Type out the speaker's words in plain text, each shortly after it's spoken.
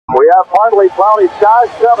have partly cloudy skies,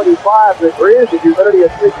 75 degrees, the humidity at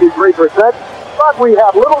 63%. But we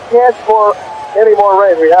have little chance for any more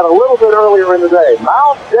rain. We had a little bit earlier in the day.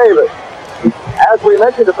 Mount Davis, as we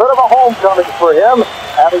mentioned, a bit of a homecoming for him,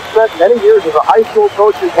 having spent many years as a high school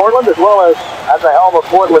coach in Portland, as well as at the helm of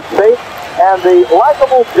Portland State. And the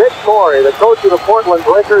likable Dick Torrey, the coach of the Portland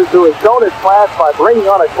Breakers, who has shown his class by bringing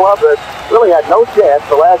on a club that really had no chance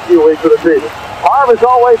the last few weeks of the season. Marv, as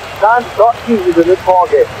always, non-stop keys in this ball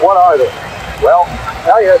game. What are they? Well, I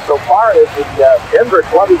tell you, so far as the Denver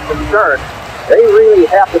club is concerned, they really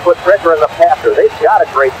have to put pressure on the passer. They've got a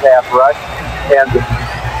great pass rush, and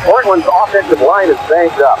Portland's offensive line is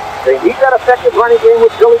banged up. They need that effective running game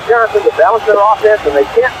with Billy Johnson to balance their offense, and they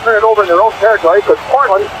can't turn it over in their own territory because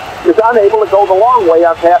Portland is unable to go the long way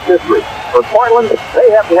on past history. For Portland, they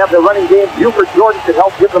have to have their running game. Buford Jordan can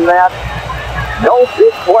help give them that. No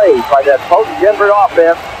big plays by that potent Denver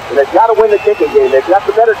offense, and they've got to win the kicking game. They've got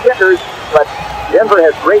the better kickers, but Denver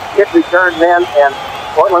has great kick return men, and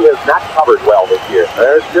Portland has not covered well this year.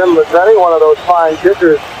 There's Jim Mazzetti, one of those fine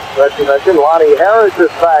kickers that you mentioned. Lonnie Harris is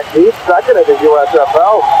back deep, second in the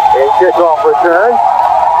USFL in kickoff return.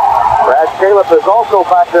 Brad Caleb is also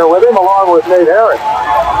back there with him, along with Nate Harris.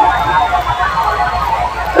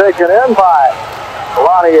 Taken in by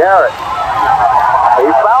Lonnie Harris. He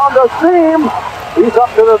found a seam. He's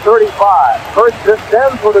up to the 35. First and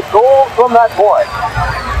 10 for the goal from that point.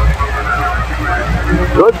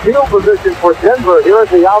 Good field position for Denver here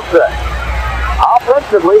at the outset.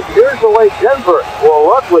 Offensively, here's the way Denver will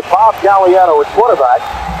look with Bob Galliano at quarterback.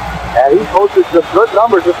 And he posted some good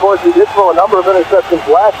numbers. Of course, he did throw a number of interceptions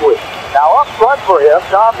last week. Now up front for him,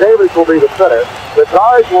 Tom Davis will be the center. The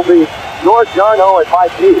guards will be George Yarno and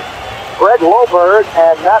Mike Heath. Greg Loberg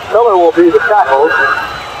and Matt Miller will be the tackles.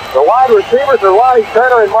 The wide receivers are Lonnie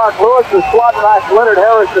Turner and Mark Lewis. The slot backs Leonard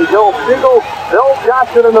Harris and Bill Siegel. Bill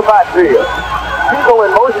Johnson in the backfield. Siegel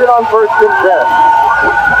in motion on first and 10.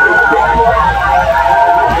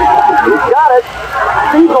 He's got it.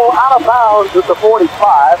 Siegel out of bounds at the 45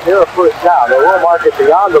 near a first down. They will mark it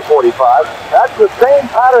beyond the 45. That's the same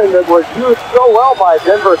pattern that was used so well by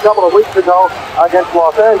Denver a couple of weeks ago against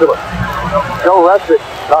Los Angeles. Joe Restick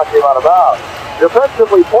knocked him out of bounds.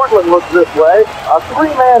 Defensively, Portland looks this way. A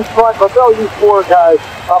three-man front, but they'll use four guys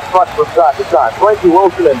up front from side to side. Frankie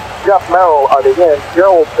Wilson and Jeff Merrill are the ends.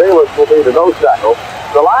 Gerald Bayless will be the nose tackle.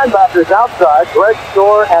 The linebackers outside, Greg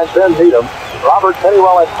Storr and Ben Needham. Robert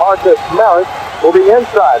Pennywell and Marcus Merritt will be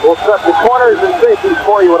inside. We'll set the corners and safeties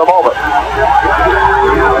for you in a moment.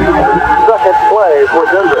 Second play for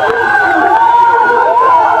Denver.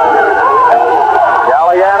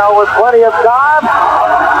 Galliano with plenty of time.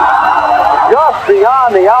 Just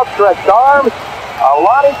beyond the outstretched arms,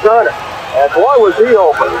 Lonnie Turner. And boy, was he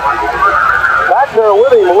open. Back there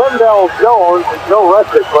with him, Lindell Jones and Joe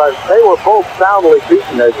Restick, but they were both soundly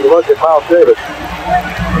beaten as you look at Miles Davis.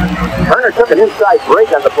 Turner took an inside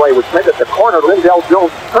break on the play, which meant that the corner, Lindell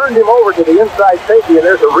Jones, turned him over to the inside safety, and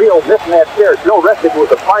there's a real mismatch there. Joe Restick, who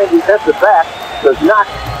was a fine defensive back, does not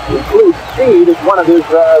include speed as one of his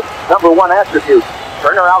number one attributes.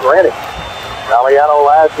 Turner outran him. Galliano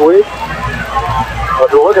last week. But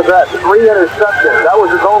look at that, 3 interceptions. That was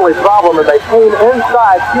his only problem, and they came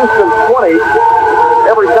inside Houston's 20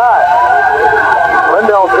 every time.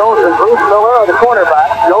 Lindell Jones and Bruce Miller are the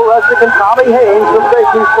cornerbacks. Joe Restick and Tommy Haynes, the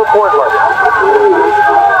safeties for Portland.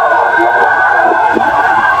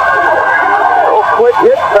 Those quick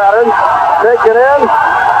hit patterns taken in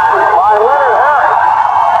by Leonard Harris.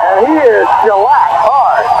 And he is shellacked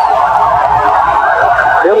hard.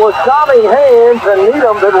 It was Tommy Haynes and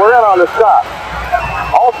Needham that were in on the stop.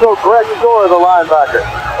 Also Greg Storr, the linebacker.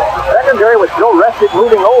 Secondary with Joe Restick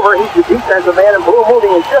moving over. He's the defensive man, and Blue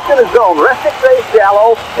moving in just in his zone. Restick stays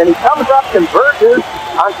shallow, and he comes up, converges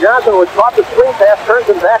on Johnson, who caught the screen pass, turns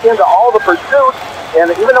him back into all the pursuit.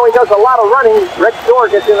 And even though he does a lot of running, Greg Storr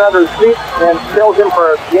gets in under his feet and spills him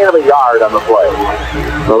for a gain of a yard on the play.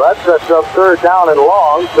 So that sets up third down and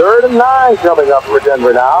long. 3rd and 9 coming up for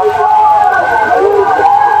Denver now.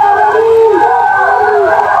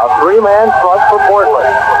 A 3-man front for Portland.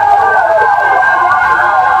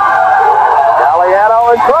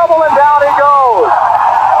 Galliano in trouble, and down he goes.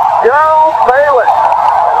 Gerald Bayless.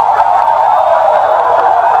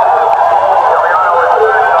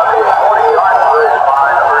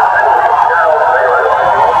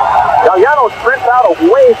 Galliano sprints out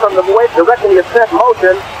away from the direction he had set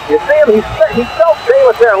motion. You see him, he felt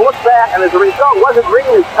Bayless there and looked back, and as a result, wasn't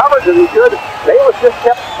reading his coverage as he should. Bayless just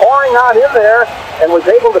kept pouring on in there and was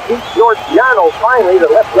able to beat George Yarno finally.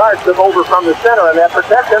 The left guard took over from the center in that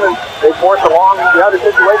protection, and they forced along the other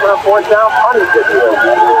situation on 4th down, punting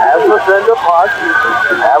situation. As the send a punt,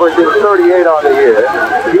 have averaging 38 on the year.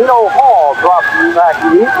 Gino Hall drops back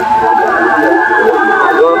deep.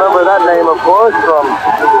 You'll remember that name, of course, from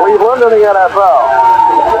Cleveland and the NFL.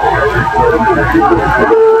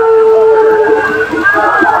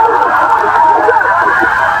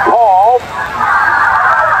 Hall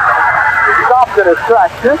stopped in his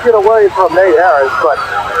tracks. Did get away from Nate Harris, but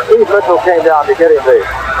Steve Mitchell came down to get him the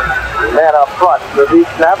man up front. The deep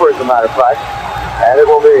snapper, as a matter of fact. And it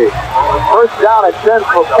will be first down and 10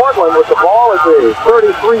 for Portland with the ball at the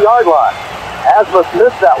 33-yard line. Asmus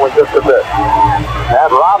missed that one just a bit.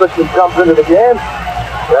 And Robinson comes into the game.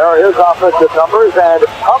 There are his offensive numbers. And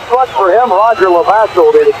up front for him, Roger Lavasso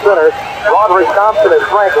will be the center. Roderick Thompson and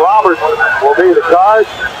Frank Roberts will be the guards.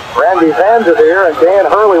 Randy Vanderveer and Dan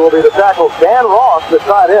Hurley will be the tackles. Dan Ross, the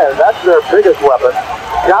tight end. That's their biggest weapon.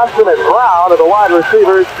 Johnson and Brown are the wide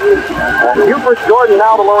receivers. And Hubert Jordan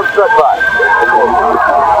now the lone stretch-back.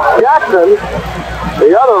 Jackson,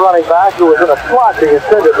 the other running back who was in a slot, the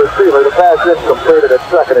intended receiver. The pass incompleted at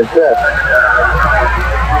 2nd and 10.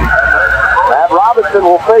 Matt Robinson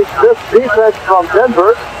will face this defense from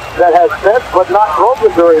Denver that has bent but not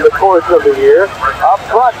broken during the course of the year. Up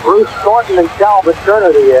front, Bruce Thornton and Calvin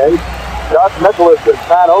Turner the end. Gus Nicholas and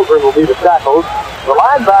Pat Ogren will be the tackles. The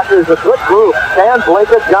linebackers, a good group. Stan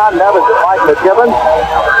Blinkett, John Nevins, and Mike McKibben.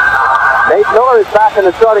 Nate Miller is back in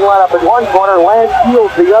the starting lineup at one corner. Lance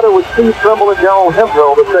Shields the other with Steve Trimble and Gerald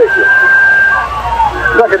Hemphill the safety.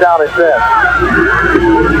 2nd down and 10.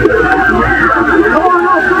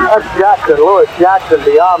 That's Jackson, Lewis Jackson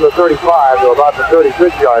beyond the 35 to about the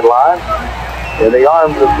 36-yard line. In the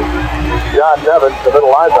arms of John Nevins, the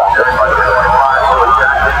middle linebacker.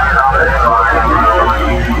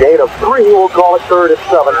 Gain of 3, we'll call it 3rd and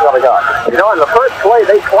 7 coming up. You know, in the first play,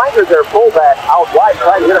 they flankered their fullback out wide,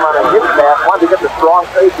 trying to hit him on a hip pass, wanted to get the strong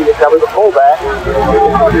safety to cover the fullback.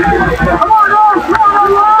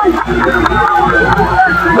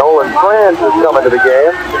 Nolan Franz has come into the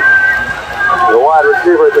game. The wide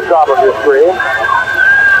receiver at the top of your screen.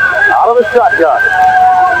 Out of the shotgun.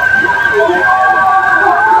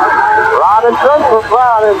 Robinson for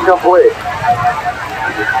Brown, incomplete.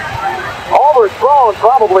 Overthrown,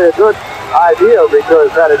 probably a good idea because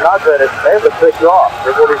that had not been it. They have been picked off.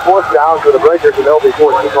 It will be 4th down for the Breakers and they'll be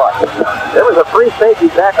 14 plus. There was a free safety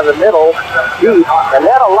back in the middle, deep, and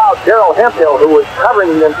that allowed Gerald Hemphill, who was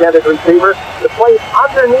covering the intended receiver, to play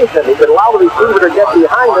underneath him. He could allow the receiver to get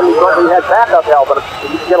behind him because he had backup help, but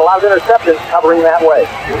he could get a lot of interceptions covering that way.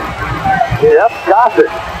 Yep, Gossett,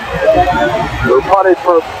 who punted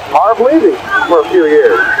for Marv Levy for a few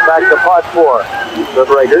years. Back to punt for the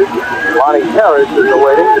Breakers. Lonnie Harris is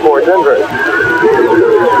awaiting for Denver.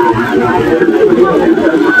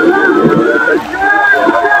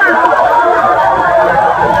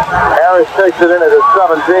 Harris takes it in at his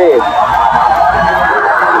 17.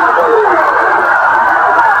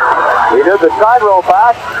 He did the tightrope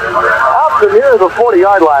back up to near the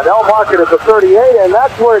 40-yard line. They'll mark it at the 38, and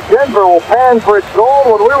that's where Denver will pan for its goal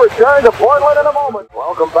when we return to Portland in a moment.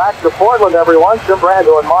 Welcome back to Portland, everyone. Tim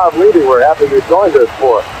Brando and Marv Levy. We're happy you joined us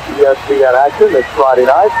for ESPN action this Friday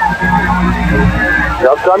night.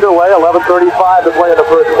 Just underway, 11:35 to play in the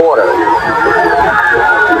first quarter.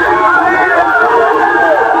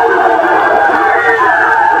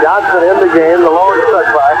 Johnson in the game, the lone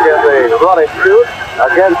setback in the run and shoot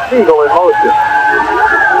against Siegel in motion.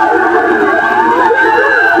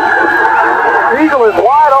 Siegel is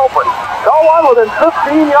wide open. No one within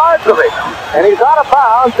 15 yards of him. And he's out of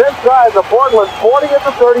bounds inside the Portland 40 at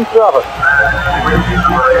the 37.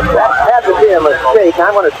 That had to be a mistake.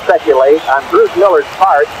 I'm going to speculate on Bruce Miller's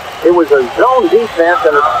part. It was a zone defense,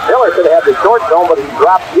 and Miller could have had the short zone, but he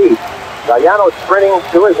dropped deep. Galliano's sprinting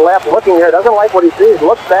to his left, looking here, doesn't like what he sees,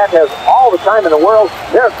 looks back, has all the time in the world.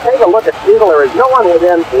 There, take a look at Siegel. There is no one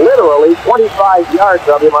within literally 25 yards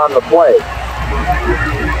of him on the play.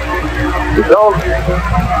 The zone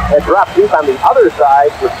had dropped deep on the other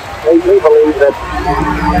side, which made me believe that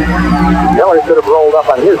Miller should have rolled up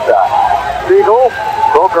on his side. Siegel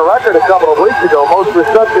broke a record a couple of weeks ago, most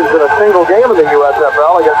receptions in a single game in the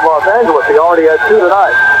USFL against Los Angeles. He already had 2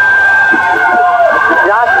 tonight.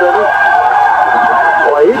 Johnson,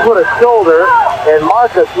 well, he put a shoulder in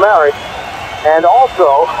Marcus Merrick, and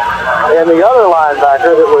also in the other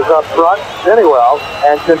linebacker that was up front, Sennywell,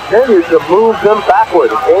 and continued to move them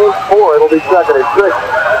backwards. Game 4, it'll be 2nd and 6.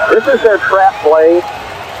 This is their trap play.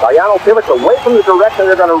 Galliano pivots away from the direction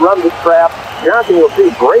they're going to run the trap. Johnson will see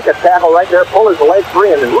break a tackle right there, pull his leg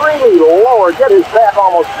free, and then really lower, get his back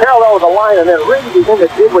almost parallel with the line, and then really begin to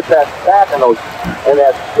dig with that back and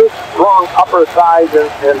that big, strong upper thighs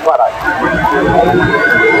and buttocks.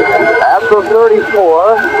 Pass from 34.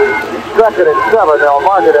 Second and 7. They'll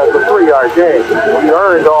mark it as a 3-yard gain. We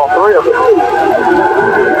earned all 3 of them.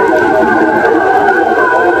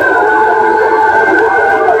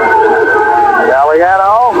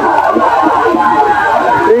 Galliano.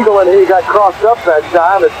 Siegel and he got crossed up that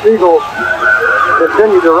time, and Siegel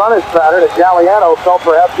continued to run his pattern, and Galliano felt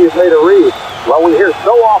perhaps he had made a read. Well, we hear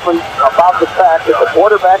so often about the fact that the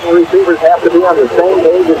quarterback and receivers have to be on the same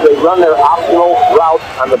page as they run their optional routes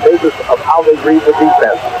on the basis of how they read the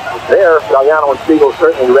defense. There, Galliano and Siegel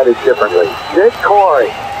certainly read it differently. Dick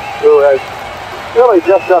Corey, who has really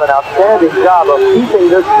just done an outstanding job of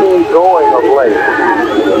keeping this team going of late.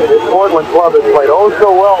 This Portland club has played oh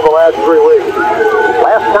so well the last 3 weeks.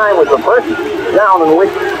 Last time was the first down in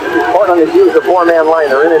which Portland has used a 4-man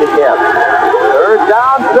line. They're in it again. 3rd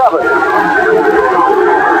down, 7.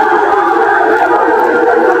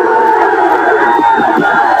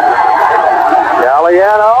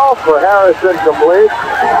 Galliano for Harrison complete.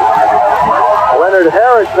 Leonard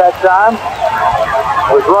Harris that time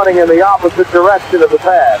was running in the opposite direction of the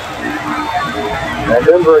pass. And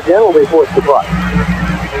Denver again will be forced to punt.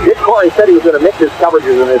 Dick Corey said he was going to mix his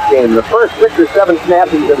coverages in this game. The first 6 or 7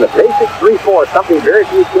 snaps, he's in the basic 3-4, something very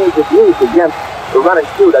few teams have used against the run and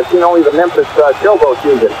shoot. I've seen only the Memphis Showboats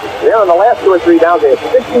use it. Then on the last 2 or 3 downs, they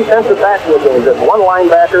had 6 defensive backs in the game. Just 1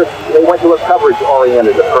 linebacker. They went to a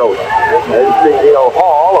coverage-oriented approach. There's C.D.O.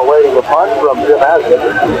 Hall awaiting the punt from Jim Asnick.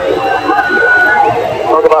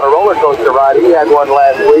 Talk about a roller coaster ride. He had one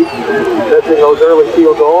last week, missing those early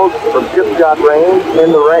field goals from chip shot range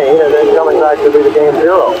in the rain, and then coming back to be the game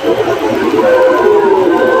 0.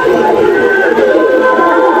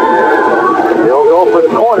 He'll go for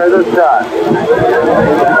the corner this time.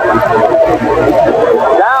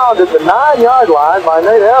 Down at the 9-yard line by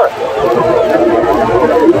Nate Harris.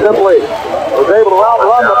 He simply was able to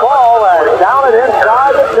outrun the ball and down it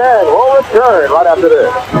inside the 10. We'll return right after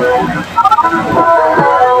this.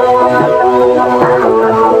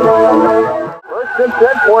 First and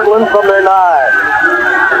 10, Portland from their 9.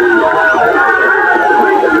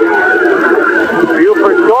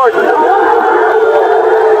 Buford Jordan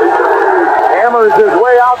hammers his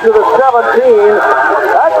way out to the 17.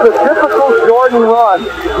 That's the typical Jordan run.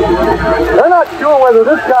 They're not sure whether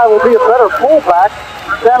this guy will be a better fullback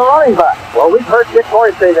than running back. Well, we've heard Dick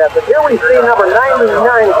Corey say that, but here we see number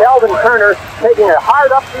 99, Calvin Turner, taking a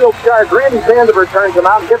hard upfield charge. Randy Vanderbilt turns him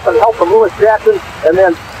out and gets some help from Lewis Jackson, and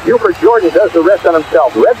then Buford Jordan does the rest on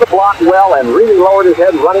himself. Read the block well and really lowered his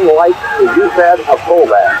head, running like, as you said, a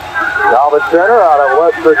fullback. Calvin Turner out of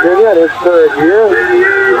West Virginia in his 3rd year.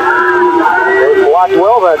 They blocked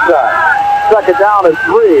well that time. 2nd down and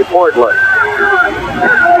 3, Portland.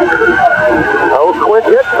 No quick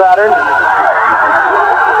hit pattern.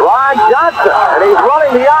 Johnson, and he's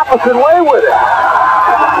running the opposite way with it.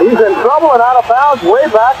 He's in trouble and out of bounds way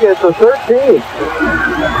back at the 13.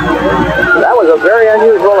 That was a very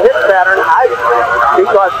unusual hit pattern.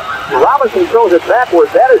 Because Robinson throws it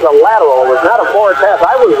backwards. That is a lateral. It was not a forward pass.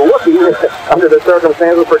 I was looking under the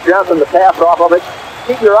circumstances for Johnson to pass off of it.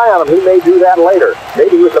 Keep your eye on him. He may do that later.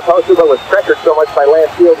 Maybe he was supposed to, but was pressured so much by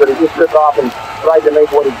Lance Fields that he just took off and tried to make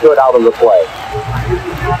what he could out of the play.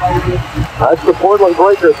 That's the Portland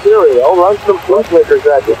Breaker theory. They'll run some fluke makers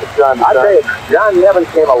at you from time to time. I tell you, John Nevins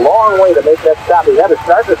came a long way to make that stop. He had to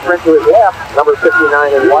start the sprint to his left, number 59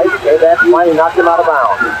 in white, and that finally knocked him out of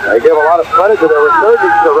bounds. They give a lot of credit to their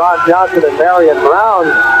resurgence to Ron Johnson and Marion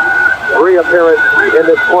Brown's reappearance in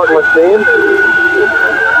this Portland team.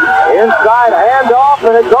 Inside handoff,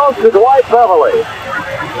 and it goes to Dwight Beverly.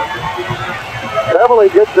 Beverly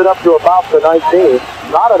gets it up to about the 19.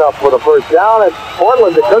 Not enough for the first down, and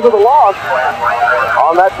Portland, because of the loss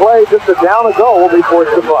on that play, just a down and go, will be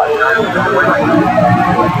forced to punt.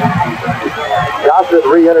 Gossett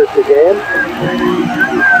re-enters the game.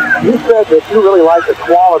 You said that you really like the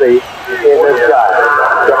quality in this guy,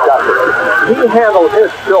 Jeff Gossett. He handled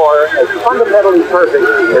his score as fundamentally perfect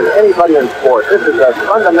as anybody in sports. This is a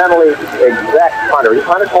fundamentally exact punter. He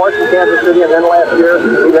punted for us in Kansas City, and then last year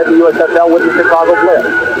he led the USFL with the Chicago Blitz.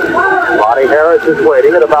 Lonnie Harris is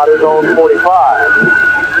waiting at about his own 45. A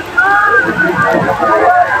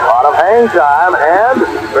lot of hang time, and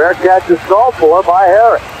fair catch is called for by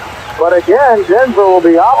Harris. But again, Denver will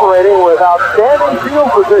be operating with outstanding field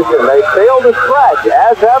position. They failed to stretch,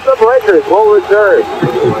 as have the Breakers. Will return.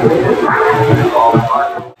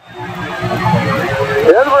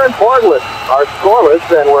 Denver and Portland are scoreless,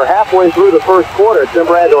 and we're halfway through the first quarter. Tim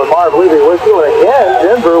Brando and Marv Levy with you. And again,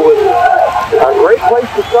 Denver was a great place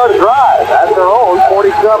to start a drive at their own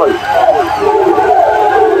 47.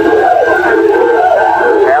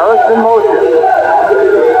 Harris in motion.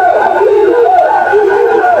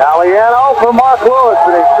 Galliano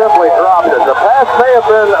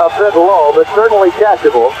a bit low, but certainly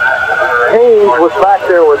catchable. Haynes was back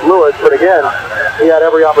there with Lewis, but again, he had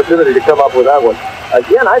every opportunity to come up with that one.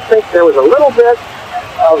 Again, I think there was a little bit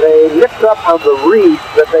of a mix-up of the reads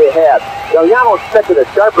that they had. Galliano expected a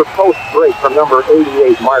sharper post break from number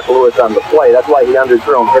 88, Mark Lewis, on the play. That's why he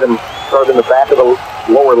underthrew him, hit him sort of in the back of the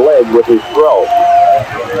lower leg with his throw.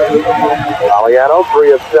 Galliano,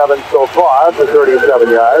 3 of 7 so far for 37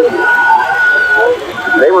 yards.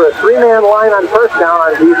 They were a 3-man line on first down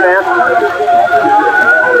on defense.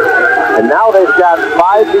 And now they've got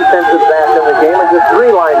 5 defensive backs in the game and just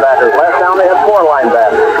 3 linebackers. Last down they had 4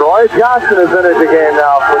 linebackers. Troy Johnson has entered the game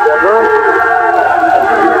now for Denver.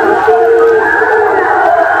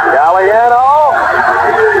 Galliano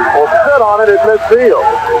will sit on it at midfield.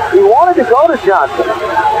 He wanted to go to Johnson,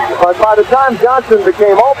 but by the time Johnson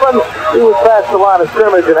became open, he was past the line of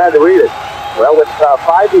scrimmage and had to eat it. Well, with 5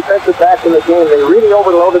 defensive backs in the game, they really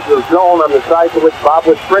overloaded the zone on the side to which Bob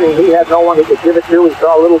was sprinting. He had no one he could give it to. He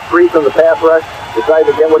saw a little crease in the pass rush,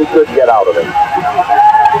 decided to get what he could get out of it.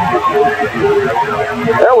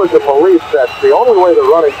 There was a belief that the only way the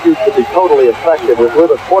run and shoot could be totally effective was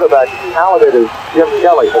with a quarterback talented as Jim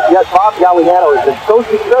Kelly. But yet Bob Galliano has been so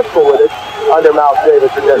successful with it under Mouse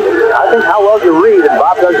Davis and Denver. I think how well you read, and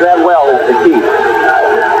Bob does that well, is the key.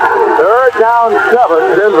 3rd down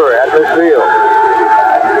 7, Denver at midfield.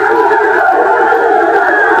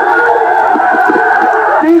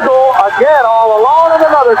 Siegel again all alone and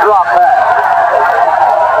another drop pass.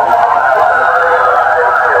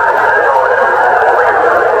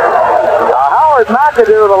 Howard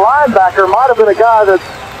McAdoo, the linebacker, might have been a guy that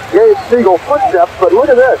gave Siegel footsteps, but look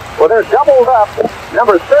at this. Well, they're doubled up.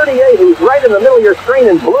 Number 38, who's right in the middle of your screen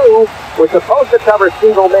in blue, was supposed to cover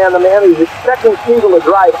Siegel man-to-man. He's expecting Siegel to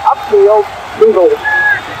drive upfield. Siegel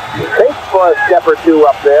faked for a step or two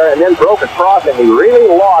up there and then broke across, and he really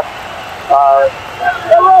lost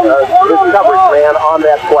his coverage man on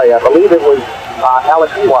that play. I believe it was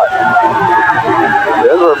Alex Watt.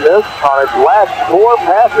 Denver missed on its last 4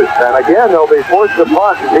 passes, and again they'll be forced to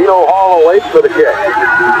punt. Dino Hall awaits for the kick.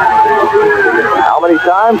 How many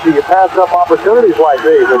times do you pass up opportunities like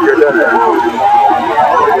these if you're Denver?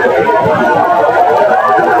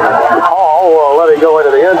 Hall will let it go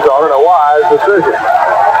into the end zone in a wise decision.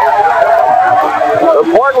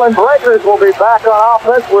 The Portland Breakers will be back on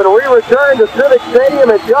offense when we return to Civic Stadium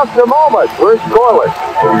in just a moment. We're scoreless.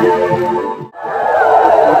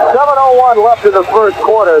 7:01 left in the first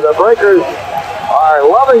quarter. The Breakers are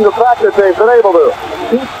loving the fact that they've been able to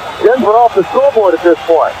keep Denver off the scoreboard at this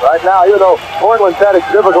point. Right now, even though Portland's had its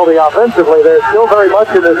difficulty offensively, they're still very much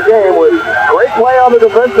in this game with great play on the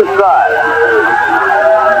defensive side.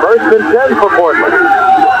 1st and 10 for Portland.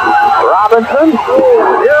 Robinson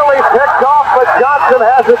nearly picked off, but Johnson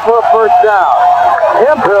has it for a first down.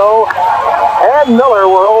 Hemphill and Miller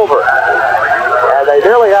were over. And they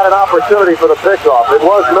nearly had an opportunity for the pickoff. It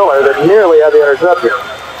was Miller that nearly had the interception.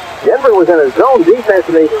 Denver was in a zone defense,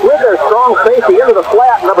 and they slid their strong safety into the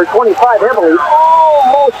flat. Number 25, Emily,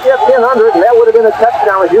 almost gets in under it, and that would have been a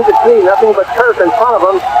touchdown. As you could see, nothing but turf in front of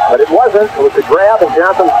them, but it wasn't. It was a grab, and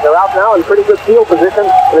Johnson, they're out now in pretty good field position,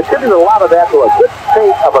 and attributed a lot of that to a good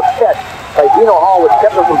fake of a catch by Dino Hall, which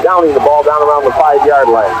kept him from downing the ball down around the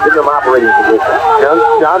 5-yard line, giving him operating position.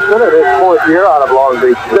 Johnson, in his 4th year out of Long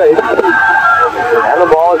Beach State, and the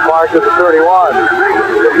ball is marked at the 31.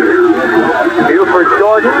 Buford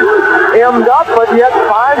Jordan hemmed up, but yet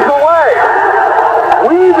finds a way.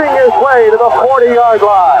 Weaving his way to the 40-yard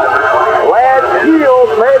line. Lance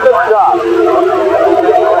Shields made the stop.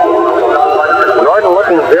 Jordan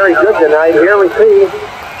looking very good tonight. Here we see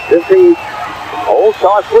old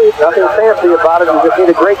saw sweep, nothing fancy about it. You just need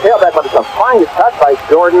a great tailback, but it's a fine cut by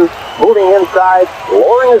Jordan. Moving inside,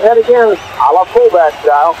 lowering his head again, a la fullback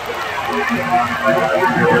style.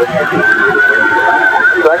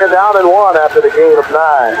 2nd down and 1 after the gain of 9.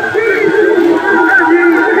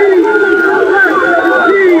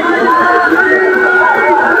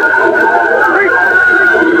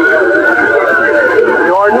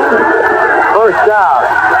 Jordan, first down.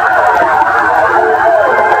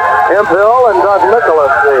 Hemphill and Doug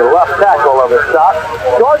Nicholas, the left tackle of the stock.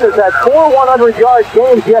 Jordan has had 4 100-yard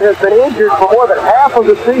games, yet has been injured for more than half of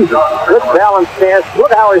the season. Good balance stance. Look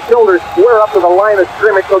how his shoulders square up to the line of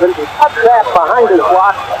scrimmage so that he can cut back behind his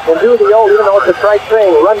block and do the old, even though it's a trite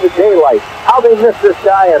thing, run to daylight. How they miss this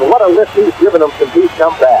guy, and what a lift he's given them since he's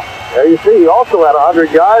come back. There you see, he also had 100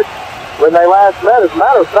 yards when they last met. As a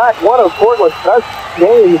matter of fact, one of Portland's best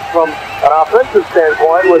games from an offensive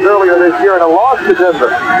standpoint was earlier this year in a loss to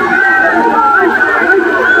Denver.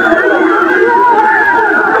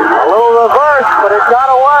 A little reverse, but it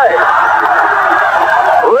got away.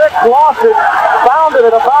 Rick lost it, found it it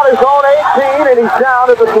at about his own 18, and he's down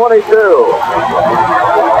at the 22.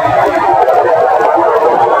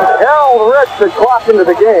 Harold Ricks had clocked into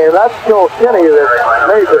the game. That's still Kinney that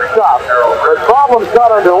made the stop. But problems got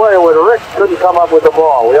underway when Ricks couldn't come up with the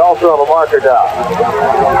ball. We also have a marker down.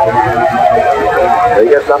 They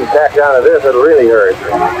get something tacked onto this, it really hurts.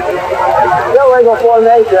 Still legal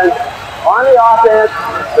formation. On the offense,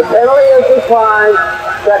 the penalty is declined.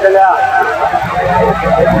 Second out.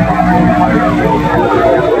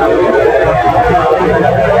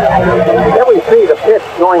 Then we see the pitch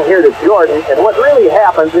going here to Jordan, and what really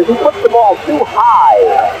happens is he puts the ball too high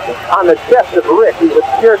on the chest of Rick. He was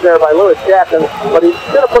steered there by Lewis Jackson, but he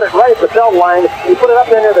should have put it right at the belt line. He put it up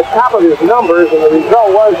there near the top of his numbers, and the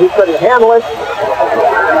result was he couldn't handle it.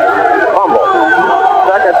 Fumble.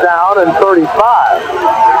 Second down and 35.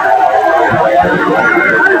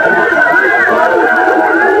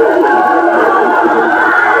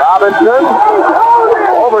 Robinson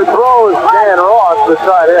overthrows Dan Ross, the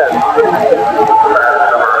tight end.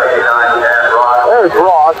 There's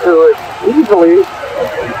Ross, who is easily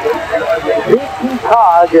the key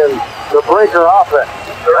cog in the breaker offense.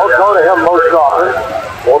 Don't go to him most often.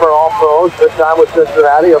 Former All-Pros, this time with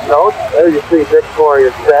Cincinnati, of note. There you see Dick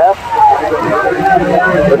Corey's staff.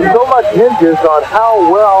 But so much hinges on how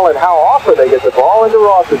well and how often they get the ball into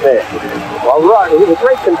Ross's hands. Well, he's a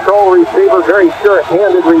great control receiver, very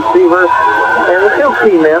sure-handed receiver. And the two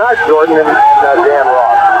key men are Jordan and Dan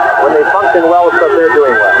Ross. When they function well with stuff, they're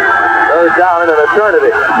doing well. They're down in an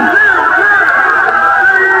eternity.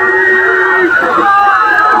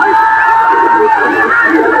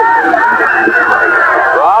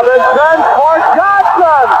 Robinson for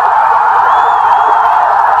Johnson.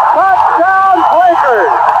 Touchdown,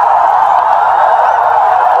 Quakers.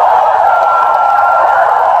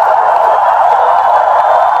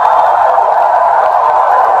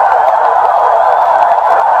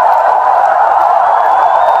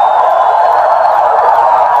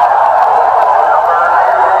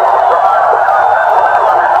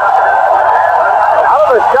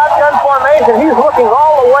 He's looking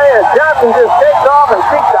all the way as Johnson just takes off and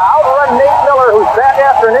seeks to outrun Nate Miller, who's back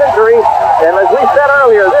after an injury. And as we said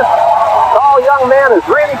earlier, this tall young man is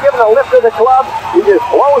really giving a lift to the club. He just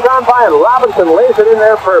blows on by, and Robinson lays it in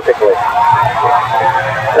there perfectly.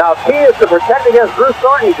 Now, key is to protect against Bruce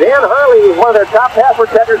Thornton. Dan Hurley, who's one of their top pass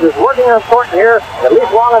protectors, is working on Thornton here, at least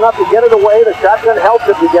long enough to get it away. The shotgun helps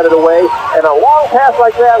him to get it away. And a long pass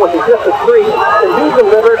like that, which is just a streak, can be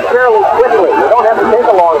delivered fairly quickly. You don't have to take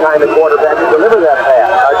a long time at quarterback to deliver that pass.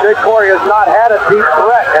 Dick Corey has not had a deep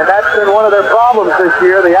threat, and that's been one of their problems this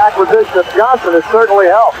year. The acquisition of Johnson has certainly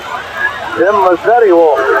helped. Tim Mazzetti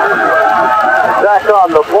will stack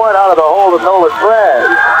on the point out of the hole to Nolan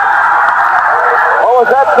Bragg. Oh, is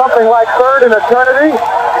that something like third in eternity?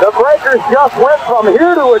 The Breakers just went from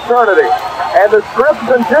here to eternity. And the script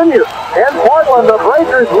continues. In Portland, the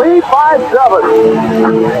Breakers lead by 7.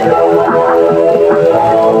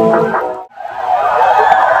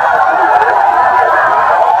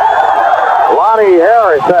 Lonnie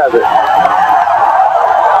Harris has it.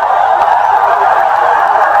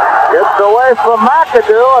 Gets away from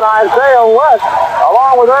McAdoo, and Isaiah West,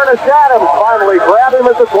 along with Ernest Adams, finally grab him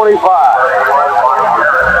at the 25.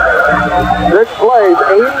 6 plays,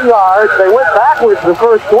 80 yards. They went backwards the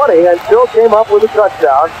first 20 and still came up with a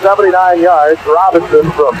touchdown. 79 yards.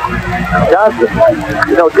 Robinson from Johnson.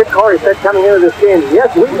 You know, Dick Corey said coming into this game,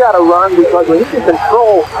 yes, we got to run because we need to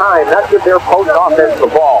control time, not give their post offense the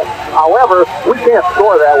ball. However, we can't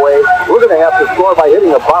score that way. We're going to have to score by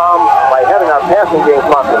hitting a bomb, by having our passing game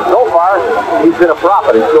function. So far, he's been a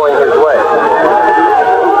prophet. It's going his way.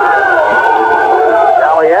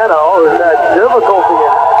 Galliano has had difficulty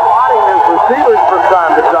in spotting his receivers from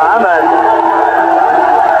time to time, and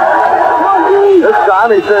this time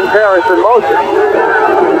he sends Harris in motion.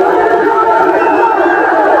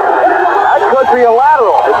 That could be a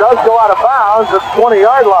lateral. It does go out of bounds at the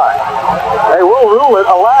 20-yard line. They will rule it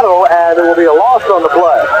a lateral, and it will be a loss on the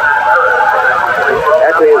play.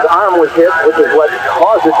 Actually, his arm was hit, which is what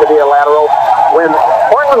caused it to be a lateral. When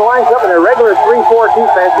Portland lines up in their regular 3-4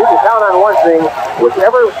 defense, you can count on one thing.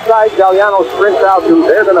 Whichever side Galliano sprints out to,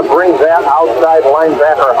 they're going to bring that outside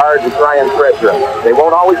linebacker hard to try and pressure him. They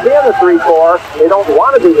won't always be in the 3-4. They don't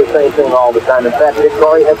want to do the same thing all the time. In fact, Dick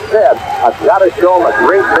Corey has said, I've got to show them a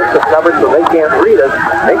great mix of coverage so they can't read us,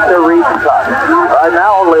 make their reads tough. Right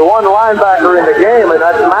now, only one linebacker in the game, and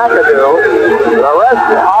that's McAdoo. The rest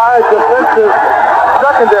are defensive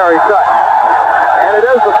secondary cuts. And it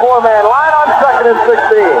is the 4-man line on 2nd and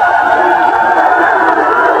 16.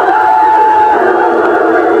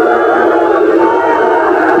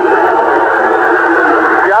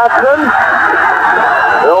 Johnson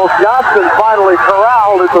Johnson finally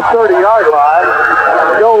corralled at the 30-yard line.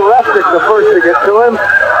 Joe Restick the first to get to him,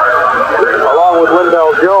 along with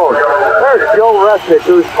Wendell Jones. There's Joe Restick,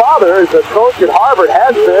 whose father is a coach at Harvard,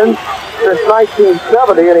 has been since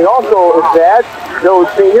 1970, and he also, his dad, Joe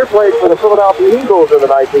Sr., played for the Philadelphia Eagles in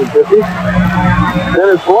the 1950s.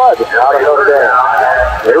 Then his blood out of Notre Dame.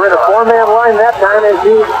 They were in a four-man line that time, as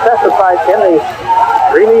you specified, Ken. They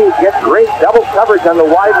really get great double coverage on the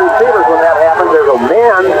wide receivers when that happens. There's a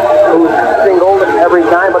man who's singled every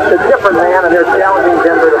time, but it's a different man, and they're challenging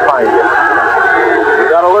Denver to find him.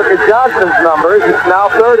 You got to look at Johnson's numbers. It's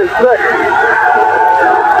now 3rd and 6.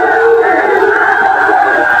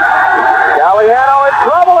 Galliano in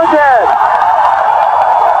trouble again.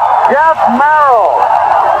 Jeff Merrill.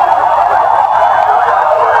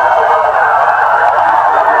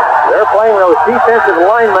 They're playing those defensive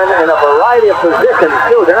linemen in a variety of positions,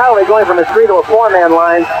 too. They're not only going from a 3 to a 4-man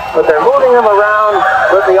line, but they're moving them around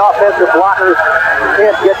with the offensive blockers.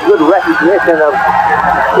 Can't get good recognition of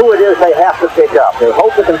who it is they have to pick up. They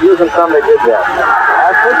hope to confuse them some. They did that.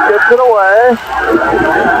 Ashford gets it away.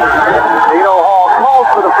 Dino Hall calls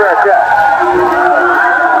for the fair catch.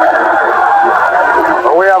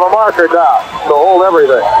 But we have a marker down, so hold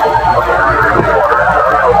everything.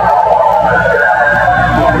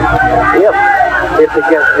 If it's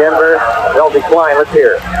against Denver, they'll decline. Let's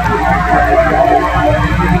hear it.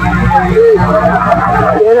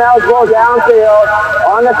 Ineligible downfield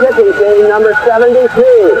on the kicking team, number 72.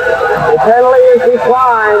 The penalty is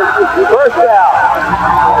declined. First down.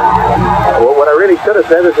 Well, what I really should have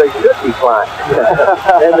said is they should decline.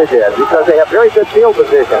 And they did, because they have very good field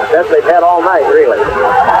position. That's they've had all night, really.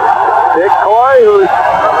 Dick Coy, who's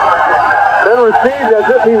been received as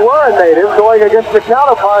if he were a native, going against the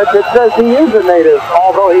counterpart that says he is a native,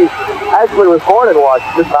 although he actually was born in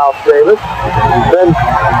Washington, Miles Davis. Been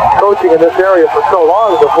coaching in this area for so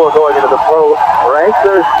long before going into the pro ranks.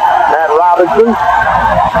 There's Matt Robinson.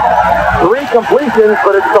 3 completions,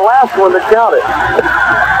 but it's the last one that counted.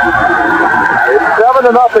 It's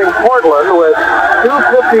 7-0 Portland with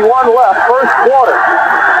 2:51 left, first quarter.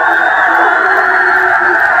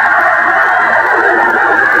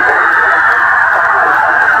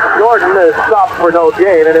 Jordan is stopped for no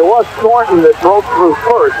gain, and it was Thornton that broke through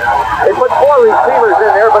first. They put 4 receivers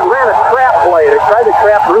in there, but ran a trap play. They tried to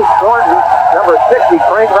trap Bruce Thornton, number 60,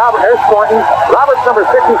 Frank Robert. There's Thornton. Roberts, number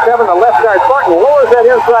 57, the left guard. Thornton lowers that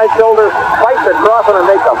inside shoulder, fights across it, and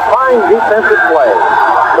makes a fine defensive play.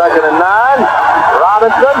 2nd and 9.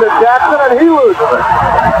 Robinson to Jackson, and he loses it.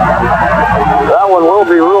 That one will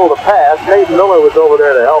be ruled a pass. Nate Miller was over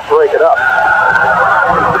there to help break it up.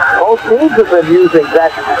 Both teams have been using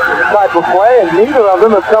that type of play, and neither of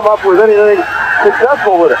them have come up with anything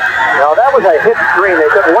successful with it. Now, that was a hit screen. They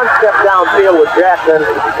took 1 step downfield with Jackson,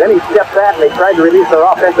 then he stepped back, and they tried to release their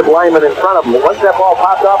offensive lineman in front of him. Once that ball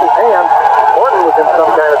popped off his hand, Horton was in some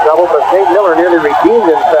kind of trouble, but Nate Miller nearly redeemed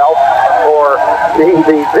himself for being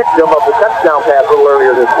the victim of the touchdown pass a little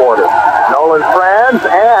earlier this quarter. Nolan Franz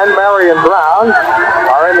and Marion Brown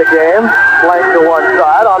are in the game, flanked to one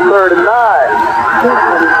side on 3rd and 9.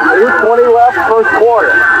 2:20 left, first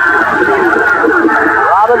quarter.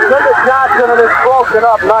 Robinson to Johnson, and it's broken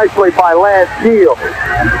up nicely by Lance Shields.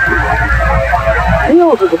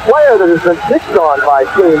 Shields is a player that has been picked on by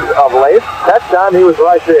teams of late. That time he was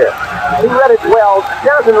right there. He read it well.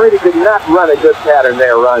 Johnson really did not run a good pattern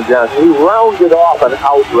there, Ron Johnson. He rounded off an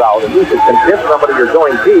out route, and you can convince somebody you're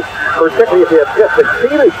going deep, particularly if you have just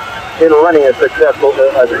succeeded in running a successful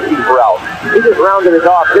deep route. He just rounded it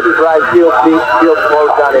off, didn't drive Shields deep. Shields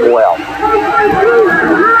closed on him well.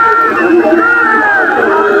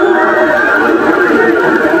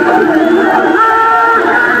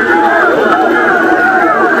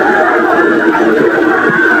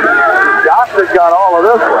 Johnson got all of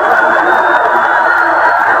this one.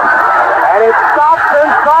 And it stops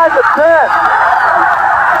inside the 10.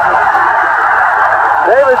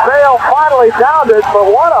 David Bale finally downed it, but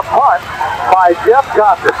what a punt by Jeff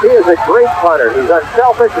Gossett. He is a great punter. He's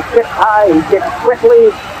unselfish. He kicks high. He kicks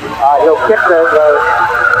quickly. He'll kick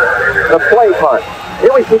the play punt.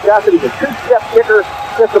 Here we see Gossett. He's a 2-step kicker.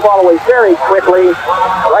 Gets the ball away very quickly.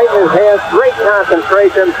 Right in his hands. Great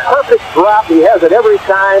concentration. Perfect drop. He has it every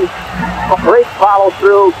time. Great follow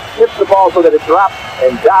through. Hits the ball so that it drops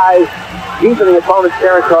and dives deep in the opponent's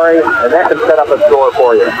territory, and that can set up a score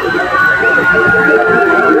for you. He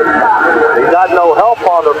got no help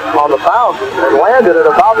on the bounce and landed at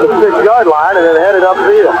about the 6-yard line and then headed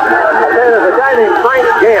upfield. I tell you, there's a guy named Frank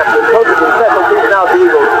Gant who coaches the special teams now at the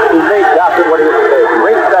Eagles who made Gossett what he was today.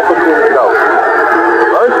 Great special teams coach.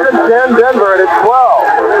 1st and 10, Denver, and it's 12.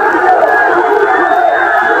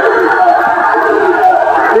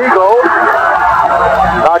 Siegel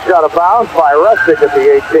pushed out of bounds by Rustic at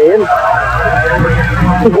the 18.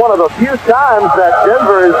 This is one of the few times that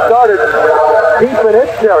Denver has started deep in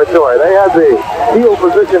its territory. They had the field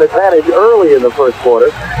position advantage early in the first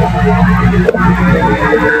quarter.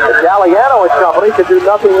 Galliano and company could do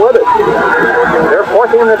nothing with it. They're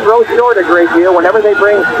forcing him to throw short a great deal. Whenever they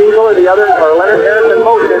bring Siegel or the other, or Leonard Harris in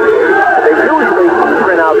motion, they usually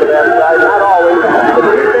sprint out to that side, not always. The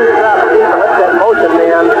defense has to let that motion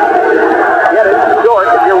man get it short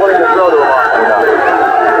if you're willing to throw to him.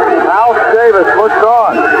 Alf Davis looks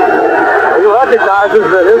on. He recognizes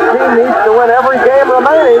that his team needs to win every game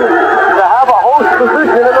remaining to have a host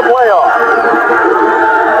position in the playoffs.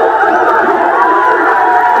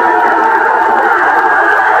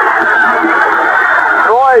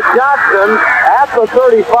 Johnson at the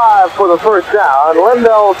 35 for the first down.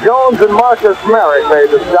 Lindell Jones and Marcus Merrick made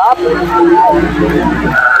the stop.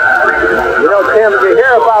 You know, Tim, you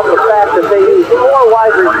hear about the fact that they use 4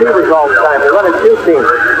 wide receivers all the time. They run a 2-team.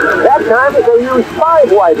 That time they used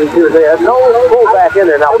 5 wide receivers. They had no fullback in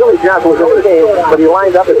there. Now, Willie Johnson was in the game, but he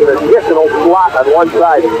lined up as an additional slot on one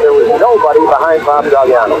side. There was nobody behind Bob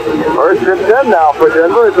Galliano. First and 10 now for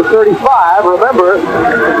Denver at the 35. Remember,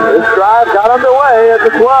 this drive got underway at the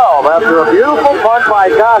 12 after a beautiful punt by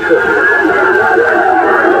Gossett.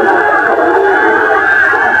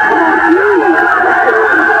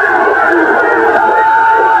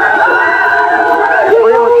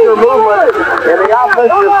 Movement in the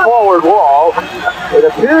offensive forward wall. It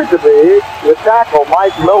appeared to be the tackle,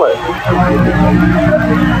 Mike Miller.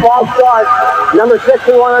 False start. Number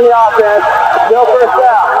 61 on the offense. Still first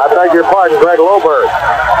down. I beg your pardon, Greg Loberg.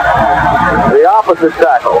 The opposite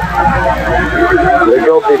tackle. The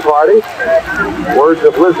guilty party. Words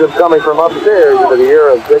of wisdom coming from upstairs into the ear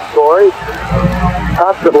of Dick Corey.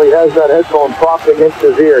 Constantly has that headphone propped against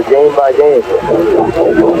his ear, game by game.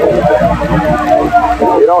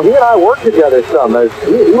 You know, he and I worked together some.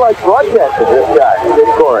 He likes broadcasting, this guy, Dick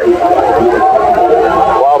Corey.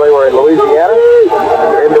 While they were in Louisiana,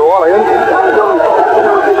 in New Orleans.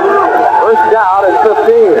 First down at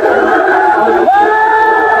 15.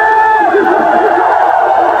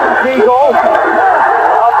 Siegel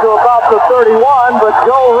up to about the 31, but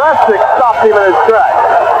Joe Restick stopped him in his tracks.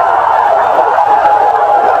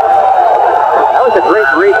 That was a great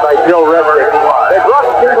read by Joe Restick. They brought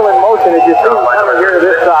Siegel in motion as you see him coming here to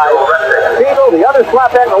this side. Siegel, the other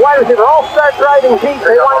slot back, and the wide receiver all start driving deep.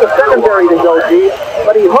 They want the secondary to go deep,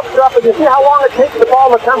 but he hooks up, and you see how long it takes the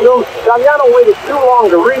ball to come to him. Galliano waited too long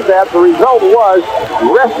to read that. The result was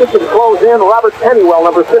Restick is closed in. Robert Pennywell,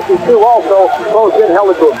 number 52, also closed in,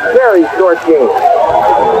 held it to a very short game.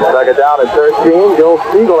 Second down at 13. Joe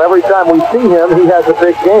Siegel, every time we see him, he has a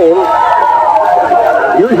big game.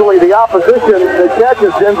 Usually the opposition that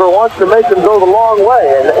catches Denver wants to make them go the long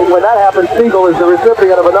way, and when that happens, Siegel is the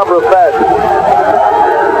recipient of a number of passes.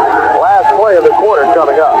 Last play of the quarter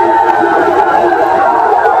coming up.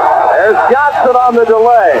 There's Johnson on the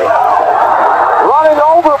delay. Running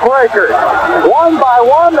over breakers. One by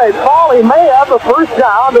one, they fall. He may have the first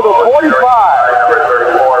down to the 45.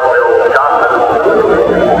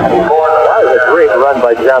 That was a great run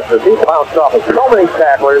by Johnson. He bounced off of so many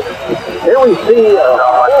tacklers. Here we see a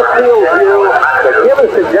full field view. They give it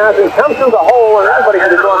to Johnson, comes through the hole, and everybody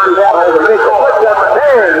could have gone through that hole. The big puts up,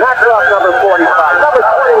 bang, knocks off number 45. Number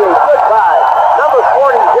 28, goodbye. Number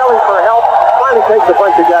 40 yelling for help. Finally takes a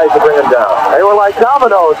bunch of guys to bring him down. They were like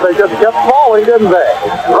dominoes. They just kept falling, didn't they?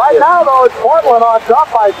 Right now, though, it's Portland on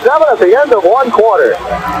top by 7 at the end of one quarter.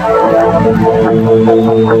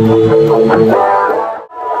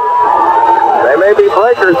 They may be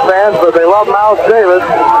Breakers fans, but they love Mouse Davis,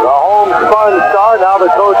 the homespun star, now the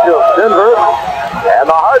coach of Denver. And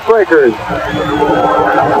the Heartbreakers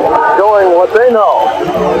showing what they know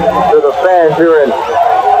to the fans here in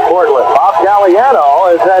Portland. Bob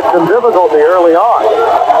Galliano has had some difficulty early on,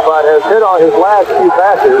 but has hit on his last few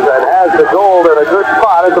passes and has the gold in a good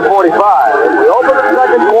spot at the 45. As we open the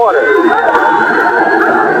second quarter.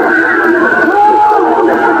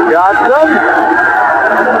 Johnson,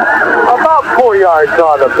 about 4 yards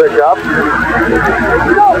on the pickup.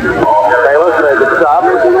 Taylor made the stop.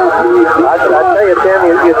 I tell you, Tim,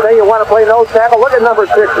 you say you want to play nose tackle, look at number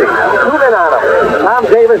 60. 2 men on him. Tom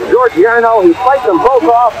Davis, George Yarno, he fights them both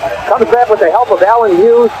off, comes back with the help of Allen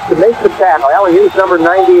Hughes to make the tackle. Allen Hughes, number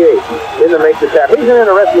 98, in to make the tackle. He's an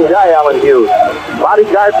interesting guy, Allen Hughes.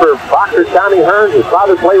 Bodyguard for boxer Tommy Hearns. His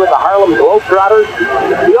father played with the Harlem Globetrotters.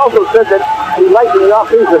 He also said that he liked in the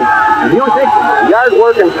offseason music, yard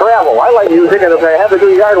work, and travel. I like music, and if I had to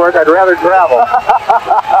do yard work, I'd rather travel.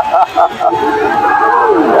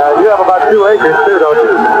 You have about 2 acres too, don't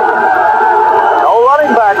you? No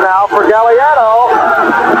running back now for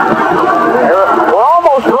Galliano.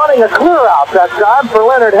 getting a clear out that time for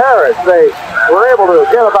Leonard Harris. They were able to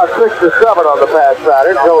get about 6 to 7 on the pass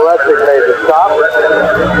pattern. Joe Retsing made the stop.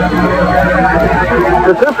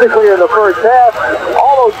 Statistically in the first half,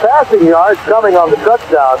 all those passing yards coming on the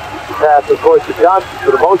touchdown pass, of course, to Johnson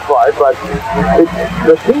for the most part, but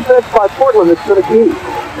the defense by Portland has been a key.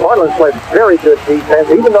 Portland's played very good defense.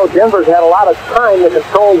 Even though Denver's had a lot of time to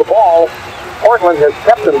control the ball, Portland has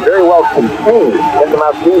kept them very well contained, get them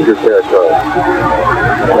out danger territory.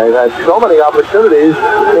 They've had so many opportunities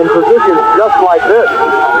in positions just like this.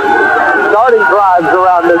 Starting drives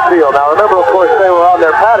around this field. Now remember, of course, they were on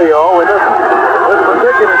their patio when this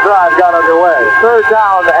particular drive got underway. 3rd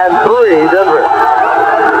down and 3, Denver.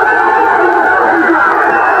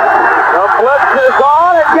 The blitz is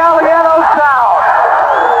on and Galliano's down.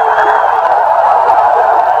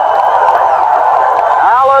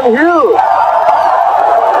 Allan Hughes.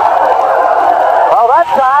 Well, that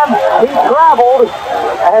time he traveled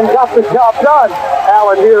and got the job done,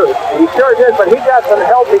 Allan Hughes. He sure did, but he got some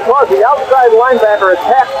help because the outside linebacker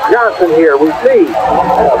attacked Johnson here. We see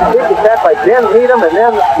a big attack by Ben Needham, and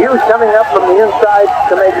then Hughes coming up from the inside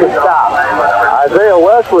to make the stop. Isaiah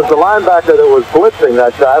West was the linebacker that was blitzing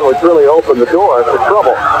that time, which really opened the door for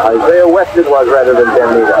trouble. Isaiah West it was rather than Ben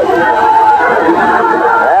Needham.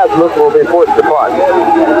 Asmus will be forced to punt.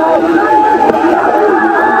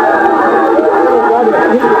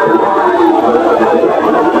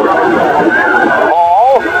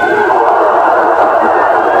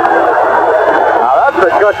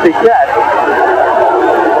 Gutsy catch.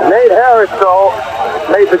 Nate Harris, though,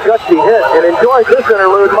 made the gutsy hit and enjoyed this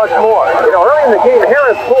interlude much more. You know, early in the game,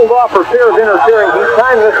 Harris pulled off for fear of interfering. He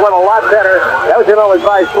timed this one a lot better. That was an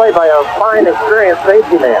ill-advised play by a fine, experienced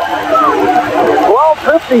safety man.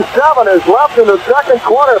 12:57 is left in the second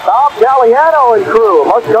quarter. Bob Galliano and crew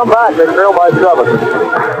must come back. They trail by 7.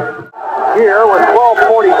 Here with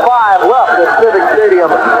 12:45 left at Civic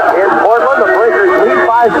Stadium in Portland. The Breakers lead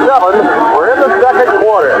by 7. We're in the second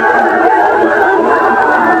quarter.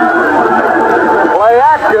 Play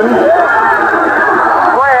action.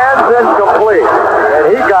 Franz incomplete. And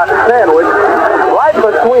he got sandwiched right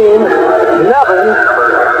between Nevins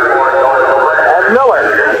and Miller.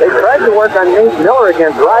 They tried to work on Nate Miller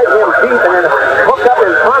again, drive him deep, and then hook up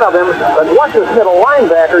in front of him. But once his middle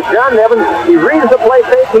linebacker, John Nevins, he reads the play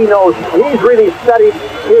fake. He knows he's really studied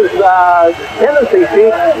his tendency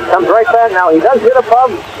sheet. Comes right back. Now, he does hit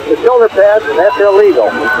above the shoulder pads, and that's illegal.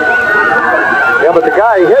 Yeah, but the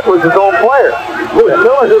guy he hit was his own player.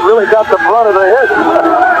 Miller has really got the brunt of the hit.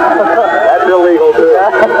 That's illegal, too.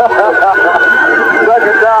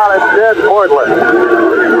 Second down, it's dead Portland.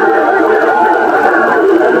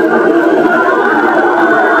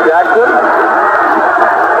 Jackson.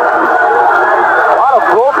 A lot of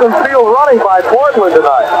broken field running by Portland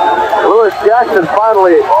tonight. Lewis Jackson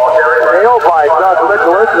finally nailed by Doug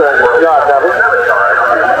Nicholas and John Nevins.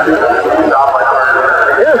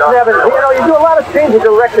 Here's Nevins. You know, you do a lot of change of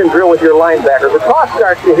direction drill with your linebacker. The toss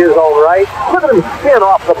starts to his all right. Look at him spin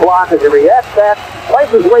off the block as he reacts back,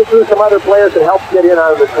 fights his way through some other players and helps get in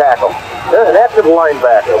on the tackle. They're an active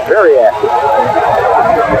linebacker. Very active.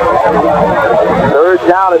 3rd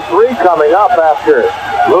down and 3 coming up after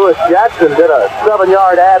Lewis Jackson did a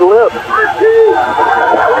 7-yard ad-lib.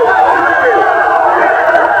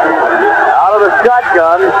 Out of the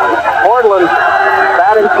shotgun, Portland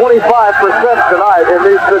batting 25% tonight in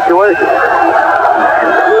these situations.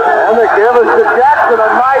 And they give us to Jackson a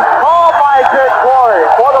nice call by Dick Corey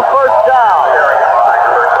for the first down.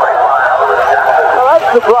 Now that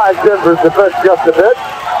surprised Denver's defense just a bit.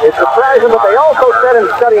 It surprised them, but they also said in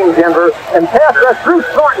studying Denver, and pass rush Drew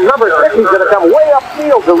Thornton, number 6, he's going to come way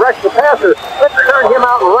upfield, direct the passer. Let's turn him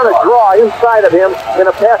out and run a draw inside of him in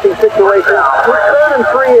a passing situation. 3rd and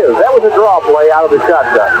 3 is. That was a draw play out of the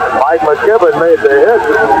shotgun. Mike McKibben made the hit.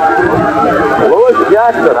 Lewis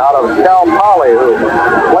Jackson out of Cal Poly, who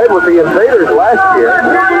played with the Invaders last year.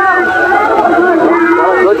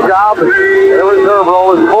 Good job in a reserve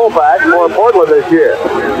role as fullback for Portland this year.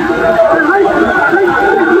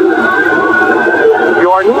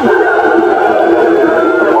 Jordan.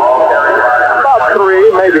 About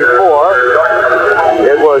 3, maybe 4.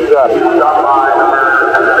 It was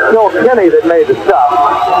Kilkenny that made the stop.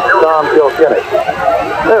 Tom Kilkenny.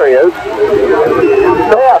 There he is.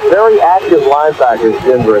 They have very active linebackers,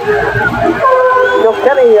 Denver.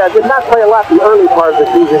 Kilkenny did not play a lot the early part of the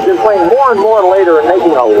season. He's been playing more and more later and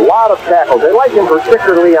making a lot of tackles. They like him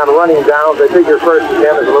particularly on running downs. They figure first and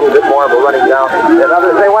 10 is a little bit more of a running down than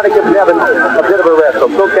others. They want to give Nevin a bit of a rest. So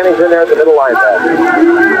Kilkenny's in there at the middle linebacker.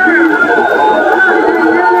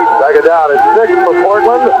 Second down is 6 for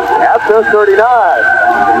Portland at the 39.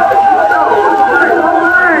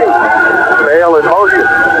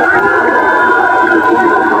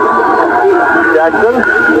 Jackson.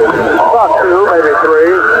 About 2, maybe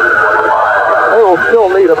 3. They will still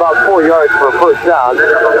need about 4 yards for a first down.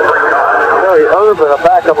 Terry Irvin, a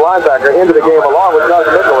backup linebacker, into the game along with Doug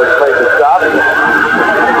Nicholas, made the stop.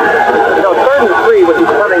 You know, 3rd and 3, which is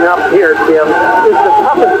coming up here, Tim, is the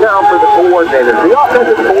toughest down for the coordinators. The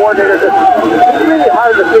offensive coordinators, it's really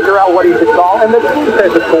hard to figure out what he should call, and the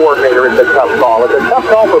defensive coordinator is a tough call. It's a tough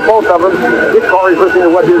call for both of them. Dick Corey's listening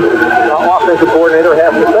to what his offensive coordinator has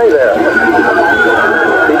to say there.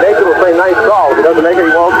 If he makes it, he'll say, nice call. If he doesn't make it,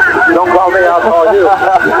 he won't. Don't call me, I'll call you.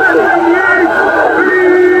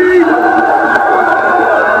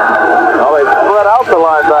 Well, they spread out the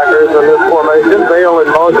linebackers in this formation. Bale in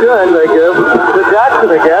motion, and they give to Jackson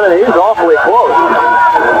again, and he's awfully close.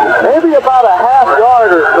 Maybe about a half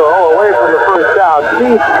yard or so away from the first down.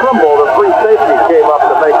 Steve Trimble, the free safety, came up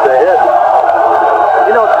to make the hit.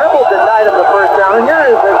 You know, Trimble denied him the first down, and here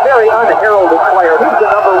is a very unheralded player. He's the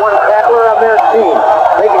 #1 tackler on their team,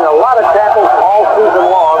 making a lot of tackles all season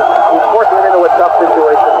long. He's forcing him into a tough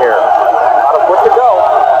situation here. About a foot to go.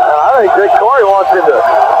 I think Dick Corey wants him to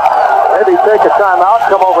maybe take a timeout,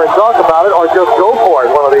 come over and talk about it, or just go for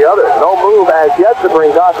it, one or the other. No move as yet to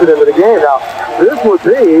bring Gossett into the game. Now, this would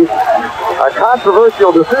be a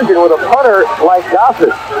controversial decision with a punter like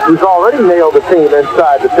Gossett, who's already nailed the team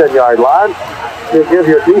inside the 10-yard line. You give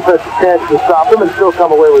your defense a chance to stop them and still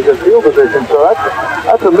come away with good field position. So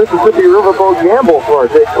that's a Mississippi Riverboat gamble for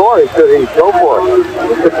Dick Corey. Should he go for it?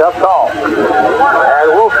 It's a tough call.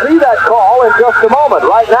 And we'll see that call in just a moment.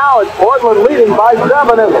 Right now, it's Portland leading by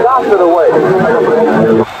 7 as Gossett away.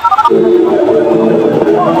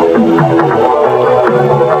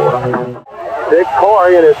 Dick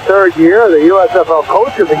Corey, in his 3rd year, the USFL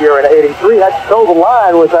Coach of the Year in '83, had to toe the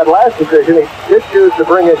line with that last decision. He did choose to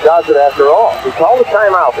bring in Gossett after all. He called a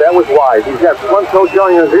timeout. That was wise. He's got one coach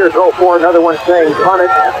yelling in his ear, go for it. Another one saying, punt it.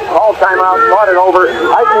 Call timeout, thought it over.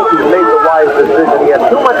 I think he made the wise decision. He had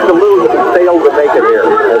too much to lose if he failed to make it here.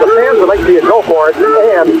 The fans would like to see you go for it,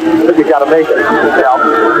 and you got to make it.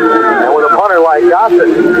 And with a punter like Gossett,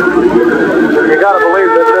 you got to believe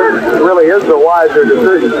that this really is the wiser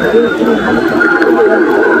decision.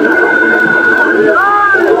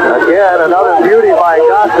 Again, another beauty by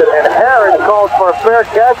Gossett, and Harris calls for a fair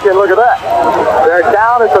catch, and look at that. They're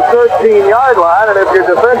down at the 13-yard line, and if your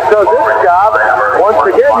defense does its job, once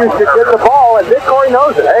again, you should get the ball, and Dick Corey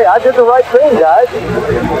knows it. Hey, I did the right thing, guys.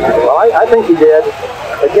 Well, I think he did.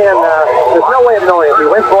 Again, there's no way of knowing if he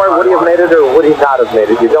went for it, would he have made it, or would he not have made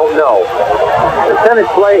it? You don't know. Percentage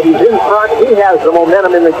play, he's in front. He has the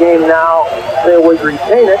momentum in the game now. They would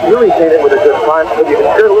retain it. You retain it with a good punt, but you can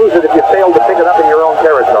sure lose it if you fail to pick it up in your own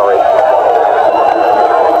territory.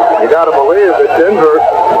 You got to believe that Denver,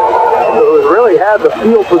 who's really had the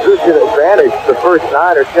field position advantage the first 9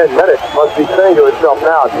 or 10 minutes, must be saying to itself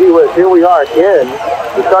now, gee whiz, here we are again.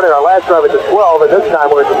 We started our last drive at the 12, and this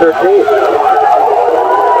time we're at the 13.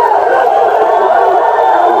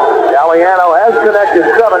 Galliano has connected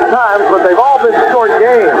 7 times, but they've all been short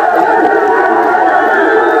games.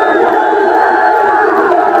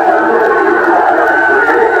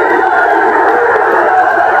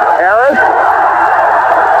 Harris,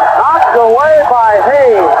 knocked away by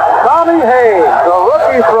Haynes. Tommy Haynes, the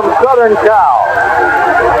rookie from Southern Cal.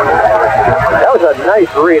 That was a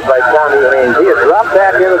nice read by Tommy Haynes. He had dropped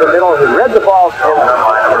back into the middle. He read the ball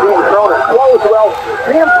being thrown and closed well.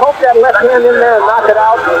 See him poke that left hand in there and knock it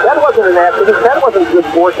out. That wasn't an accident. That wasn't good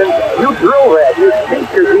fortune. You drill that. You teach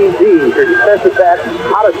your DBs, your defensive backs,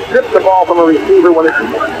 how to strip the ball from a receiver when it's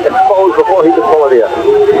exposed before he can pull it in.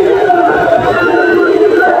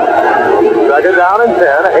 Second down and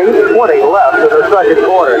 10, 8:20 left in the second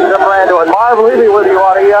quarter. Tim Brando and Marv Levy with you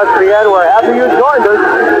on ESPN. We're happy you joined us.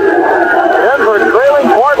 Denver trailing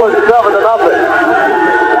Portland 7-0.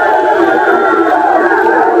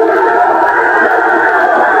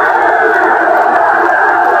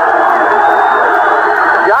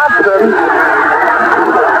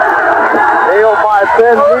 Nailed by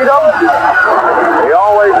Ben Needham, the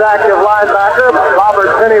always active linebacker. Robert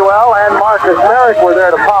Pennywell and Marcus Merrick were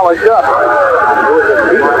there to polish up. It was a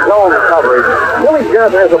deep zone coverage. Willie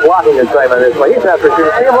Johnson has a blocking assignment this way. He's not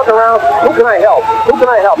pursuing. See him look around. Who can I help? Who can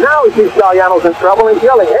I help? Now he sees Galliano's in trouble and he's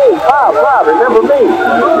yelling, hey, Bob, remember me.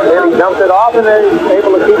 And he dumps it off and then he's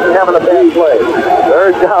able to keep him having a bad play.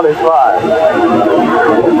 3rd down and 5.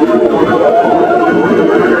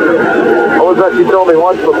 What was that you told me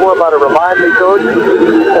once before about a remind me coach?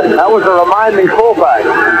 That was a remind me fullback.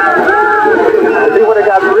 He would have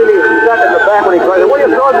got really stuck in the back when he cried, what are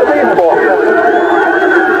you throwing to me for?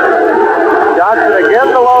 Johnson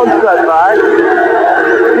again the lone setback.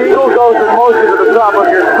 Eagle goes in motion to the top of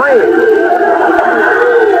your screen.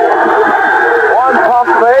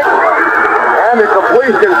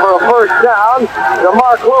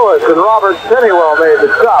 Lewis and Robert Pennywell made the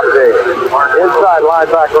stop there. Inside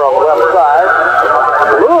linebacker on the left side.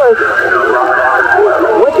 Lewis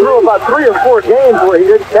went through about 3 or 4 games where he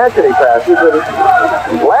didn't catch any passes, and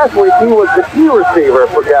last week he was the key receiver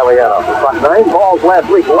for Galliano. About 9 balls last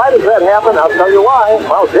week. Why does that happen? I'll tell you why.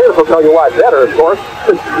 Well, Davis will tell you why better, of course.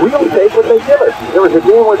 We don't take what they give us. There was a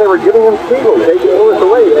game where they were giving him Siegel, taking Lewis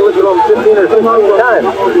away. They were giving him 15 or 16 times.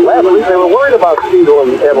 Last week they were worried about Siegel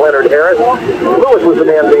and Leonard Harris. Lewis was the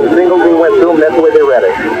man being singled. He went through him. That's the way they read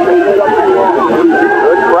it.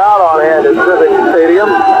 Good crowd on hand at Civic Stadium.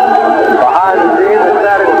 Behind the team that's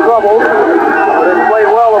had its troubles, but it's played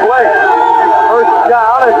well of late. First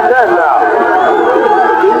down and 10 now.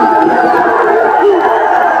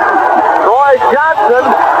 Troy Johnson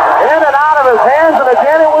in and out of his hands, and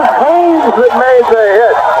again it was Haynes that made the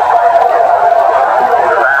hit.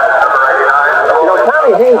 You know,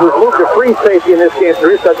 Tommy Haynes was moved to free safety in this game.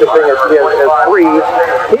 There is such a thing as free.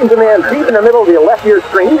 He's the man deep in the middle of the left ear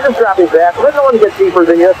string. He's just dropping back. Let no one get deeper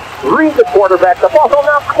than you. Read the quarterback. The ball's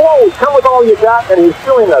not close. Come with all you got, and he's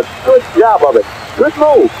doing a good job of it. Good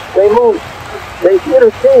move. They moved. They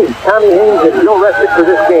interchanged Tommy Haynes and Joe Restick for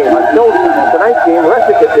this game. Until tonight's game,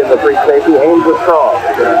 Restick is in the free safety. Haynes was strong.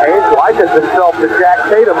 Haynes likens himself to Jack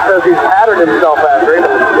Tatum, says he's patterned himself after him.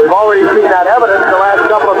 We've already seen that evidence the last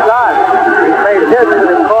couple of times. He's made hits and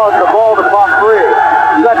has caused the ball to pop free.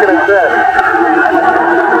 2nd and 10.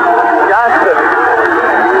 Johnson.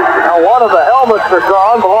 Now one of the helmets are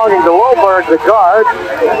gone, belonging to Wilberg, the guard.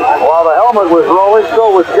 While the helmet was rolling,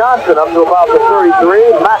 so was Johnson up to about the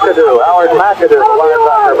 33. McAdoo, Howard McAdoo, the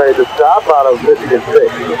linebacker, made the stop out of Michigan State.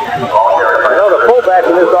 I know the fullback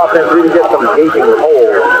in this offense really gets some gaping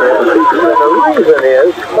holes. And the reason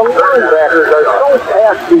is the linebackers are so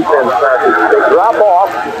fast defense practice. They drop off,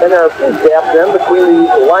 and there are big gaps then between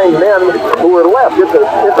the linemen who are left. If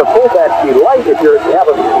the fullback be light, if you have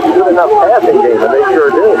a good enough passing game, and they sure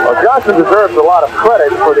do. Well, Johnson deserves a lot of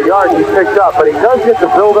credit for the yards he picked up, but he does get to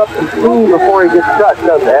build up some steam before he gets touched,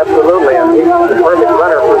 doesn't he? Absolutely, and he's the perfect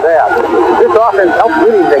runner for that. This offense helps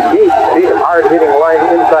really negate these hard-hitting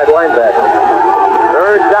inside linebackers.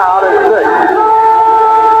 3rd down and 6.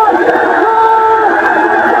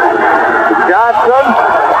 Johnson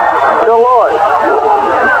to Lewis.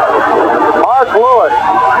 Mark Lewis.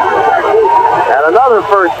 And another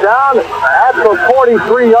first down at the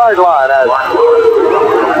 43-yard line as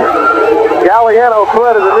Galliano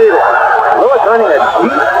threaded the needle. Lewis running a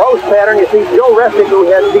deep post pattern. You see Joe Restick, who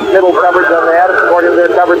had deep middle coverage on that. According to their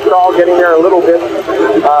coverage stall, getting there a little bit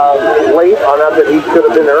late. Not that he should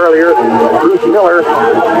have been there earlier. Bruce Miller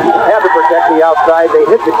had to protect the outside. They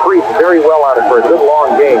hit the crease very well on it for a good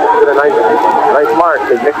long game. Did a nice march.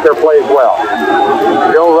 They mixed their plays well.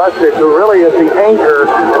 Joe Restick, who really is the anchor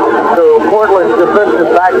to Portland's defensive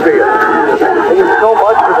backfield. He's so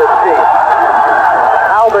much for this team.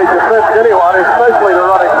 How they defend anyone, especially the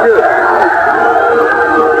running shoot.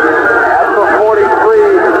 That's the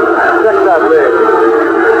 43-6, I think.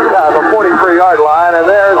 Yeah, the 43-yard line, and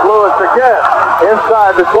there's Lewis again,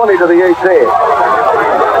 inside the 20 to the 18.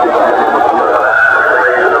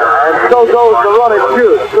 And so goes the run and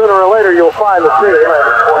shoot. Sooner or later, you'll find the team.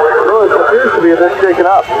 Lewis appears to be a bit shaken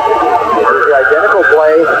up. It's the identical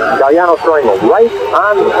play. Galliano throwing right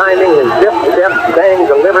on timing. His zip, step, bang,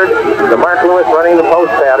 delivered to Mark Lewis running the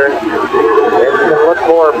post pattern. And you can look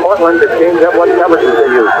for Portland to change up what coverages they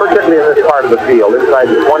use, particularly in this part of the field. Inside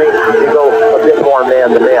the 20, you go a bit more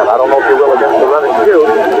man-to-man. I don't know if you will against the run and shoot,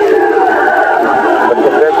 but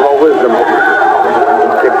conventional wisdom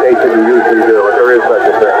dictates that you usually do, if there is such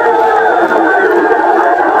a thing.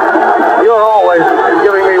 You're always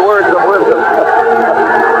giving me words of wisdom.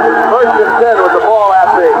 First and 10 with the ball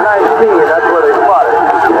at the 19. That's where they spot it.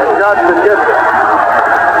 And Johnson gets it.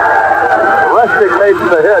 Restick makes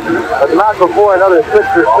the hit, but not before another 6 or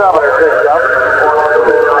 7 are picked up.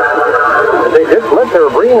 They did blitz. They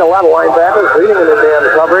were bringing a lot of linebackers, leading in the man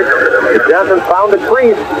coverage. Johnson found the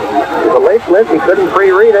crease. The late blitz, he couldn't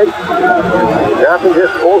pre-read it. Johnson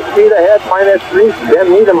just full speed ahead, find that crease. Ben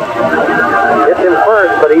Needham hit him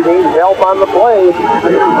first, but he needs help on the play.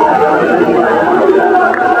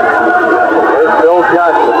 There's Bill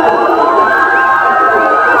Johnson.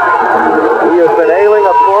 He has been ailing,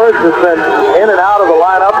 of course, has been in and out of the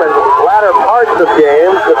lineup in latter parts of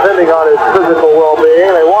games, depending on his physical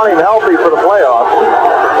well-being. They want him healthy for the playoffs.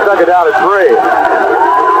 Stuck it down at 3.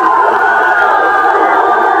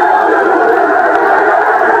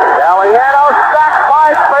 Galliano sacked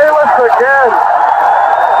by Bayless again.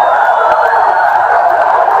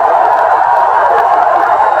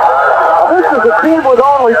 Now, this is a team with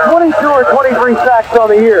only 22 or 23 sacks on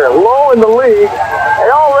the year, low in the league. They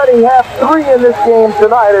already already have 3 in this game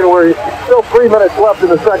tonight, and we're still 3 minutes left in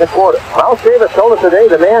the second quarter. Mouse Davis told us today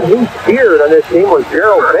the man he feared on this team was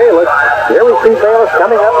Gerald Bayless. Here we see Bayless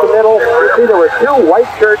coming up the middle. You see there were 2 white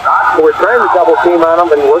shirts who were trying to double team on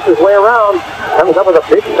him, and worked his way around. Comes up with a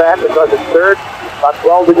big sack because it's third, about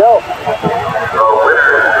 12 to go.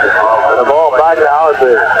 And the ball back now at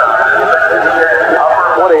the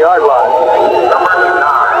 20-yard line.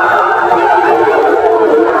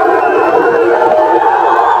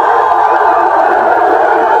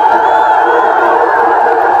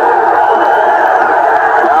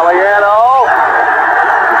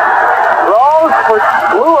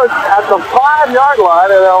 At the 5-yard line,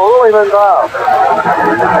 and they'll rule him inbounds.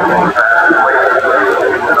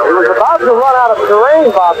 He was about to run out of terrain,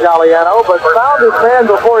 Bob Galliano, but found his man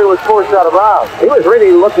before he was forced out of bounds. He was really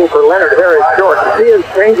looking for Leonard Harris short. You see his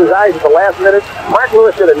change his eyes at the last minute. Mark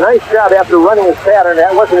Lewis did a nice job after running his pattern. That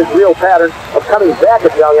wasn't his real pattern of coming back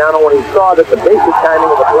at Galliano when he saw that the basic timing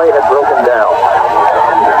of the play had broken down.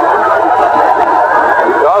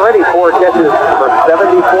 He's already 4 catches for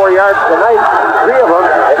 74 yards tonight. 3 of them,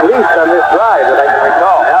 at least, on this drive that I can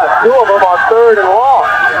recall. Yeah, 2 of them on 3rd and long.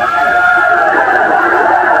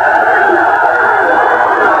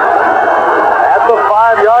 At the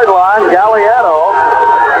 5-yard line, Galliano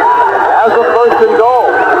has a 1st and goal.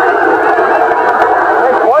 I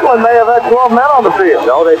think Portland may have had 12 men on the field.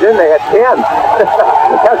 No, they didn't. They had 10.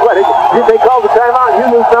 That's what they called the timeout.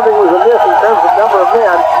 You knew something was amiss in terms of number of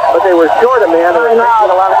men, but they were short a man. And they got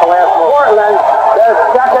a lot at the last moment. Portland, their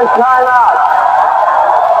second timeout.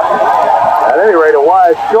 At any rate, a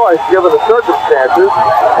wise choice given the circumstances.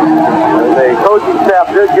 And the coaching staff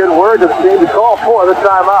did get word to the team to call for the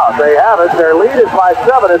timeout. They have it. Their lead is by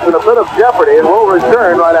 7. It's in a bit of jeopardy, and we'll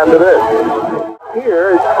return right after this. Here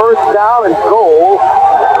is 1st down and goal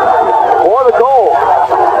for the Gold.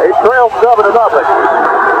 They trail 7-0.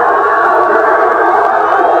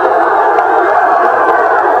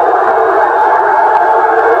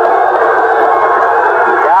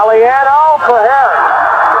 Galliano for Harris.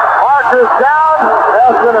 Markers down.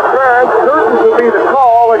 That's an occurrence. Certain to be the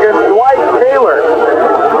call against Dwight Taylor.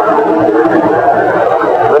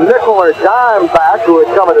 The nickel or dime back who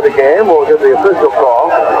had come into the game will give the official call.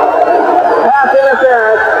 Pass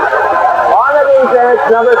interference. On the defense,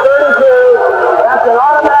 number 32. That's an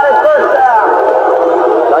automatic 1st down.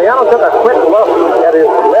 Galliano took a quick look at his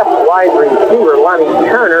left wide receiver, Lonnie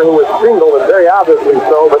Turner, who was single and very obviously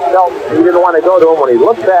so, but felt he didn't want to go to him. When he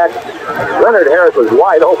looked back, Leonard Harris was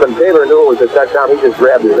wide open. Taylor knew it was a touchdown. He just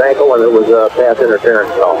grabbed his ankle, and it was a pass interference.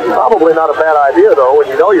 So probably not a bad idea, though, when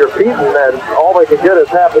you know you're beaten and all they can get is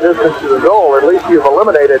half the distance to the goal. At least you've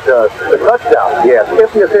eliminated the touchdown. yes,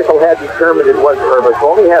 if the official had determined it was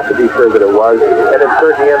purposeful, he has to be sure that it was, and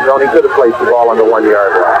insert the end zone, he could have placed the ball on the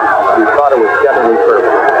 1-yard line. He thought it was definitely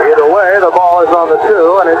purposeful. Either way, the ball is on the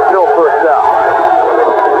 2, and it's still 1st down.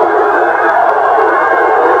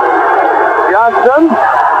 Johnson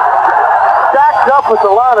stacked up at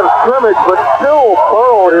the line of scrimmage, but still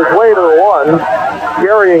burrowed his way to the 1,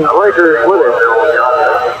 carrying breakers with him.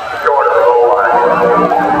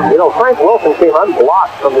 You know, Frank Wilson came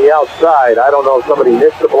unblocked from the outside. I don't know if somebody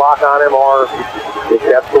missed the block on him or if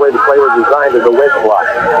that's the way the play was designed as a wedge block.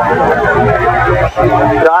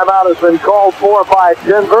 Timeout has been called for by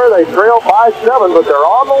Denver. They trail by 7, but they're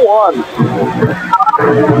on the 1.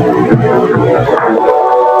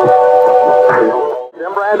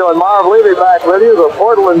 Tim Brando and Marv Levy back with you. The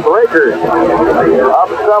Portland Breakers up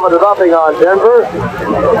 7-0 on Denver.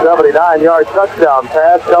 79-yard touchdown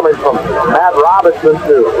pass coming from Matt Robinson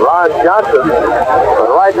to Ron Johnson. But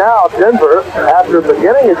right now, Denver, after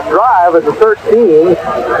beginning its drive at the 13,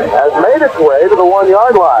 has made its way to the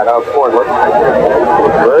 1-yard line of Portland.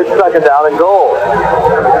 Good 2nd down and goal.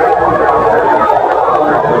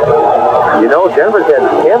 You know, Denver's had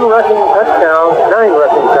 10 rushing touchdowns, 9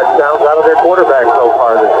 rushing touchdowns out of their quarterback so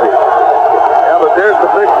far this season. Yeah, but there's the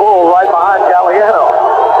big bull right behind Galliano.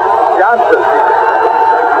 Johnson.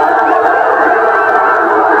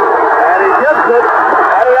 And he gets it,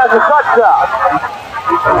 and he has a touchdown.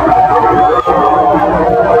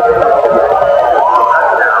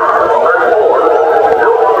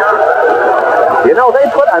 You know, they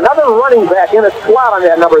put another running back in a slot on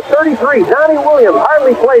that number 33. Donnie Williams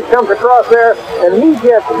hardly plays, comes across there, and he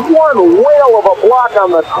gets one whale of a block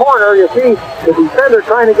on the corner. You see the defender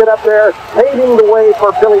trying to get up there, paving the way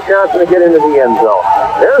for Billy Johnson to get into the end zone.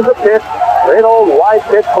 There's the pitch, great old wide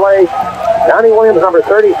pitch play. Donnie Williams, number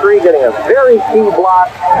 33, getting a very key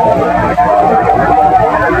block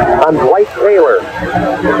on Dwight Taylor.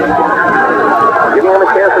 Giving him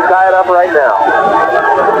a chance to tie it up right now.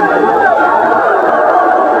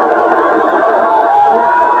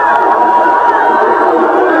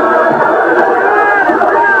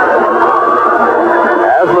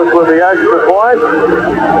 the extra point.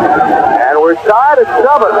 And we're tied at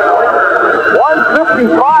 7.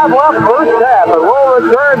 1:55 left first half, and we'll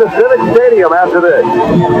return to Civic Stadium after this.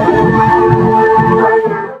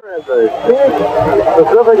 The Phoenix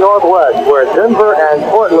Pacific Northwest, where Denver and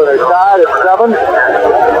Portland are tied at 7.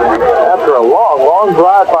 After a long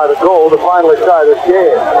drive by the goal to finally tie this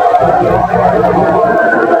game.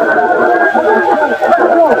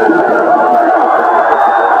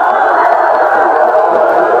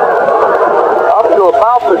 Up to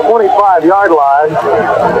about the 25-yard line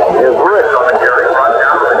is Rick.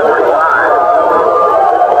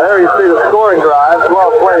 There you see the scoring drive,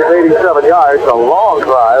 12 plays, 87 yards, a long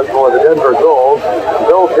drive for the Denver goal.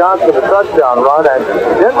 Bill Johnson, the touchdown run, and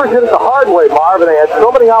Denver did it the hard way, Marv, and they had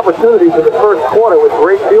so many opportunities in the first quarter with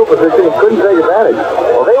great field position and couldn't take advantage.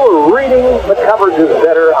 Well, they were reading the coverages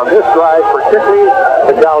better on this drive, particularly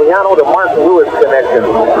the Galliano to Martin Lewis connection.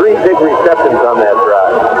 3 big receptions on that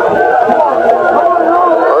drive.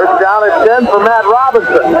 First down at 10 for Matt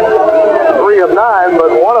Robinson. 3 of 9,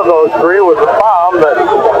 but one of those 3 was a bomb that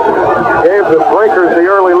gave the Breakers the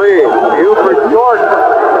early lead. Buford short.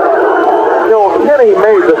 Kilkenny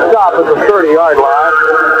made the stop at the 30-yard line.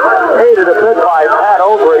 Aided a bit by Pat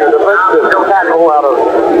Overy, the defensive tackle out of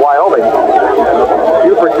Wyoming.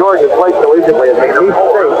 Buford George has played collegiately at McNeese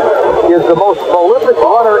State. He is the most prolific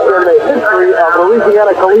runner in the history of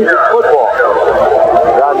Louisiana collegiate football.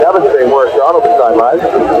 John Devastating worked on the sidelines.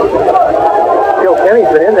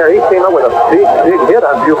 Kilkenny's been in there. He came up with a big hit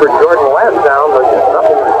on Buford Jordan last down, but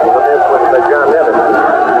nothing from this with John Evans.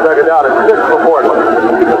 Second down at 6 for Portland.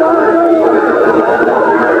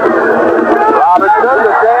 Robinson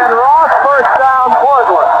to Dan Ross. First down,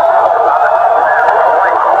 Portland.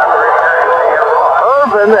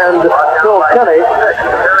 Irvin and Kilkenny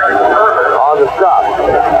on the stop.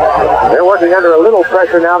 They're working under a little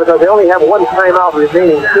pressure now because they only have 1 timeout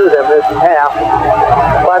remaining to them this half.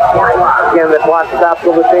 But again, the clock stops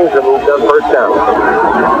till the teams have moved on first down.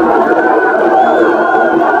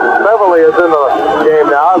 Beverly is in the game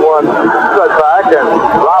now. One cutback, and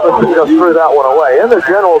Robinson just threw that one away in the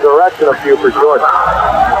general direction of Buford Jordan.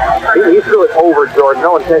 He threw it over Jordan.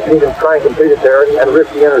 No intention even trying to complete it there and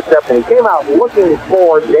risk the interception. He came out looking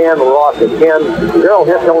for Dan Ross again. Darrell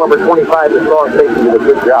Hinkle, number 25, the strong safety, did a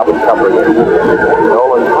good job of covering it.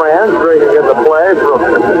 Nolan Franz bringing in the play from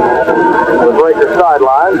the Breaker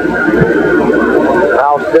sideline.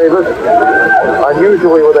 Mouse Davis,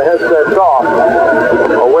 unusually with the headsets off,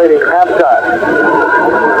 awaiting halftime.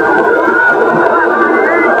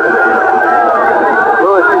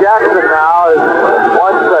 Lewis Jackson now is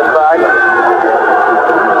one setback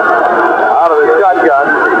out of the shotgun.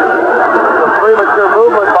 Some premature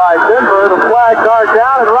movement by Denver. The flag card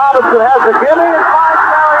down, and Robinson has the gimme and finds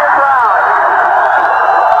Marion Brown.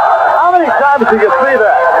 How many times do you see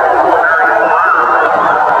that?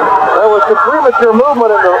 There was some premature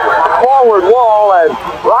movement in the forward wall, and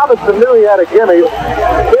Robinson knew he had a gimme.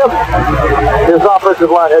 If his offensive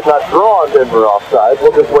line had not drawn Denver offside,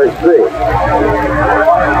 we'll just wait and see.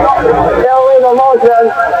 Illegal motion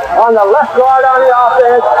on the left guard on the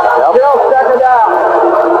offense. Still second down.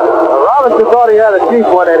 Robinson thought he had a cheap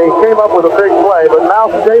one, and he came up with a big play, but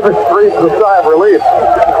Mouse Davis breathed a sigh of relief.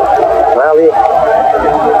 Well,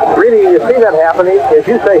 really, you see that happening. As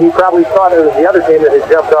you say, he probably thought it was the other team that had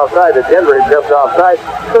jumped offside, that Denver had jumped offside.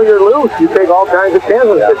 So you're loose. You take all kinds of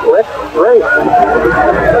chances. It's quick. Great.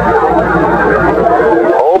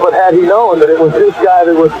 Oh, but had he known that it was this guy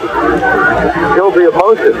that was guilty of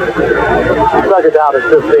motion. Second down at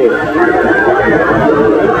 15.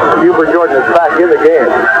 Buford Jordan is back in the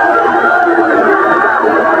game.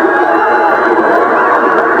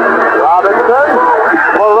 Robinson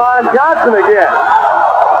for Ron Johnson again.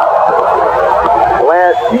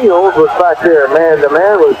 Lance Shields was back there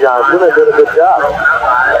man-to-man with Johnson and did a good job.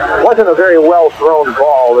 Wasn't a very well-thrown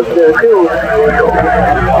ball. The two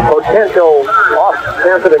potential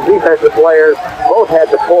offensive and defensive players both had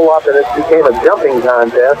to pull up, and it became a jumping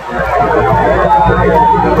contest.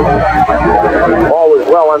 Ball was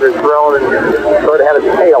well underthrown and sort of had a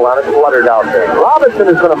tail on it, fluttered out there. Robinson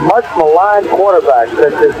has been a much maligned quarterback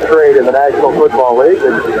since his trade in the National Football League.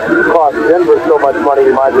 It cost Denver so much money,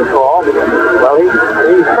 you might recall. Well, he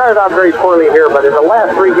started out very poorly here, but in the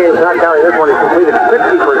last 3 games, not counting this one, he completed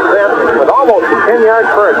 60% with almost 10 yards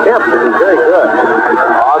per attempt, which is very good.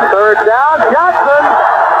 On third down, Johnson.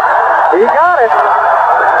 He got it.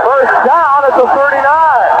 First down at the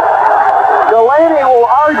 39. Delaney will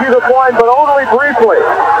argue the point, but only briefly.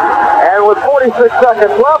 And with 46 46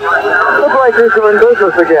 seconds left. The Breakers are in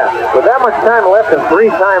business again. With that much time left and 3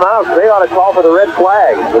 timeouts, they ought to call for the red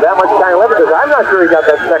flag. With that much time left, because I'm not sure he got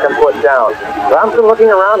that second foot down. Thompson looking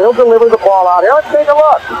around. He'll deliver the ball out here. Let's take a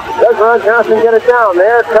look. Does Ron Johnson get it down?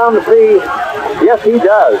 There comes the... Yes, he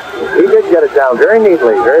does. He did get it down very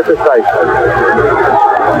neatly, very precisely.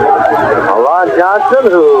 Ron Johnson,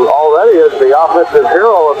 who already is the offensive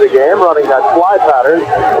hero of the game, running that fly pattern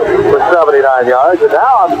for 79 yards. And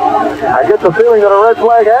now I get the feeling that a red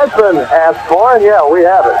flag has been asked for, and yeah, we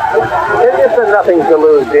have it. It's a nothing to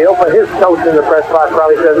lose deal, but his coach in the press box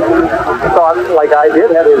probably thought, like I did,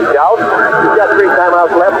 had his doubts. He's got 3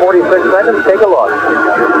 timeouts left, 46 seconds. Take a look.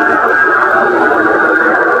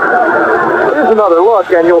 Here's another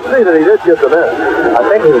look, and you'll see that he did get them in. I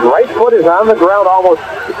think his right foot is on the ground almost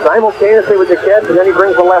simultaneously with the catch, and then he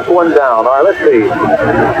brings the left one down. All right, let's see.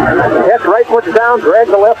 Catch, right foot's down, drag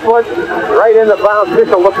the left foot right in the bounce.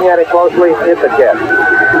 Official looking at it closely. It's a catch.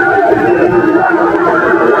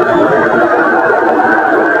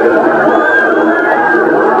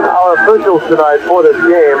 Our officials tonight for this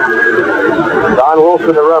game: Don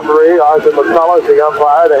Wilson, the referee; Arthur McCullough, the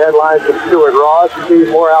umpire; the headlines from Stuart Ross; Steve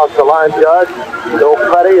Morehouse, the line judge; Bill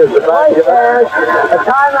Petty is the back judge. A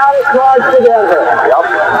timeout is charged to Denver. Yep.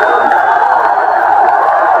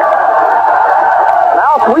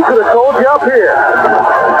 Mouse, we could have told you up here.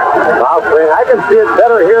 Mouse saying, I can see it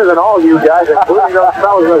better here than all you guys, including those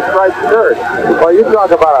fellas in the striped shirt. Well, you talk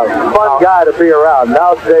about a fun guy to be around.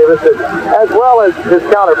 Mouse Davis, as well as his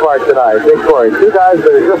counterpart tonight, Dick Corey. 2 guys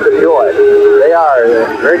that are just a joy. They are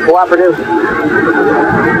very cooperative,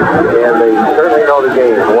 and they certainly know the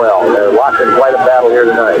game well. They're locked in quite a battle here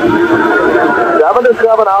tonight.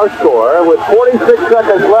 7-7 our score, with 46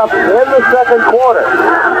 seconds left in the second quarter.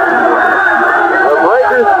 The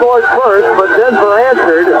Breakers scored first, but Denver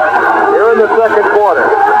answered here in the second quarter.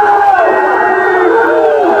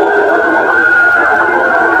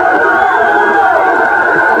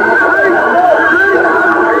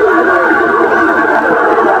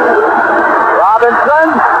 Robinson.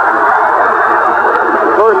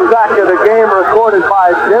 First sack of the game recorded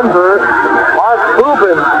by Denver. Marv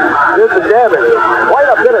did the damage. Quite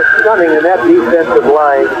a bit of stunning in that defensive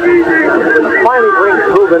line. Finally brings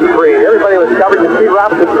Rubin free. Everybody was covered. You see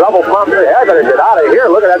Robinson double pump. Hey, I better get out of here.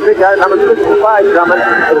 Look at that big guy, number 65 coming.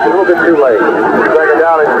 But it's a little bit too late. Second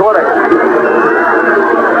down and shorting.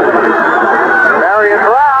 Marion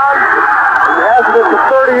Brown has it at the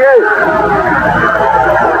 38.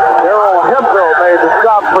 Darrell Hemphill made the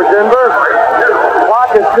stop for Denver.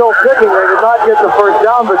 Clock is still ticking. They did not get the first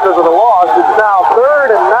down because of the loss. It's now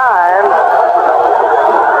 3rd and 9.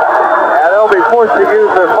 And they'll be forced to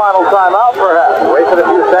use their final timeout perhaps. Wasted a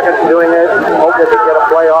few seconds doing it. Hope they could get a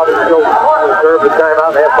play off and still reserve the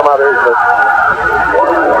timeout. They have some others, but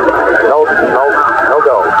no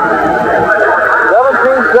go.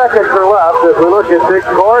 17 seconds are left as we look at Dick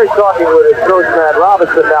Corey talking with his coach Matt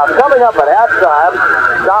Robinson. Now, coming up at halftime,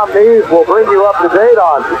 Tom Nees will bring you up to date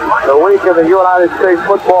on the week in the United States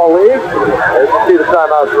Football League. As you see the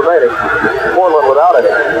timeouts remaining, Portland without it.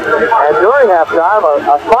 And during halftime,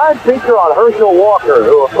 a fine feature on Herschel Walker,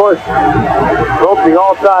 who, of course, broke the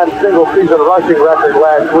all-time single-season rushing record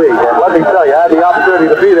last week. And let me tell you, I had the opportunity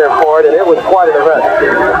to be there for it, and it was quite an event.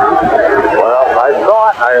 Well, I saw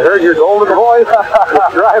it. I heard your golden voice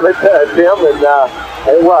drive it, Tim, and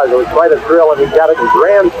it was quite a thrill, and he got it in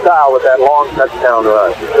grand style with that long touchdown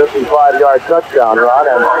run, 55-yard touchdown run.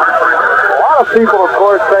 And a lot of people, of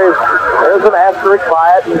course, say there's an asterisk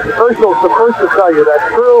by it. Herschel's the first to tell you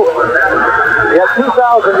that's true. He had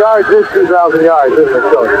 2,000 yards, is 2,000 yards, isn't it,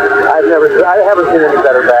 Coach? I haven't seen any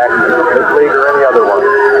better back in this league or any other one.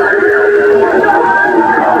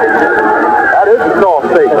 That is a strong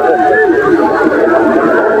statement.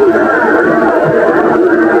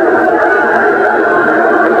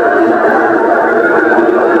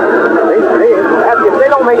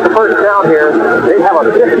 Make the first down here, they have a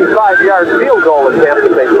 55-yard field goal attempt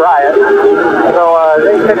if they try it. So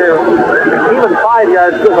they figure even 5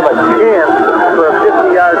 yards gives them a chance for a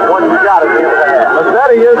 50-yard one-shot at the end of the half.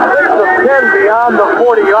 Massetti is 6 of 10 beyond the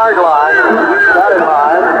 40-yard line. Keep that in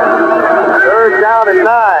mind. 3rd down and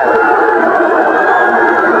 9.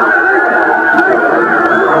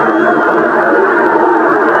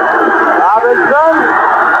 Robinson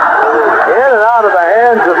in and out of the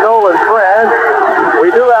hands of Nolan Friend. We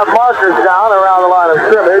do have markers down around the line of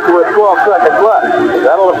scrimmage with 12 seconds left.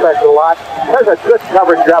 That'll affect a lot. There's a good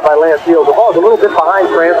coverage job by Lance Fields. The ball's a little bit behind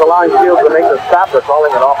France, allowing Fields to make the stop. They're calling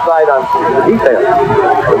an offside on the defense.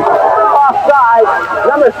 side.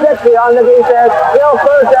 Number 60 on the defense. Still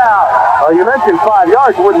first down. Well, you mentioned 5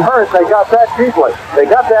 yards. Wouldn't hurt. They got that cheaply. They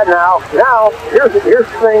got that now. Now, here's the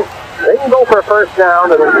thing. They can go for a first down,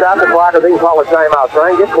 and then stop the clock, or they can call a timeout.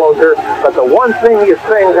 Try and get closer. But the one thing he's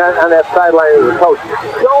saying on that sideline is the coach,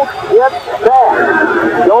 don't get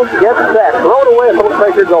sacked. Don't get sacked. Throw it away if it looks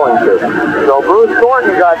like you're going to. So Bruce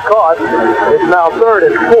Thornton got caught. It's now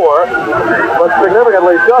 3rd and 4. But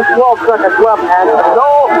significantly, just 12 seconds left, and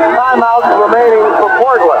no timeouts remaining for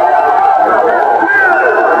Portland.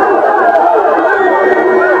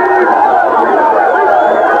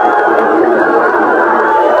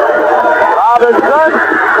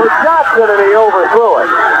 For Johnson, and he overthrew it.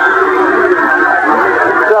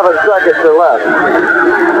 7 seconds are left.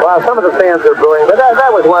 Well, some of the fans are booing, but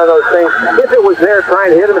that was one of those things. If it was there, try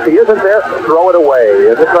and hit him. If he isn't there, throw it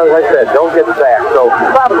away. Just like I said, don't get sacked. So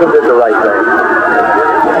Robinson did the right thing.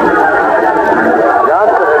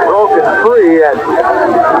 Johnson had broken free, and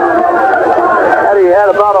he had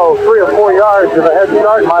about 3 or 4 yards, and the head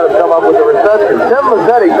start might have come up with the reception. Tim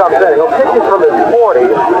Mazzetti comes in. He'll kick it from his 40.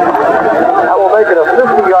 That will make it a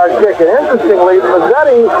 50-yard kick. And interestingly,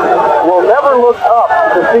 Mazzetti will never look up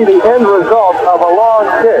to see the end result of a long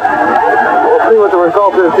kick. We'll see what the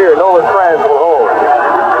result is here. Nolan Franz will hold.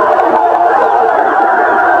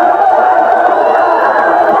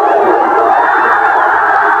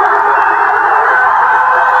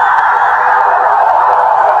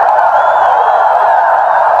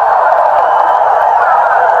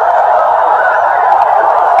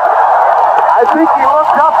 I think he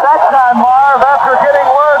looked up that time, Marv, after getting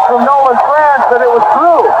word from Nolan Franz that it was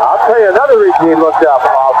true. I'll tell you another reason he looked up.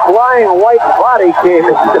 A flying white body came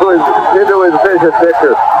into his vision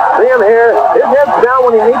picture. See him here. His head's down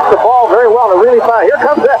when he meets the ball very well. They're really fine. Here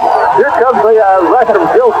comes the record of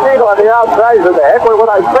Bill Siegel on the outside. He said, the heck with what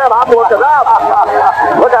I said, I'm looking up.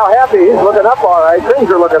 Look how happy he's looking up, all right. Things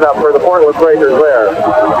are looking up for the Portland Breakers there.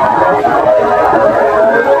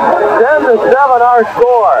 10-7 our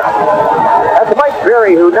score. That's Mike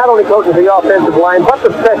Berry, who not only coaches the offensive line, but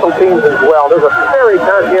the special teams as well. There's a very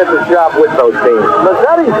conscientious job with those teams.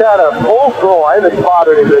 Mazzetti's had a full groin that's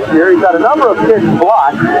bothered him this year. He's had a number of kicks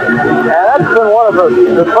blocked, and that's been one of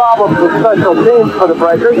the problems with special teams for the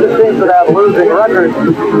Breakers. The teams that have losing records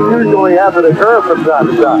usually have it occur from time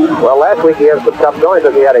to time. Well, last week he had some tough going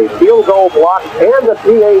because he had a field goal block and a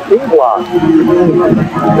PAT block.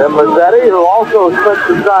 Then Mazzetti, who also spent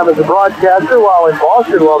some time as a broadcaster while in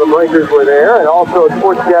Boston while the Breakers were there, and also a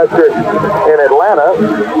sportscaster in Atlanta,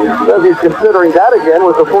 says he's considering that again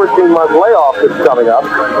with the 14-month layoff that's coming up.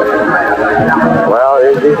 Well,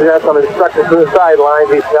 he's got some instructions from the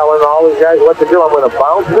sidelines. He's telling all these guys what to do. I'm going to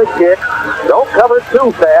bounce the kick. Don't cover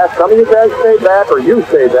too fast. Some of you guys stay back, or you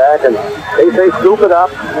stay back, and they say scoop it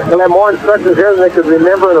up. They'll have more instructions here than they could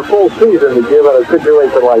remember in a full season to give in a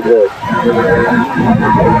situation like this.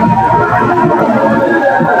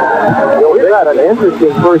 We've had an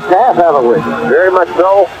interesting first half, haven't we? Very much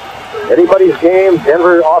so. Anybody's game.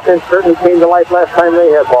 Denver offense certainly came to life last time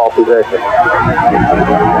they had ball possession.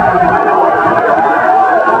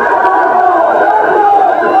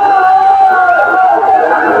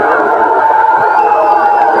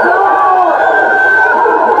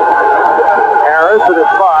 Harris at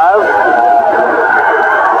his 5.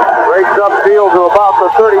 Breaks upfield to about the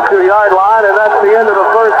 32-yard line, and that's the end of the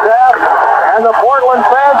first half. And the Portland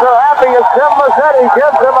fans are happy as Tim Mazzetti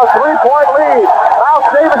gives them a 3-point lead. Mouse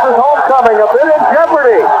Davis's homecoming a bit in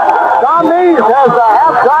jeopardy. Tom Mees has the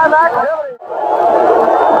halftime activity.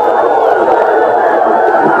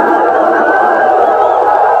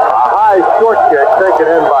 A high short kick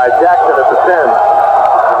taken in by Jackson at the 10.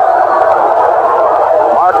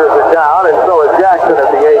 Markers are down, and so is Jackson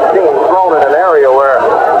at the 18, thrown in an area where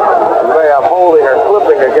you may have holding or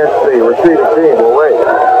slipping against the receiving team. We'll wait.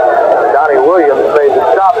 Williams made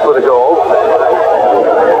the stop for the goal.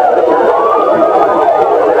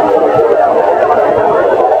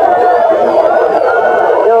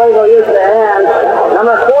 Illegal use of the hands.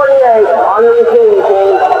 Number 48 on the receiving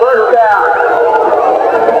team. First down.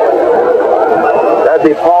 That'd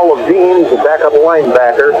be Paul Levine, the backup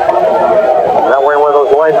linebacker. Not wearing one of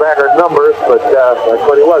those linebacker numbers, but that's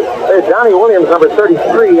what he was. Hey, Johnny Williams, number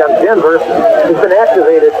 33 on Denver, has been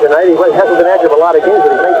activated tonight. He hasn't been active a lot of games,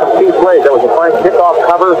 but he's made some key plays. That was a fine kickoff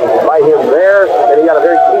cover by him there, and he got a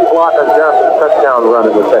very key block on Johnson's touchdown run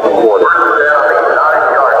in the second quarter.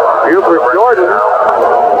 Buford Jordan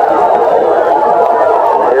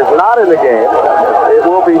is not in the game. It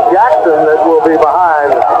will be Jackson that will be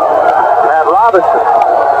behind Matt Robinson.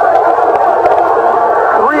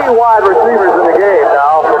 3 wide receivers in the game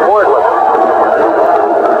now for Portland.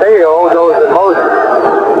 Teo goes in motion.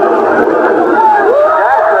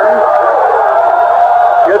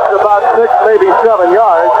 maybe 7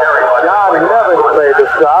 yards. John Nevins made the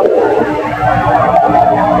stop.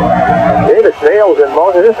 David Nails in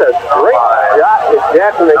motion. This is a great shot to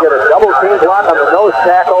Jackson. They get a double team block on the nose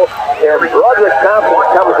tackle, and Broderick Thompson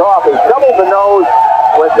comes off. He doubled the nose.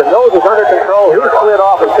 When the nose was under control, he slid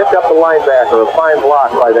off and picked up the linebacker. A fine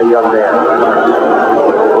block by that young man.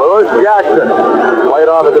 Lewis Jackson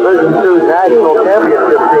played on the Division II National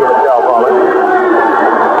Championship team at Cal Poly.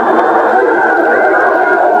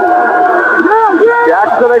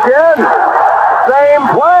 Jackson again. Same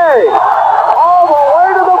play. All the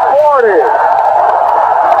way to the 40.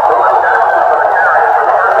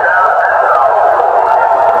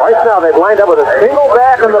 Right now they've lined up with a single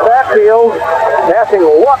back in the backfield. Passing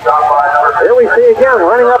Luck. Here we see again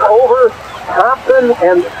running up over Thompson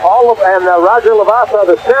and Roger Lavassa,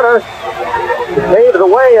 the center, paved the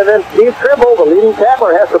way, and then Steve Trimble, the leading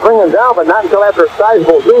tackler, has to bring him down, but not until after a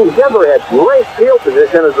sizable zoom. Denver had great field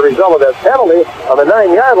position as a result of that penalty on the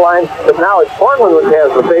 9-yard line, but now it's Portland which has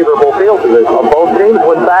the favorable field position. Both teams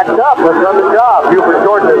went backed up. Let's run the job. Buford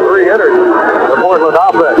Jordan has 3 hitters. The Portland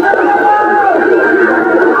offense.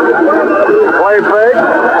 Play fake.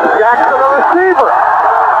 Jackson the receiver.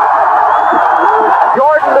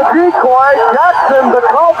 Jordan the decoy, Jackson the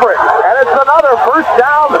culprit, and it's another first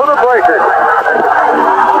down for the Breakers.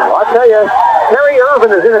 I'll tell you, Terry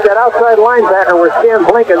Irvin is in at that outside linebacker where Stan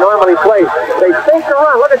Blinken normally plays. They think to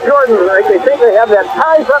run. Look at Jordan. They think they have that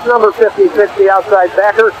ties up number 56, the outside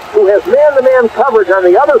backer, who has man-to-man coverage on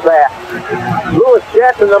the other back. Lewis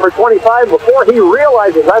Jackson, number 25, before he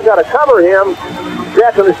realizes I've got to cover him,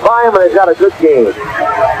 Jackson is by him, and they've got a good game.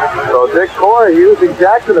 So Dick Corey using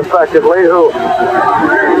Jackson effectively, who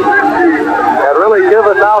had really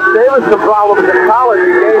given Mouse Davis some problems in college.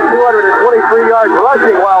 He gained 223 yards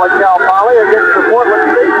rushing while at Cal Poly against the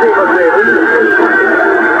Portland State team of Davis.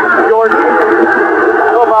 Jordan,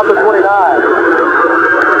 still about the 29.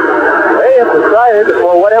 They have decided,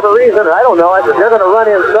 for whatever reason, I don't know, they're going to run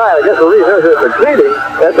inside. I guess the reason is it's succeeding.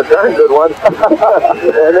 That's a darn good one.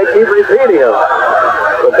 And they keep repeating them.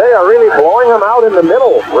 But they are really blowing them out in the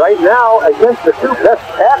middle right now against the 2 best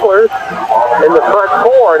tacklers in the front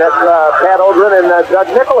 4. That's Pat Odrin and Doug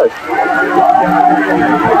Nicholas.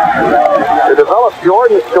 To develop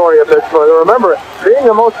Jordan's story a bit further, remember, being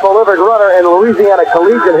the most prolific runner in Louisiana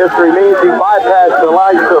collegiate history means he bypassed the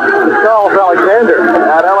likes of Charles Alexander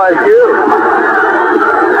at LSU.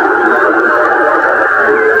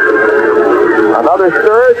 Another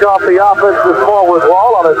surge off the offensive forward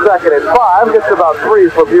wall on a 2nd and 5. Gets about 3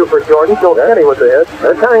 for Buford Jordan. Kilkenny with the hit.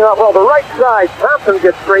 They're coming off, well, the right side. Thompson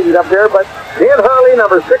gets straightened up there, but Dan Hurley,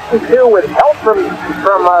 number 62, with help from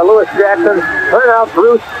Lewis Jackson, turn out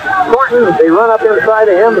Bruce Thornton. They run up inside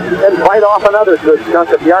of him and fight off another good chunk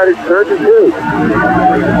of yardage, 3rd and 2.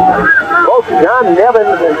 Both John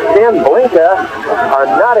Nevins and Stan Blinka are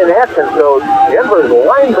not in action, so Denver's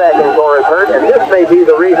linebacking core is hurt, and this may be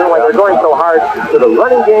the reason why they're going so hard to the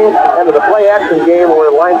running game and to the play-action game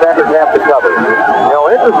where linebackers have to cover. Now,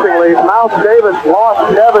 interestingly, Mouse Davis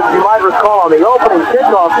lost Nevins, you might recall, on the opening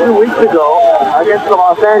kickoff 2 weeks ago against the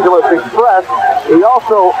Los Angeles Express. He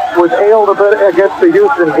also was ailed a bit against the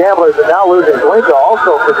Houston Gamblers, and now losing Blinka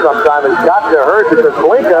also for some time has got to hurt because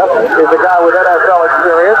Blinka is a guy with NFL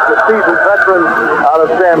experience, the seasoned veteran out of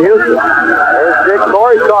Sam Houston. There's Dick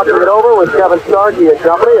Corey talking it over with Kevin Starkey and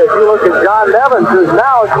company as you look at John Nevins, who's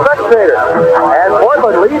now a spectator. And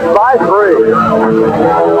Portland leads by 3.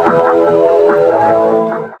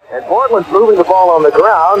 And Portland's moving the ball on the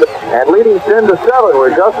ground and leading 10-7.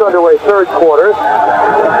 We're just underway 3rd quarter.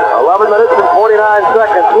 11 minutes and 49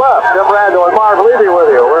 seconds left. Tim Brando and Marv Levy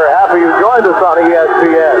with you. We're happy you joined us on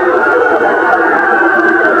ESPN.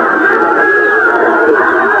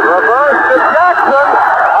 Reverse to Jackson.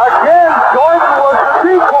 Again, Jordan was the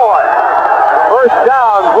decoy. First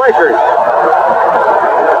down, Breakers.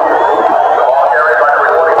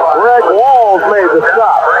 Greg Walls made the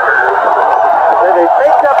stop. They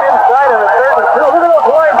faked up inside on a 3rd and 2. Look at those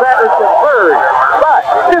linebackers converge. But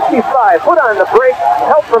 55 put on the break.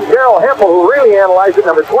 Help from Darrell Hempel, who really analyzed it.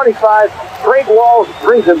 Number 25, Greg Walls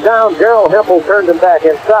brings him down. Darrell Hempel turned him back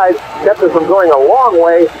inside. Kept him from going a long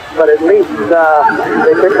way, but at least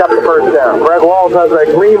they picked up the first down. Greg Walls has a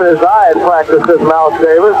gleam in his eye at practice, says Mouse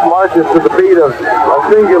Davis. Marches to the beat of a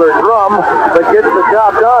singular drum, but gets the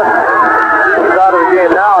job done. He's out of the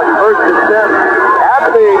game now. It's 1st and 10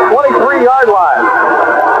 at the 23-yard line.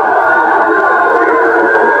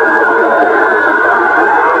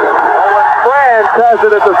 Owen Franz has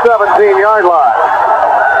it at the 17-yard line.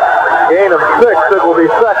 Gain of 6. It will be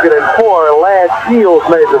 2nd and 4. Lance Shields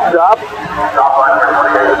made the stop.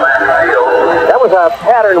 That was was a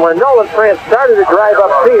pattern where Nolan France started to drive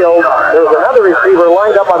upfield. There was another receiver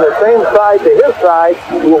lined up on the same side to his side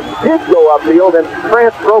who did go upfield, and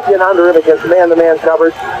France broke in under him against man-to-man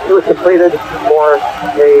coverage. It was completed for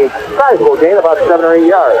a sizable gain, about 7 or 8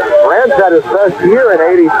 yards. France had his best year in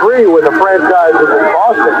 '83 when the franchise was in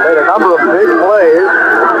Boston. Made a number of big plays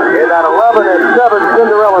in that 11-7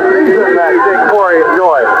 Cinderella season that Dick Corey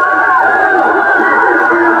enjoyed.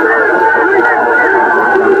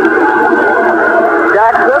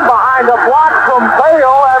 Jackson behind a block from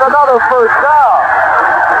Bale and another first down.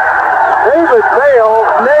 David Bale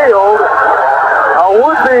nailed a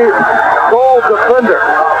would-be goal defender.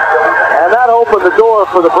 And that opened the door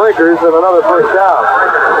for the Breakers and another first down.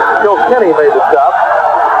 Kilkenny made the stop.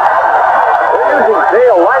 They're using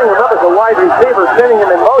Bale, lining him up as a wide receiver, sending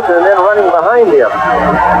him in motion and then running behind him.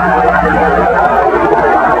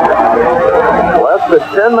 Less than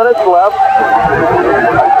 10 minutes left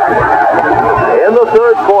in the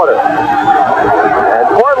third quarter. And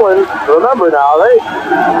Portland, remember now, they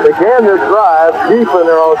began their drive deep in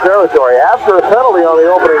their own territory after a penalty on the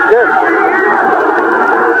opening kick.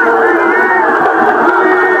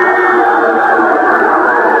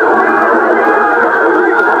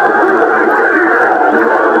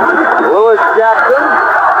 Jackson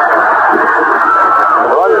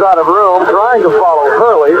runs out of room, trying to follow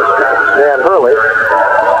Hurley. Dan Hurley.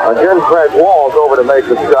 Again, Craig Walls over to make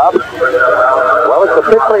the stop. Well, it's a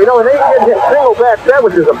pick play. You know, when they get single back set,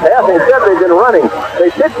 which is a pass, instead they've been running.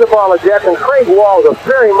 They pitch the ball to Jackson. Craig Walls, a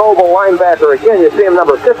very mobile linebacker. Again, you see him,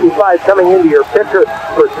 number 55, coming into your picture,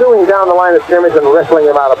 pursuing down the line of scrimmage and wrestling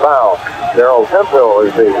him out of bounds. Darrell Hemphill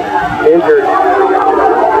is the injured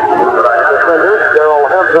defender. Darrell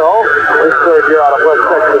Hemphill, his third year out of West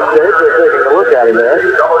Texas State. They're taking a look at him there.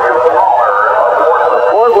 The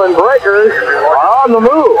Portland Breakers are on the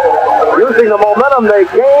move, using the momentum they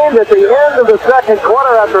gained at the end of the second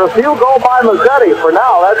quarter after a field goal by Mazzetti. For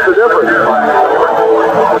now, that's the difference.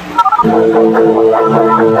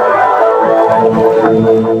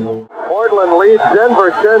 Portland leads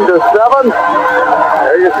Denver 10-7.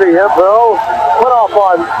 There you see Hemphill put off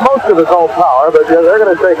on most of his own power, but they're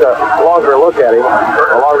going to take a longer look at him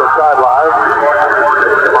along the sideline.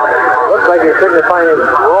 Looks like he's signifying his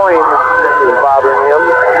groin is bothering him.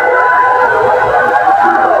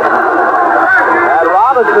 And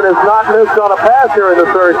Robinson has not missed on a pass here in the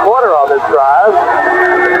third quarter on this drive.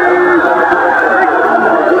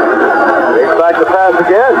 He expects to pass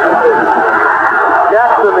again.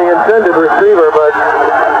 Jackson, the intended receiver, but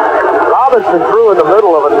Robinson threw in the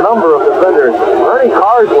middle of a number of defenders. Ernie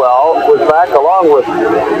Carswell was back along with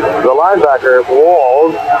the linebacker,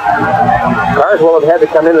 Walls. Carswell had had to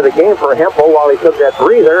come into the game for Hemphill while he took that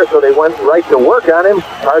breather, so they went right to work on him.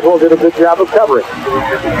 Carswell did a good job of covering.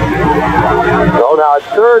 So now it's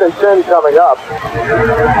 3rd and 10 coming up.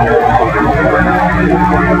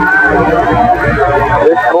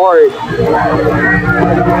 Dick Corey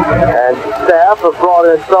and staff have brought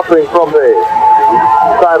in something from the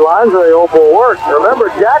sidelines of the Opal work. Remember,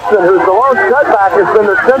 Jackson, who's the lone cutback, has been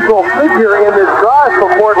the central figure in this drive for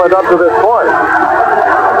Portland up to this point.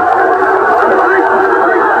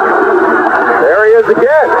 There he is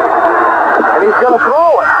again. And he's going to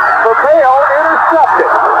throw it. For Bale, intercepted.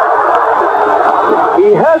 He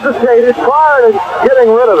hesitated prior to getting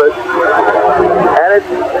rid of it. And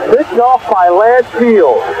it's picked off by Lance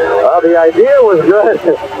Fields. The idea was good,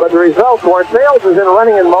 but the results weren't. Bales is in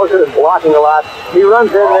running in motion and blocking a lot. He runs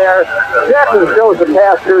in there. Jackson shows the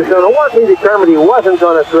pass too soon. Once he determined he wasn't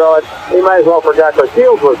going to throw it, he might as well forgot. But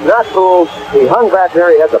Fields was not fooled. He hung back there.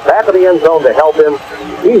 He had the back of the end zone to help him.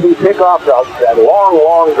 Easy kickoff. That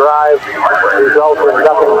long drive results in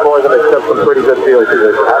nothing for them except some pretty good field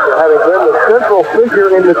position. After having been the central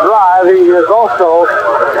figure in the drive, he is also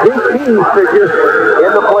the key figure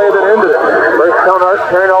in the play that ended it.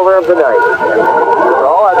 First turnover of the night.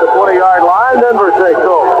 So at the 20-yard line, Denver takes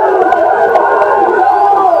over.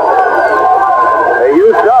 They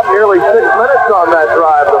used up nearly 6 minutes on that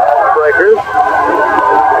drive, the Breakers.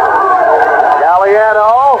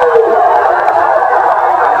 Galliano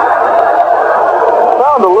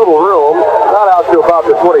found a little room, got out to about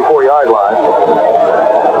the 24-yard line.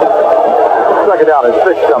 Second down and 6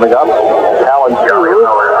 coming up. Allan Fox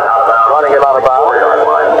running him out of bounds.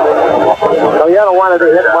 Galliano wanted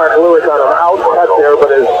to hit Mark Lewis on an out cut there,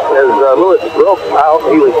 but as Lewis broke out,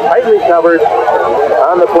 he was tightly covered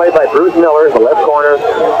on the play by Bruce Miller in the left corner.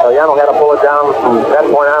 Galliano had to pull it down. From that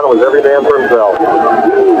point on, it was every man for himself.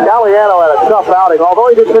 Galliano had a tough outing.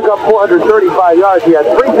 Although he did pick up 435 yards, he had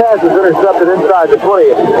 3 passes intercepted inside the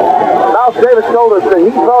 20. Mouse Davis told us that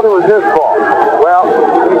he felt it was his fault. Well,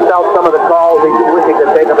 he felt some of the calls. He wish he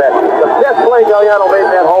could take them back. The best play Galliano made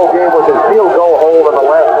that whole game with his field goal hold on the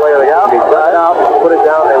last play of the game. He got out, put it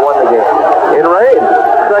down, they won the game. In rain,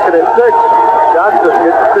 2nd and 6. Johnson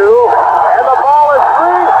gets 2, and the ball is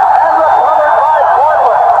free, and recovered by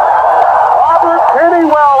Portland. Robert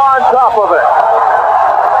Pennywell on top of it.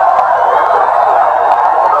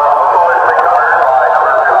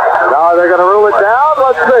 Now they're going to rule it down.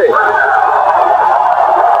 Let's see.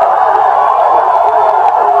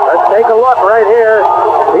 Let's take a look right here.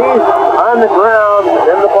 He's on the ground,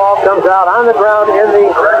 then the ball comes out on the ground in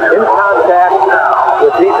contact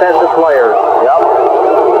with defensive players. Yep.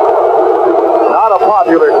 Not a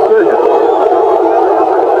popular decision.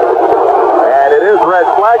 And it is red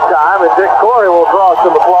flag time, and Dick Corey will draw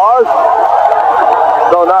some applause.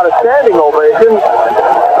 Though not a standing ovation,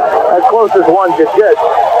 as close as one could get.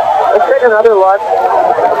 Let's take another look.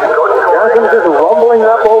 Johnson just rumbling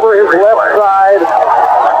up over his left side.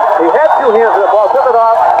 He had 2 hands on the ball, took it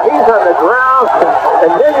off. He's on the ground,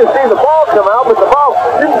 and then you see the ball come out, but the ball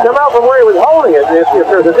didn't come out from where he was holding it. If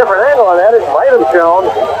there's a different angle on that, it might have shown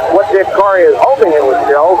what Dick Corey is hoping it would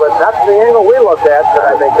show, but that's the angle we looked at that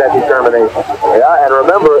I make that determination. Yeah, and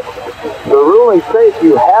remember, the ruling states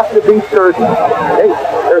you have to be certain. Hey,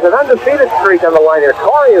 there's an undefeated streak on the line here.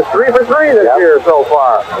 Corey is 3 for 3 this year so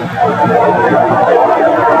far.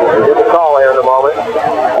 We'll get the call here in a moment.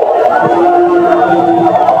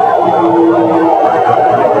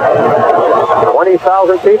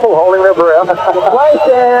 20,000 people holding their breath. The play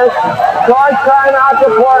stands. Short timeout to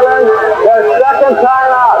Portland. Their 2nd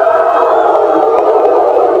timeout.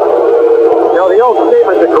 You know, the old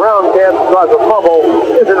statement that ground can't cause a fumble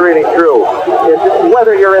isn't really true. It's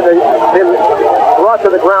whether you're brought to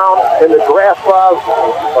the ground in the grasp of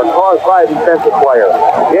or caused by a defensive player.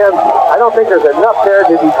 Again, I don't think there's enough there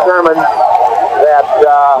to determine that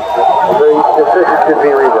the decision should be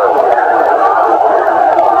reversed.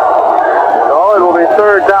 It will be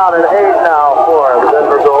 3rd down and 8 now for the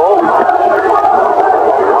Denver Gold.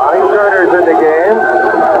 Lonnie Turner's in the game.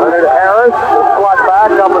 Leonard Harris, the slot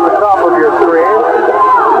back up in the top of your screen.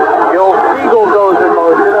 Gil Siegel goes in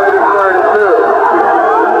motion, and it is 3rd and 2.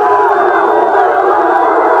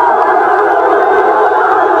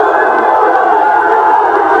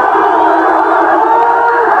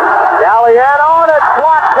 Galliano, and it's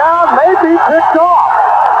blocked down, may be picked off.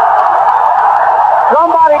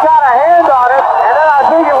 Somebody got a hand on it, and then I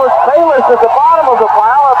think it was Bayless at the bottom of the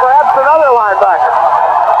pile, or perhaps another linebacker.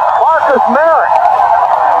 Marcus Merrick.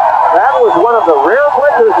 That was one of the rare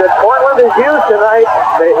blitzes that Portland has used tonight.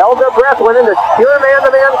 They held their breath, went into pure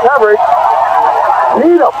man-to-man coverage.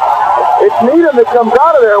 Needham. It's Needham that comes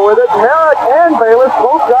out of there with it. Merrick and Bayless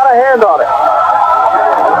both got a hand on it.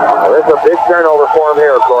 Well, there's a big turnover for him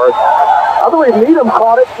here, of course. I believe Needham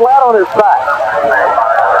caught it flat on his back.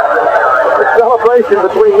 The celebration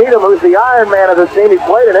between Needham, who's the Iron Man of the team. He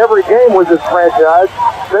played in every game with this franchise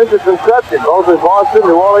since its inception, both in Boston,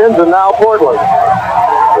 New Orleans, and now Portland.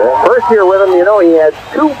 The first year with him, you know, he had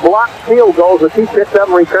 2 blocked field goals that he picked up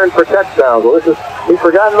and returned for touchdowns. Well, he's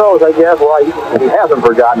forgotten those, I guess. Well, he hasn't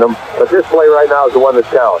forgotten them, but this play right now is the one that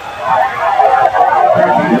counts.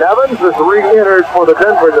 Nevins is re-entered for the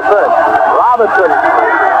Denver defense. Robinson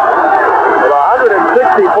with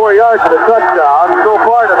 164 yards and a touchdown so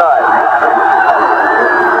far tonight.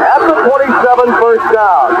 At the 27, 1st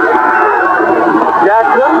down.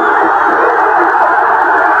 Jackson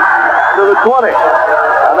to the 20.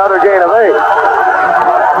 Another gain of 8.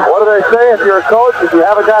 What do they say if you're a coach? If you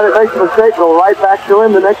have a guy that makes a mistake, go right back to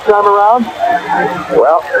him the next time around?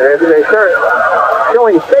 Well, they start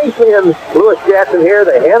showing faith in Lewis Jackson here.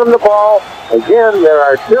 They hand him the ball. Again, there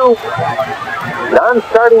are 2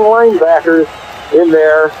 non-starting linebackers in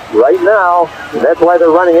there right now. And that's why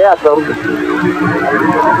they're running at them.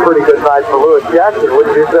 Pretty good night for Lewis Jackson,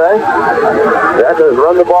 wouldn't you say? Jackson has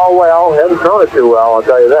run the ball well. Hasn't thrown it too well, I'll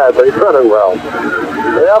tell you that, but he's run it well.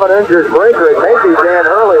 They have an injured breaker. It may be Dan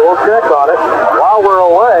Hurley. We'll check on it. While we're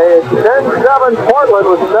away, it's 10-7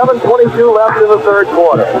 Portland with 7:22 left in the 3rd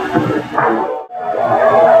quarter.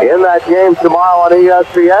 In that game tomorrow on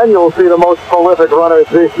ESPN, you'll see the most prolific runners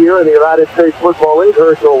this year in the United States Football League,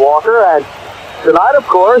 Herschel Walker. And tonight, of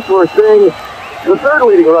course, we're seeing the 3rd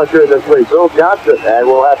leading rusher in this league, Bill Johnson. And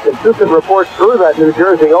we'll have consistent reports through that New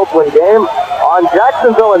Jersey-Oakland game on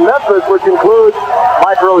Jacksonville and Memphis, which includes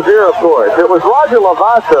Mike Rozier, of course. It was Roger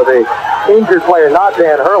Lavasa, the injured player, not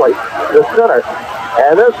Dan Hurley, the center.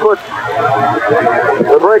 And this puts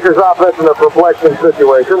the Breakers' offense in a perplexing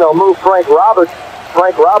situation. They'll move Frank Roberts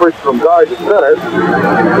from guard to center.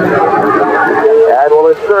 And will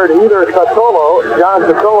insert either John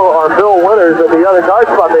Catolo, or Bill Winters in the other guard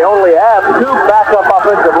spot. They only have 2 backup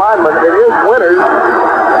offensive linemen. It is Winters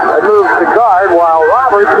and moves to guard, while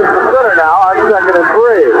Roberts is the center now on 2nd and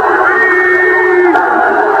 3.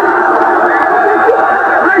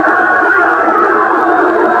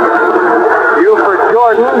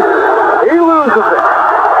 He loses it,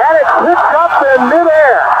 and it's picked up in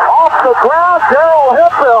midair. Off the ground, Darrell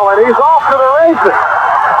Hippill, and he's off to the races.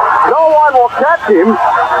 No one will catch him.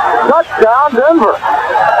 Touchdown, Denver.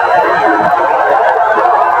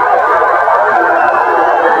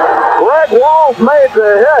 Greg Walls made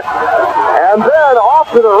the hit, and then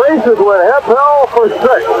off to the races with Hippill for 6.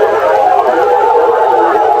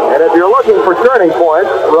 And if you're looking for turning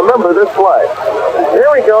points, remember this play.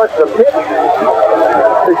 Here we go. It's the pitch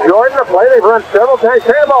to Jordan. A play they've run several times.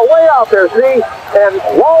 Turn the ball way out there, see? And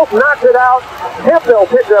Walls knocks it out. Hemphill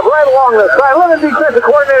picks it up right along the side. Look at defensive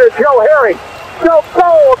coordinator Joe Herring. Joe,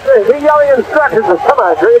 go! He's yelling instructions. Come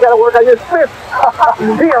on, Joe, you got to work on your spin.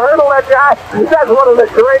 He hurdled that guy. That's one of the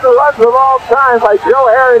great runs of all time by Joe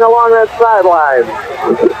Herring along that sideline.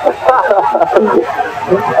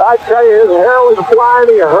 I tell you, his hair was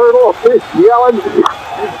flying. He hurdled. He's yelling.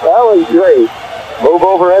 That was great. Move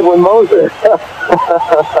over Edwin Moser.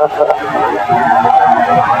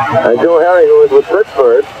 And Joe Herring, who was with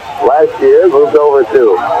Pittsburgh last year, moved over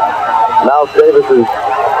to Mouse Davis's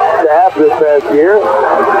staff this past year.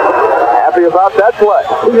 Happy about that play.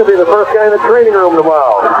 He's going to be the first guy in the training room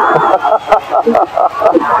tomorrow.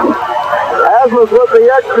 Asmus with the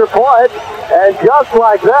extra point, and just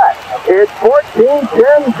like that, it's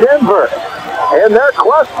 14-10 Denver in their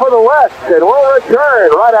quest for the West, and we'll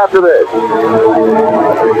return right after this.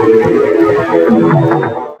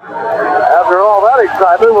 After all that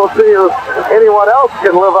excitement, we'll see if anyone else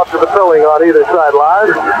can live up to the billing on either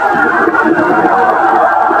sideline.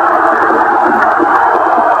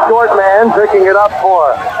 Short man picking it up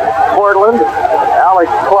for Portland,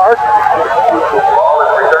 Alex Clark.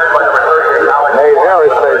 Nate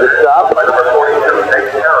Harris made the stop.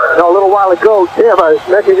 No, a little while ago, Tim, I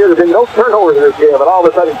mentioned there's been no turnovers in this game, and all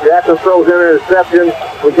of a sudden Jackson throws in an interception.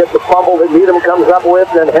 We get the fumble that Needham comes up with,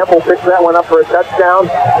 and Hempel picks that one up for a touchdown.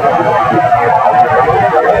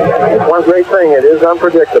 One great thing, it is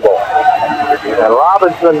unpredictable. And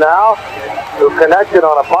Robinson now, who connected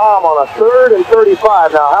on a bomb on a 3rd and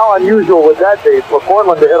 35. Now, how unusual would that be for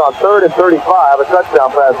Portland to hit on 3rd and 35, a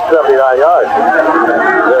touchdown pass 79 yards?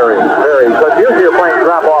 Very, very good. Usually you're playing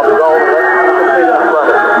drop-off zone.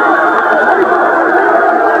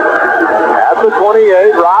 At the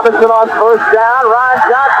 28, Robinson on 1st down. Ryan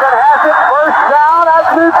Johnson has it. 1st down at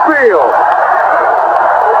midfield.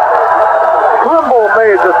 Trimble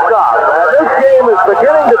made the stop. And this game is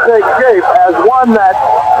beginning to take shape as one that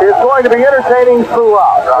is going to be entertaining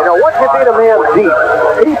throughout. You know, once you beat a man deep,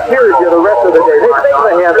 he steers you the rest of the day. They take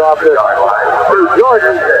the handoff to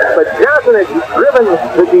Jordan, but Johnson has driven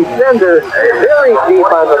the defender very deep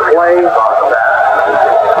on the play.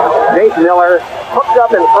 Nate Miller hooked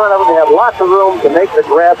up in front of him, had lots of room to make the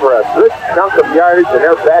grab for a good chunk of yardage, and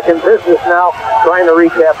they're back in business now, trying to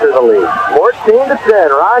recapture the lead. 14-10.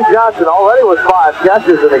 Ron Johnson already with 5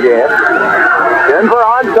 catches in the game. Denver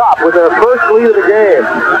on top with their first lead of the game.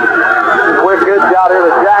 Quick good out here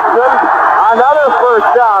to Jackson. Another 1st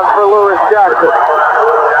down for Lewis Jackson.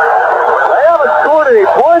 They haven't scored any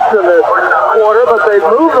points in this quarter, but they've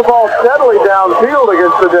moved the ball steadily downfield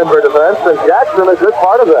against the Denver defense, and Jackson is a good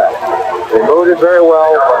part of that. They moved it very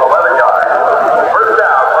well.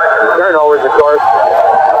 Turnovers, of course.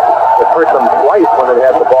 It hurt them twice when they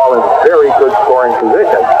had the ball in very good scoring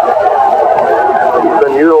position. He's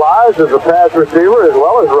been utilized as a pass receiver as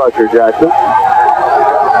well as rusher, Jackson.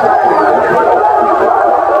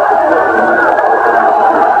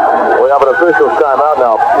 We have an official timeout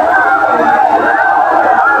now.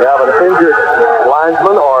 We have an injured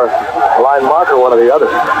linesman or line marker, one or the other.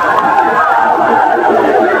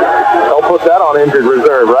 Don't put that on injured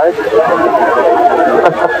reserve, right?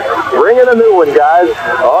 Bring in a new one, guys.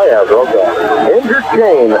 Oh, yeah, okay. Injured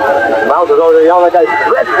chain. Mouse is over there yelling like I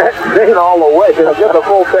stretched that chain all the way. Get the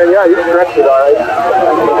full 10 yards. You stretched it, all right.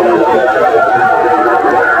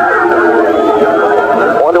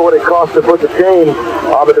 Wonder what it costs to put the chain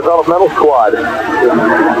on the developmental squad.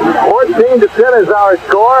 14-10 is our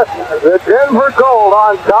score. The Denver Gold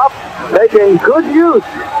on top, making good use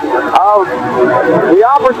of the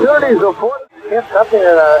opportunities of Portland. Something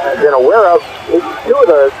that I've been aware of is 2 of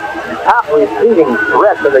the top receiving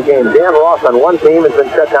threats of the game. Dan Ross on one team has been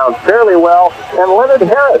shut down fairly well, and Leonard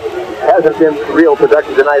Harris hasn't been real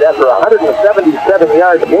productive tonight after a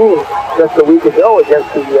 177-yard game just a week ago against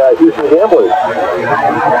the Houston Gamblers.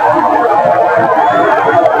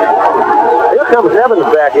 Here comes Evans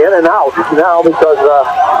back in and out now because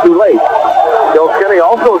too late. Joe Kinney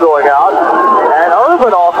also going out, and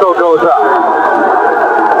Irvin also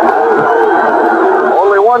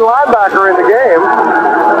one linebacker in the game.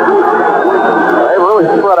 They really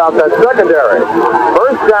spread out that secondary.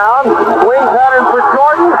 First down, swing pattern for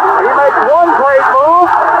Jordan. He makes one great move,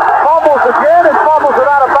 fumbles again, and fumbles it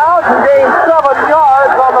out of bounds and gains 7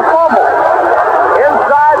 yards on the fumble.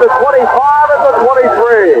 Inside the 25 and the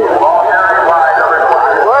 23.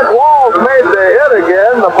 Greg Walls made the hit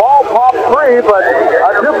again. The ball popped free, but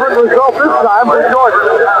a different result this time for Jordan.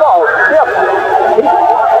 Oh, tipped. He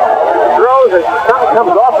throws it. Something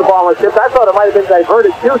comes off the ball and tipped. I thought it might have been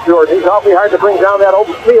diverted to Jordan. He's awfully hard to bring down that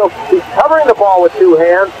open field. He's covering the ball with 2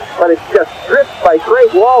 hands, but it's just stripped by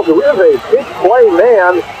Craig Walls, who is a big play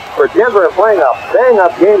man for Denver, playing a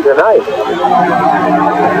bang-up game tonight.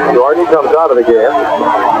 Jordan comes out of the game.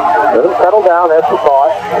 Doesn't settle down, that's the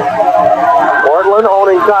thought. Portland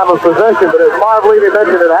owning time of possession, but as Marv Levy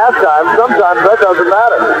mentioned at halftime, sometimes that doesn't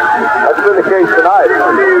matter. That's been the case tonight.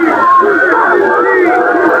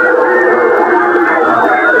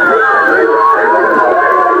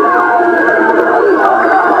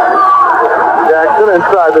 Jackson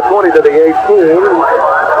inside the 20 to the 18.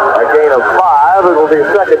 A gain of 5. It will be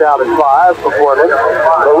second down and 5 for Portland.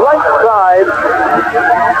 The right side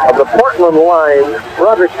of the Portland line,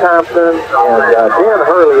 Roderick Thompson and Dan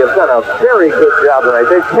Hurley have done a very good job tonight.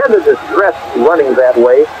 They've tended to stress running that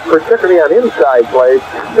way, particularly on inside plays,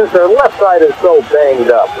 since their left side is so banged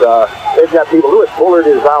up. They've got people. Lewis Bullard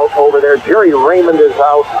is out over there. Jerry Raymond is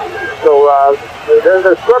out. So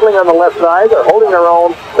they're struggling on the left side. They're holding their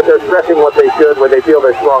own, but they're stressing what they should where they feel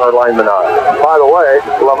their stronger linemen are. By the way,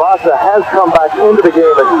 Lavasa has come back into the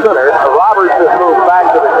game at center. Roberts has moved back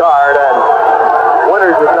to the guard, and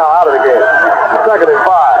Winters is now out of the game. Second and 5.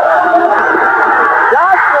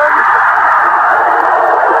 Johnson!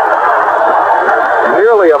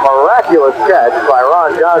 Nearly a miraculous catch by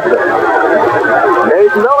Ron Johnson.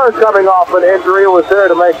 Nate Miller, coming off an injury, was there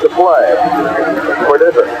to make the play for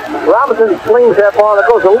Denver. Robinson slings that ball, and it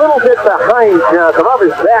goes a little bit behind Johnson, above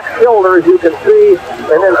his back shoulder, as you can see,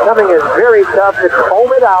 and then coming in very tough to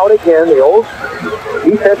comb it out again, the old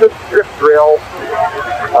defensive strip drill.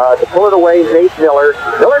 To pull it away, Nate Miller.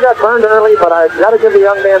 Miller got burned early, but I've got to give the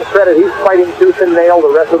young man credit. He's fighting tooth and nail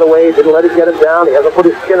the rest of the way. Didn't let it get him down. He hasn't put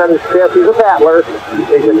his skin on his chest. He's a battler.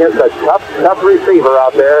 He's against a tough receiver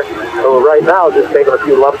out there, who right now is just taking a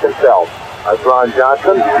few lumps himself. That's Ron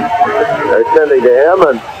Johnson. They're sending to him,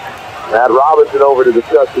 and Matt Robinson over to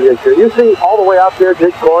discuss the issue. You see all the way out there,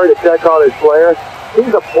 Dick Corey, to check on his player.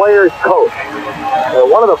 He's a player's coach.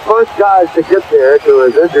 One of the first guys to get there to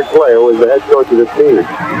his injured player was the head coach of the team.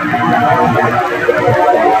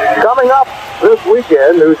 Coming up this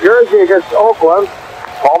weekend, New Jersey against Oakland.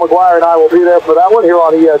 Paul McGuire and I will be there for that one here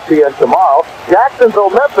on ESPN tomorrow. Jacksonville,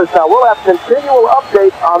 Memphis. Now, we'll have continual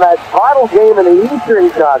updates on that final game in the Eastern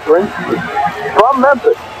Conference from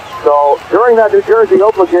Memphis. So during that New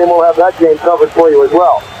Jersey-Oakland game, we'll have that game covered for you as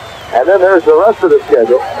well. And then there's the rest of the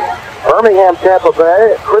schedule. Birmingham, Tampa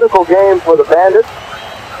Bay, critical game for the Bandits.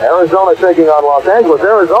 Arizona taking on Los Angeles.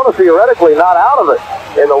 Arizona theoretically not out of it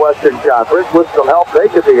in the Western Conference. With some help, they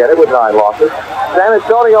could be in it with 9 losses. San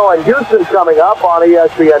Antonio and Houston coming up on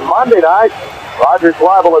ESPN Monday night. Roger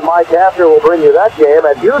Schleibel and Mike Hafner will bring you that game.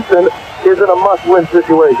 And Houston is in a must-win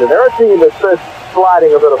situation. They're a team that's been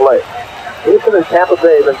sliding a bit of late. Houston and Tampa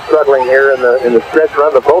Bay have been struggling here in the stretch run.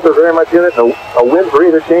 The both are very much in it. A win for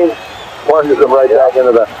either team plunges them right back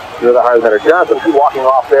into the hard center. Johnson walking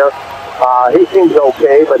off there. He seems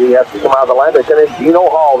okay, but he has to come out of the line. And then Gino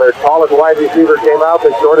Hall, their tallest wide receiver, came out.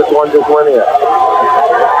 The shortest one just went in.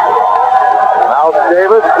 Miles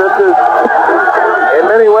Davis, this is, in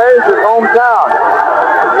many ways, his hometown.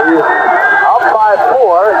 He's up by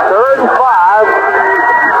 4, third and 5.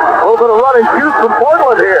 A little bit of run and shoot from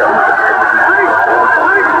Portland here.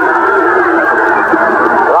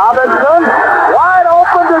 Robinson, wide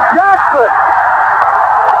open to Jackson.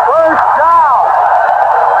 First down.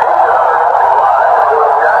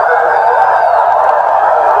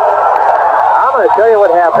 I'm going to tell you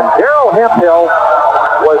what happened. Darrell Hemphill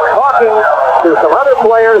was talking to some other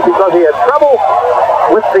players because he had trouble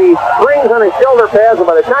with the springs on his shoulder pads, and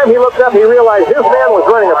by the time he looked up, he realized his man was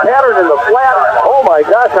running a pattern in the flat. Oh my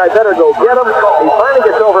gosh, I better go get him. He finally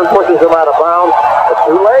gets over and pushes him out of bounds. It's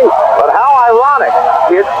too late. But how ironic.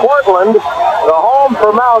 It's Portland, the home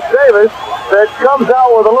for Miles Davis, that comes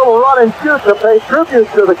out with a little run and shoot to pay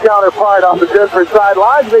tribute to the counterpart on the Denver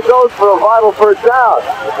sidelines, and he goes for a vital first down.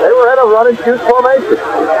 They were in a run and shoot formation.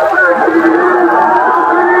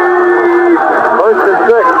 First and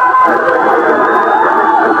 6.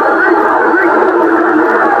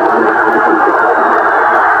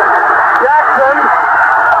 Jackson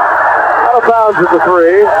out of bounds at the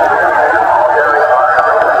 3.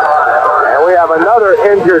 And we have another another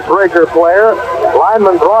injured Breaker player.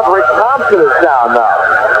 Lineman Broderick Thompson is down now.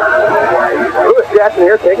 Lewis Jackson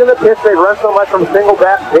here taking the pitch. They run so much from single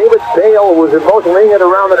back. David Bale was in motion, leading it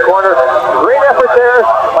around the corner. Great effort there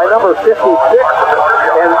by number 56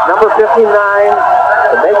 and number 59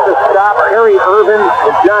 to make the stop. Harry Irvin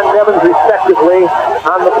and John Nevins respectively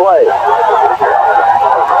on the play.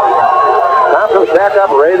 Thompson's back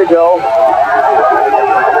up, ready to go.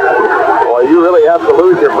 Boy, you really have to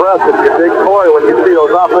lose your breath if you're Big Corey when you see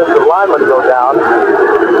those offensive linemen go down.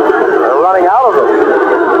 They're running out of them.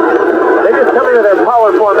 They just come into their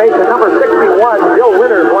power formation. Number 61, Bill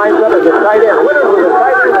Winters, lines up as a tight end. Winters was a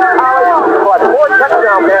tight end in college, caught 4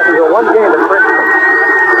 touchdown passes in one game at Princeton.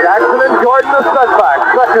 Jackson and Jordan, the setback.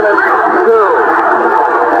 2nd and 2.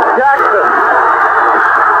 Jackson.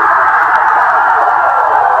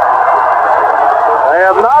 They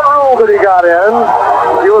have not ruled that he got in.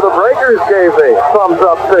 A few of the Breakers gave a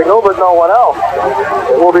thumbs-up signal, but no one else.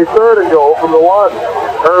 It will be 3rd and goal from the 1.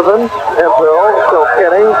 Irvin, Hemphill,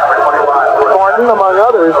 Kilkenny, Thornton, among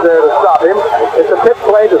others, there to stop him. It's a pitch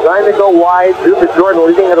play designed to go wide. Duke Jordan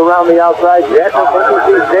leading it around the outside. Jackson thinks he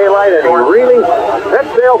sees daylight, and he really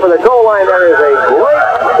sets sail for the goal line. There is a great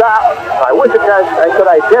stop. I wish I could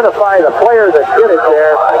identify the player that did it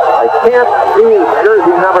there. I can't see his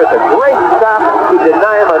jersey number. It's a great stop to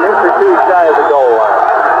deny him an inch or 2 shy of the goal line.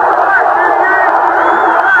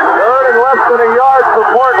 3rd and less than a yard for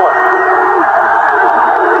Portland.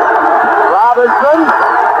 Robinson,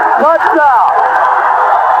 touchdown.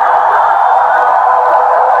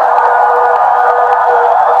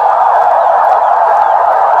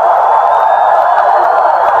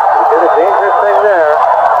 He did a dangerous thing there.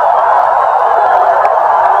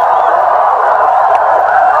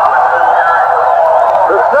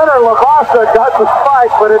 The center, Lavasa, got the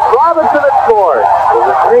spike, but it's Robinson that scored.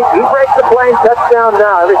 There's a sneak. He breaks the plane, touchdown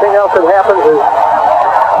now. Everything else that happens is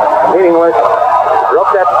meaningless.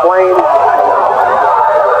 Broke that plane.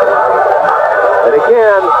 And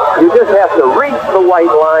again, you just have to reach the white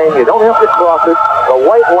line. You don't have to cross it. The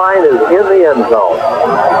white line is in the end zone.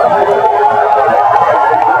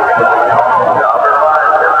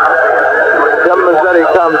 Tim Mazzetti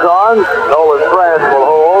comes on. Nolan Franz will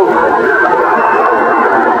hold.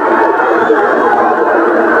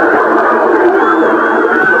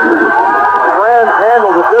 Franz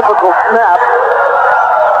handles a difficult snap.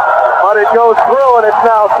 But it goes through, and it's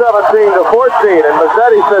now 17-14. And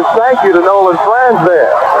Mazzetti says thank you to Nolan Franz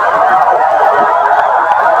there.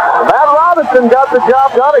 Matt Robinson got the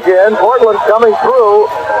job done again. Portland coming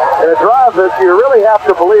through in a drive that you really have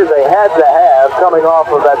to believe they had to have, coming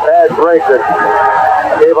off of that bad break that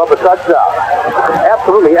gave up a touchdown.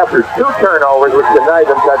 Absolutely, after 2 turnovers, which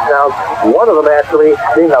denied them touchdowns, one of them actually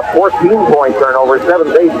being a 14-point turnover,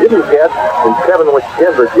 7 they didn't get, and 7 which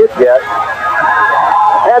Denver did get.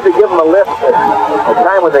 Had to give them a lift at a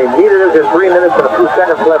time when they needed it. There's 3 minutes and a few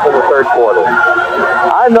seconds left in the 3rd quarter.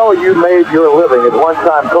 I know you made your living at one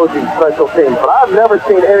time coaching special teams, but I've never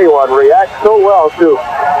seen anyone react so well to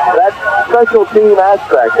that special team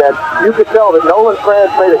aspect that you could tell that Nolan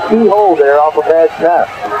Franz made a key hole there off a bad snap.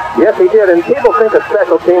 Yes, he did, and people think of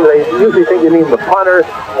special teams, they usually think you mean the punter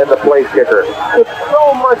and the place kicker. It's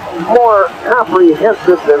so much more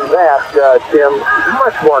comprehensive than that, Tim.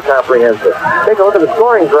 Much more comprehensive. Take a look at the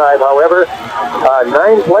scoring drive, however.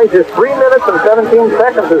 9 plays, just 3 minutes and 17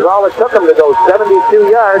 seconds is all it took them to go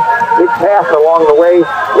 72 yards. Big pass along the way.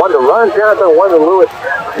 One to Ron Johnson, one to Lewis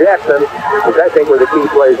Jackson, which I think were the key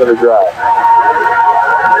plays in the drive.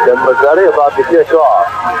 Then Mazzetti about to kick off.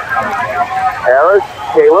 Harris,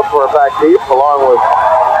 Caleb were back deep, along with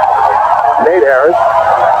Nate Harris.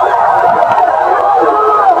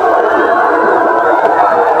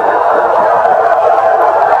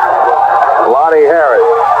 Lonnie Harris.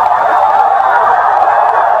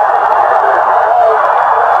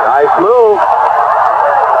 Nice move.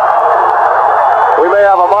 We may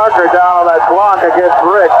have a marker down on that block against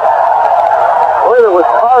Rick. I believe it was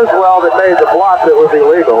Carswell that made the block that was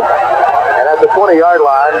illegal. And at the 20-yard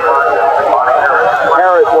line,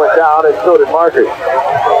 Harris went down, and so did Marcus.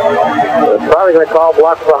 They're probably going to call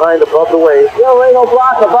blocks behind above the waist. Illegal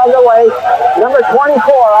block above the waist. Number 24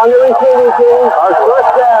 on the receiving team. Our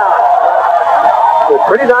first down. It's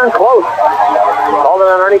pretty darn close. Called it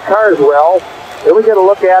on Ernie Carswell. Here we get a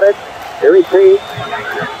look at it. Here we see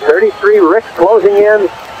 33 Rick closing in.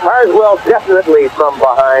 Carswell definitely from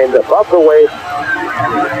behind, above the waist.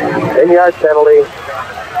 10-yard penalty.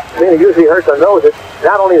 I mean, it usually hurts the nose. It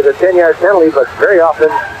not only is a 10-yard penalty, but very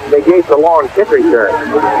often negates a long kick return.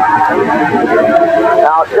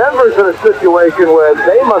 Now, Denver's in a situation where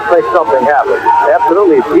they must make something happen.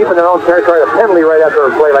 Absolutely. Deep in their own territory, a penalty right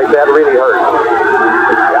after a play like that really hurts.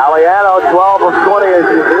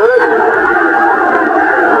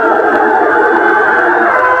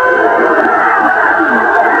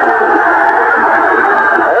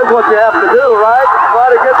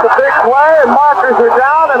 big play, and markers are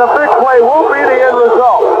down, and a big play will be the end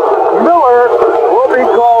result. Miller will be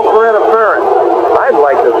called for interference. I'd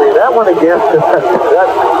like to see that one again.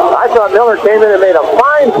 I thought Miller came in and made a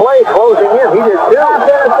fine play closing in. He did too.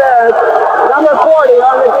 Interference. Number 40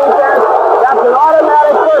 on the defense. That's an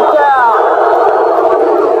automatic first down.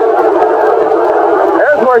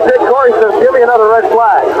 There's where Dick Corey says, give me another red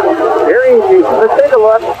flag. Here let's take a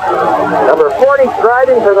look. Number 40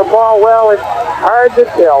 driving for the ball. Well, it's hard to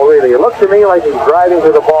tell, really. It looks to me like he's driving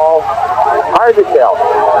for the ball. Hard to tell.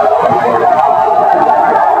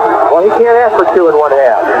 Well, he can't ask for 2 1/2.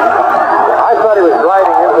 I thought he was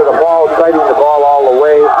driving into the ball, sighting the ball all the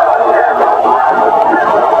way.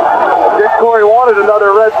 Dick Corey wanted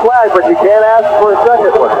another red flag, but you can't ask for a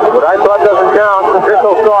second one. What I thought doesn't count.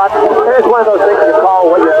 Official thought. It's one of those things you call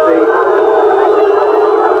what you see.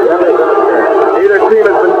 Neither team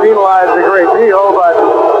has been penalized a great deal, but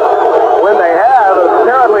when they have,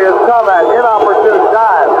 apparently it's come at inopportune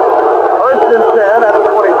times. First and 10 at the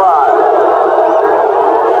 25.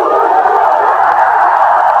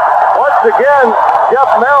 Once again, Jeff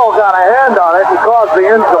Merrill got a hand on it and caused the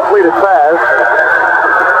incompleted pass.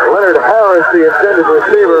 Leonard Harris, the intended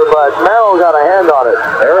receiver, but Merrill got a hand on it.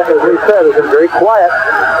 Harris, as we said, has been very quiet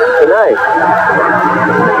tonight.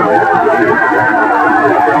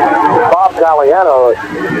 Bob Galliano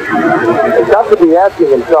has got to be asking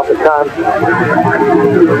himself at times,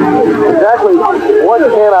 exactly what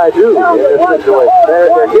can I do in this situation?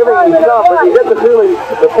 They're giving me some, but you get the feeling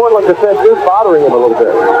the Portland defense is bothering him a little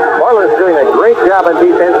bit. Portland's doing a great job on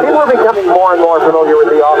defense. People are becoming more and more familiar with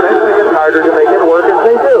the offense. It gets harder to make it work as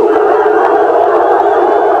they do.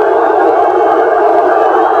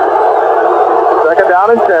 Second down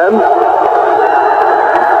and 10.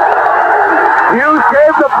 Hughes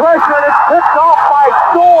gave the pressure, and it's picked off by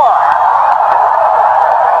Storr.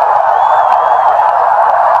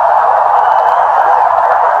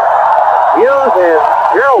 Hughes and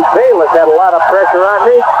Gerald Bayless had a lot of pressure on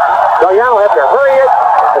me. Galliano had to hurry it.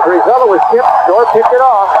 As a result, it was tipped. Storr picked it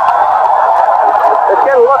off. Let's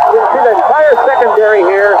get a look. You can see the entire secondary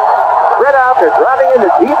here spread out. They're driving into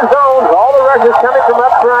deep zones. All the rushers coming from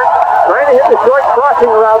up front, trying to hit the short crossing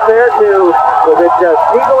route there to, was it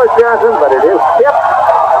Siegel or Johnson, but it is tipped.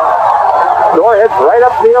 Storr heads right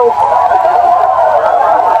upfield.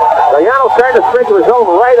 Galliano's trying to sprint to his own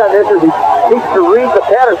right on this as he seeks to read the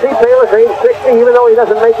pattern. See Bayless ain't 60, even though he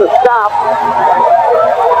doesn't make the stop.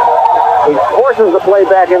 He forces the play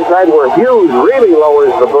back inside where Hughes really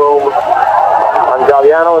lowers the boom on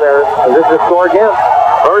Galliano there. And this is Storr again.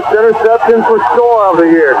 First interception for Storr of the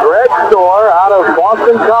year. Greg Storr out of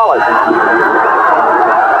Boston College.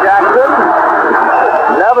 Jackson.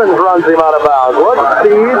 Nevins runs him out of bounds. What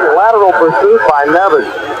speed, lateral pursuit by Nevins.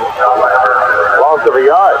 Loss of a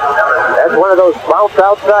yard. That's one of those bounce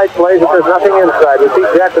outside plays if there's nothing inside. We see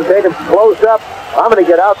Jackson take him close up. I'm going to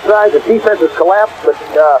get outside. The defense has collapsed, but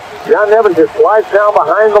John Nevins just slides down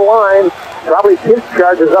behind the line. Probably pinch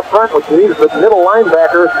charges up front, which leaves the middle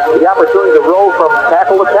linebacker the opportunity to roll from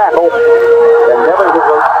tackle to tackle. And Nevins is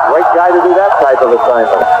the right guy to do that type of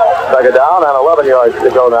assignment. Second down and 11 yards to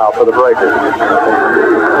go now for the Breakers.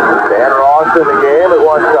 Dan Ross in the game at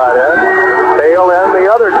one tight end. Tail end the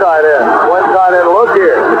other tight end. One tight end look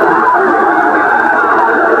here.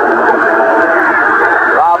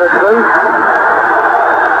 Robinson.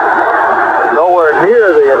 Nowhere near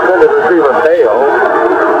the intended receiver Tail.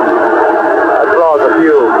 That draws a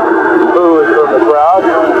few boos from the crowd.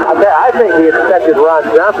 I think he expected Ron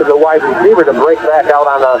Johnson, the wide receiver, to break back out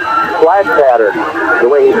on a flag pattern. The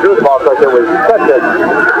way he threw the ball, because there was such a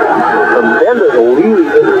tremendous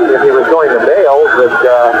lead if he was going to bail that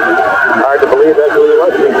hard to believe that's who he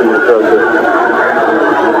was thinking to throw to.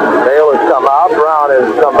 Bale has come out. Brown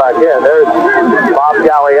has come back in. There's Bob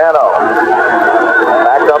Galliano.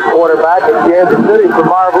 Backup quarterback in Kansas City for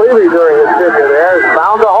Marv Levy during his tenure there. Is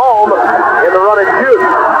found a home in the run and shoot.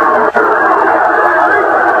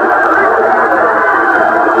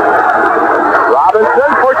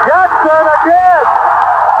 Robinson for Jackson again.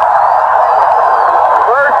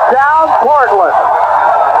 First down, Portland.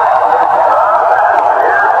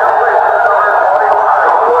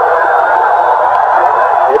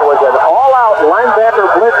 It was an all-out linebacker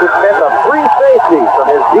blitz which meant a free safety from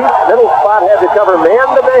his deep middle spot. Had to cover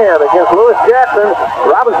man-to-man against Lewis Jackson.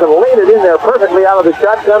 Robinson laid it in there perfectly out of the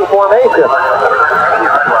shotgun formation.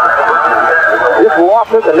 Just lost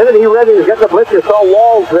it. The minute he ready to get the blitz, you saw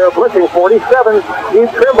Walls there blitzing 47. Steve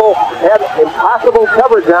Trimble had impossible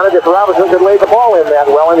coverage on it if Robinson could lay the ball in that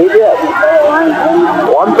well, and he did.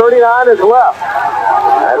 1:39 is left.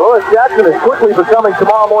 And Lewis Jackson is quickly becoming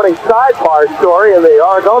tomorrow morning's sidebar story in the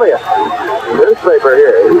Oregonian newspaper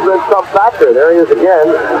here. He's been some factor. There he is again.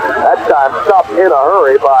 That time stopped in a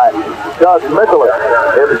hurry by Doug Mickelin,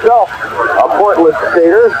 himself a Portland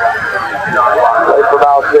skater. Played for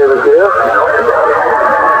Mouse Davis here.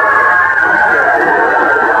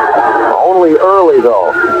 Only early,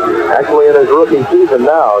 though. Actually in his rookie season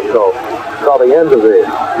now, so saw the end of the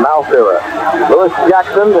Mouse era. Lewis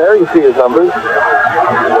Jackson, there you see his numbers.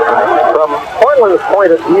 From Portland's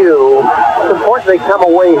point of view, it's important they come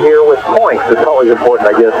away here with points. It's always important,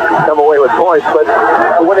 I guess, come away with points. But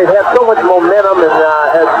when they've had so much momentum and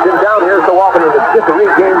has been down here so often, and it's just to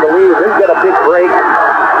regain the lead, then get a big break.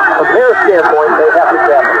 From their standpoint, they have to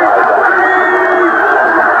capitalize on it.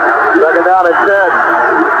 Second down and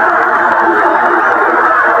 10.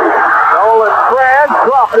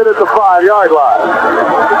 Dropped it at the 5-yard line.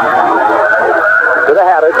 Should have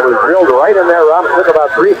had it. It was drilled right in there. Rump took about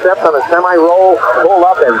 3 steps on a semi-roll, pulled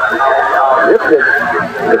up, and dipped it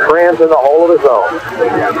to Franz in the hole of his own.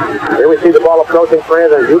 Here we see the ball approaching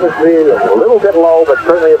Franz, as you can see, a little bit low, but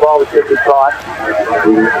certainly a ball that should be caught.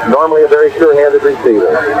 He's normally a very sure-handed receiver.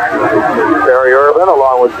 Terry Irvin,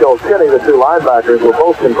 along with Joe Kinney, the two linebackers, were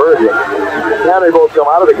both converging. And they both come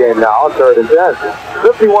out of the game now on 3rd and 10.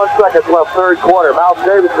 51 seconds left, third quarter. Mouse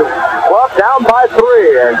Davis is down by 3,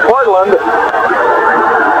 and Portland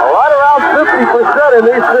right around 50% in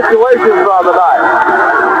these situations on the night.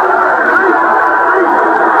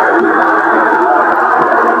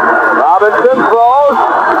 Robinson throws.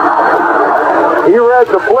 He read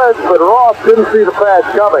the blitz, but Ross didn't see the pass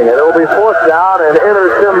coming, and it'll be 4th down and enter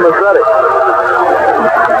Tim Mazzetti.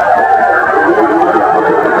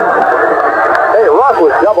 Hey, Ross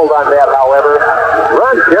was doubled on that, however.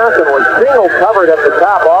 Ron Johnson was single covered at the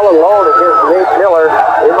top all alone against Nate Miller.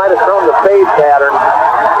 They might have thrown the fade pattern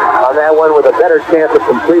on that one with a better chance of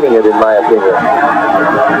completing it, in my opinion.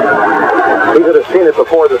 He could have seen it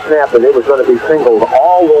before the snap that it was going to be singled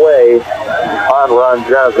all the way on Ron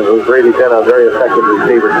Johnson, who's really been a very effective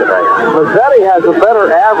receiver tonight. Mazzetti has a better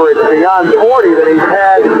average beyond 40 than he's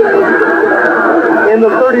had in the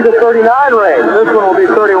 30 to 39 range. This one will be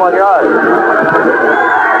 31 yards.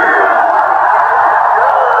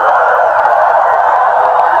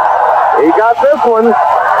 He got this one.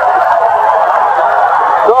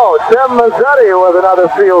 So, Tim Mazzetti with another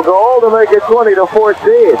field goal to make it 20 to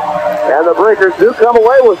 14. And the Breakers do come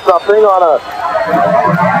away with something on a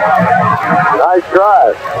nice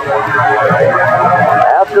drive.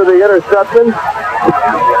 After the interception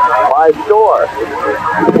by Storr,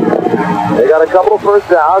 they got a couple of first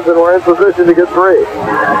downs and we're in position to get 3.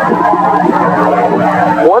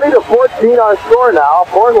 20 to 14 our score now.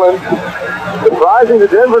 Portland surprising the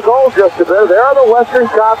Denver Gold just a bit. They're in the Western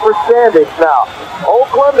Conference standings now.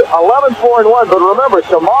 Oakland 11-4-1, but remember,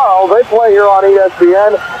 tomorrow they play here on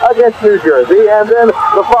ESPN against New Jersey, and then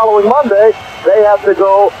the following Monday they have to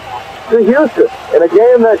go to Houston in a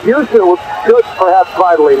game that Houston should perhaps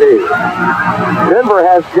vitally need. Denver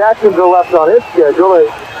has Jacksonville left on its schedule, and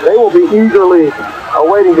they will be eagerly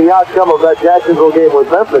awaiting the outcome of that Jacksonville game with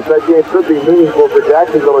Memphis. That game could be meaningful for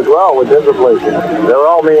Jacksonville as well with Denver plays. They're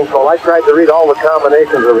all meaningful. I tried to read all the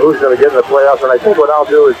combinations of who's going to get in the playoffs, and I think what I'll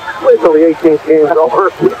do is wait till the 18th game's over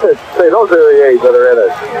and say those are the 8 that are in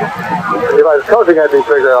it. If I was coaching, I'd be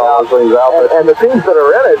figuring all those things out. And the teams that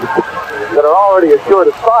are in it, that are already assured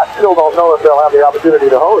a spot, still don't know if they'll have the opportunity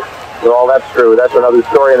to host. Well, that's true. That's another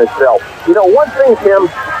story in itself. You know, one thing, Tim,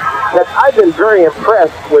 that I've been very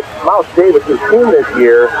impressed with Mouse Davis' team this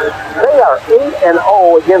year. They are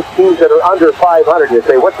 8-0 against teams that are under 500. You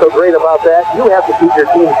say, what's so great about that? You have to keep your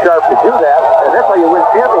team sharp to do that, and that's how you win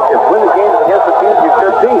championships. Win the games against the teams you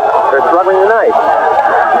should beat. They're struggling tonight.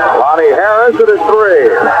 Lonnie Harris at his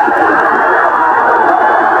 3.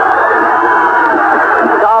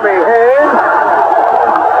 Tommy Haynes,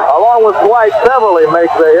 along with Dwight Beverly,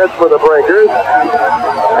 makes the hits for the Breakers.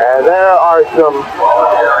 And there are some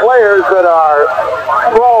players that are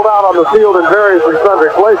sprawled out on the field in various and sundry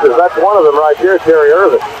places. That's one of them right there, Terry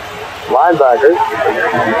Irvin. Linebacker,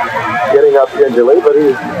 getting up gingerly, but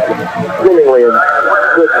he's seemingly in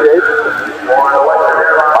good shape.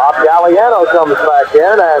 Bob Galliano comes back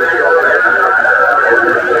in, and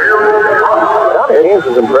Tommy Haynes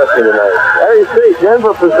is impressing tonight. There you see,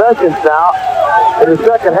 Denver possessions now in the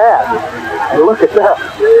second half. You look at that.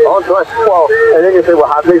 Well, and then you say,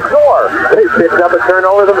 well, how'd they score? They picked up a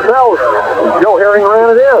turnover themselves. Joe Herring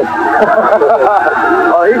ran it in.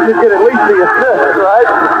 Well, he should get at least the assist, right?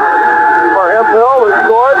 For Hemphill, who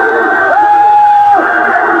scored.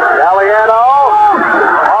 Galliano,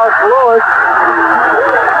 Mark Lewis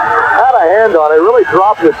had a hand on it. Really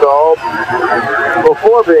dropped it, though.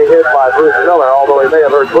 before being hit by Bruce Miller, although he may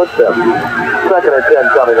have heard footsteps. 2nd and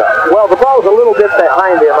 10 coming up. Well, the ball's a little bit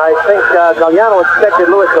behind him. I think Galliano expected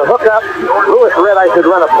Lewis to hook up. Lewis read I should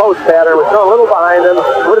run a post pattern. Was thrown a little behind him.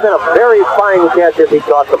 Would have been a very fine catch if he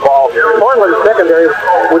caught the ball. Portland secondary,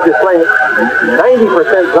 which is playing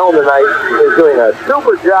 90% zone tonight, is doing a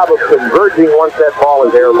super job of converging once that ball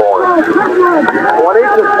is airborne.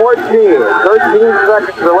 20-14. 13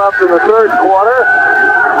 seconds are left in the third quarter.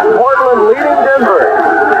 Portland leading Denver.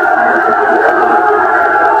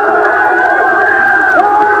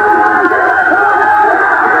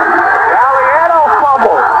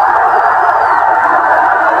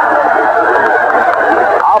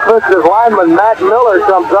 Offensive lineman Matt Miller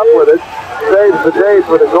comes up with it, saves the day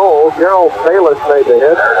for the goal. Darrell Bayless made the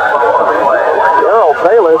hit. Darrell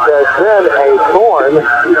Bayless has been a thorn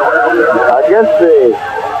against the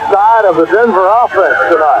side of the Denver offense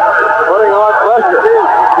tonight, putting on pressure.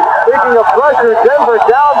 Speaking of pressure, Denver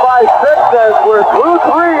down by 6 as we're through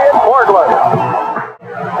 3 in Portland.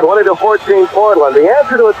 20-14 Portland. The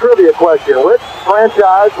answer to a trivia question: which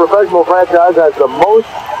franchise, professional franchise, has the most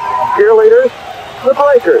cheerleaders? The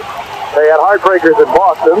Breakers. They had Heartbreakers in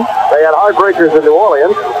Boston. They had Heartbreakers in New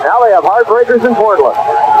Orleans. Now they have Heartbreakers in Portland.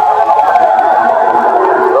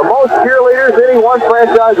 The most cheerleaders any one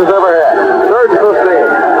franchise has ever had. 3rd and 15.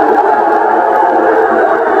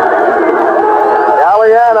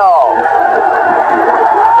 Galliano.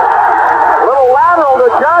 Little lateral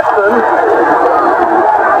to Johnson.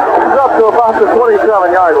 He's up to about the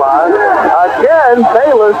 27-yard line. Again,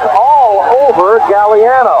 Bayless all over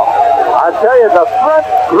Galliano. I tell you, the front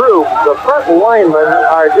group, the front linemen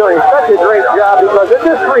are doing such a great job because in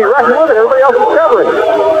this free rush, look at everybody else is covering.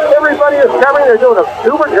 Everybody is covering. They're doing a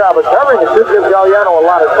super job of covering. It should give Galliano a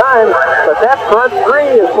lot of time, but that front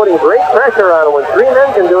 3 is putting great pressure on him. When 3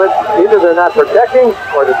 men can do it, either they're not protecting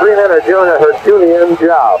or the 3 men are doing a Herculean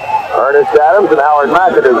job. Ernest Adams and Howard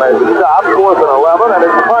McAdoo made the stop. 4th and 11, and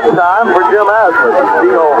it's punt time for Jim Asmus.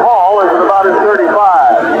 Dino Hall is at about his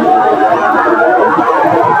 35.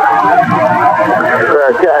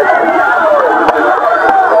 Fair catch.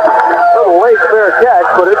 A little late fair catch,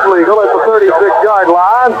 but it's legal at the 36-yard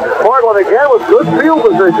line. Portland again with good field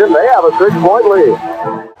position. They have a 6-point lead.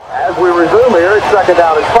 As we resume here, it's 2nd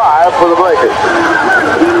down and 5 for the Breakers.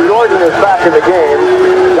 Jordan is back in the game,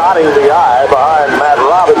 dotting the I behind Matt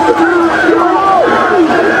Robinson.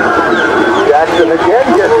 Jackson again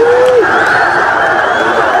gets it.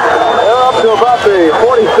 They're up to about the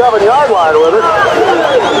 47-yard line with it.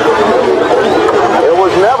 It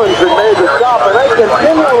was Nevins that made the stop, and they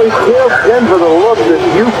continually give Denver the look that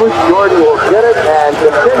Buford Jordan will get it, and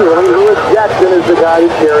continually Lewis Jackson is the guy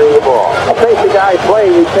who's carrying the ball. I think the guy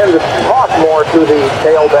playing, he tends to toss more to the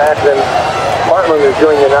tailback than Portland is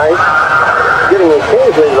doing tonight. Getting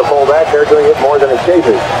occasionally the fullback, they're doing it more than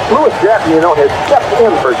occasionally. Lewis Jackson, you know, has stepped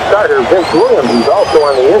in for starter Vince Williams, who's also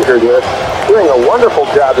on the injured list, doing a wonderful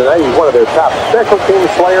job tonight. He's one of their top special teams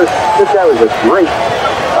players. This guy was a great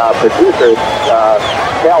producer.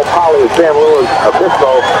 Cal Poly and Sam Lewis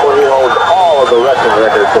Obispo, where he holds all of the wrestling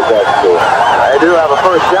records at that school. They do have a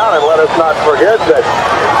first down, and let us not forget that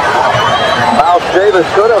Miles Davis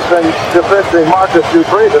could have been defending Marcus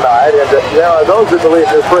Dupree tonight, and there are those that believe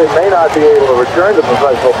Dupree may not be able to return to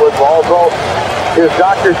professional football, so his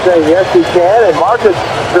doctors say yes, he can, and Marcus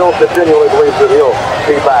still continually believes that he'll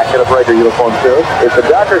be back in a Breaker uniform soon. If the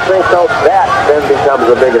doctors think so, that then becomes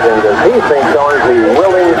a bigger thing. Does he think so? Is he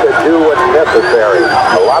willing to do what's necessary?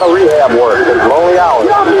 A lot of rehab work in lonely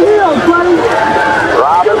hours.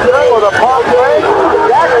 Robinson with a pump fake.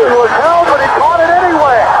 Jackson was held, but he caught it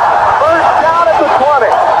anyway. First down at the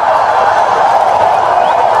 20.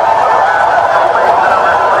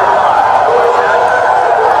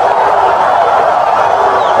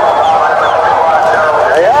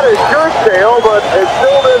 They had his shirt tail, but it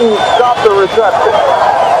still didn't stop the reception.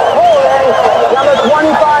 Holding, number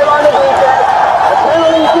 25 on the defense. The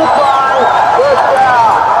penalty decline. First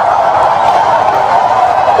down.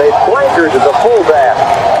 They flankered the fullback,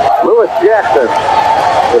 Lewis Jackson.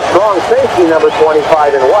 The strong safety, number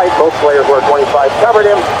 25 in white. Both players were 25. Covered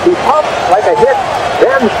him. He pumped like a hit.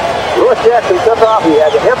 Then Lewis Jackson took off. He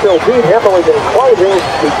had Hemphill beat. Hemphill was in closing.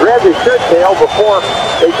 He grabbed his shirt tail before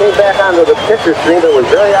they came back onto the picture screen. It was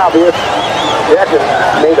very obvious. Jackson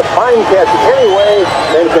made a fine catch anyway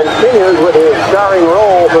and continues with his starring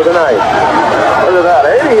role for the night. Look at that.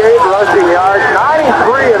 88 rushing yards,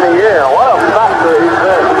 93 in the air. What a factor he's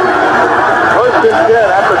been. First and 10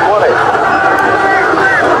 at the 20.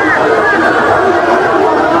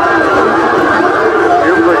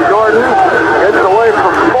 Buford Jordan gets away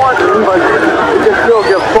from Thornton, but you can still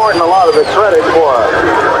give Thornton a lot of the credit for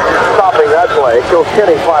stopping that play.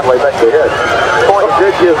 Kenny finally makes a hit. Thornton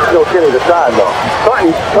did give Kilkenny the time, though.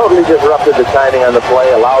 Thornton totally disrupted the timing on the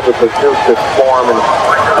play, allowed the pursuit to form, and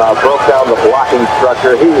broke down the blocking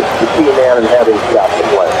structure. He was the key man in having stopped the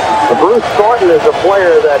play. And Bruce Thornton is a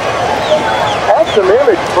player that had some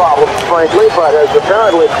image problems, frankly, but has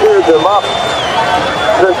apparently cleared them up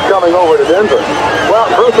since coming over to Denver. Well,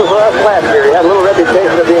 Bruce was last year. He had a little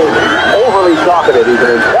reputation of being overly talkative. He's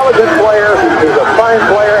an intelligent player, he's a fine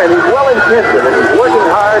player, and he's well-intentioned, and he's working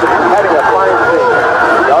hard, having a fine team.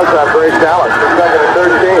 He does have great talent. Second and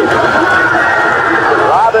 13.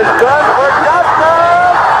 Robinson for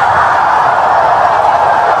touchdown!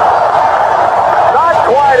 Not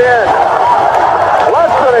quite in.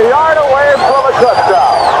 Less than a yard away from a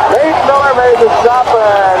touchdown. Nate Miller made the stop,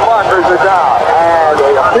 and markers are down. And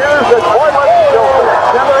it appears that Portland still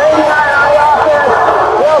number 89 on the offense.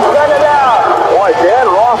 Still send it down. Boy, Dan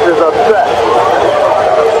Ross is upset.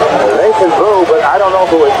 Nathan Boo, but I don't know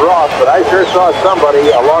if it was Ross, but I sure saw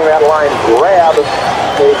somebody along that line grab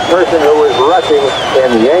a person who was rushing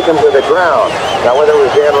and yank him to the ground. Now, whether it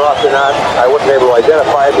was Dan Ross or not, I wasn't able to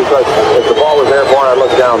identify it because if the ball was airborne, I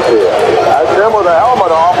looked down to it. That's him with the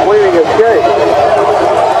helmet off, pleading his case.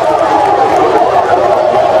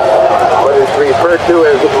 What is referred to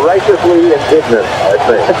as righteously indignant, I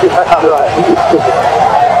think. Right.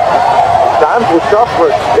 Times was tough for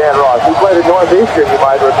Dan Ross. He played at Northeastern, you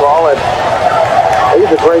might recall, and he's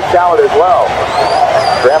a great talent as well.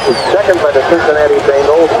 Drafted second by the Cincinnati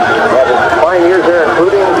Bengals. Had his fine years there,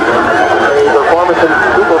 including a performance in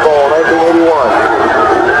Super Bowl 1981.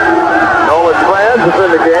 Nolan Franz is in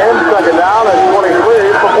the game. Second down at 23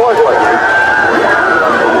 for Portland.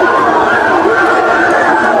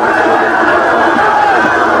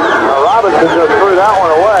 Now Robinson just threw that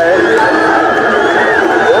one away.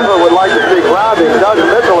 Denver would like to see grounding. Doug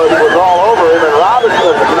Nicholas was all over him, and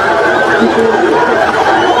Robinson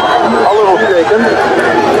a little shaken.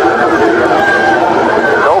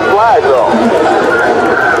 No flag, though.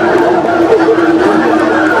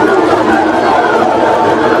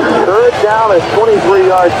 Third down and 23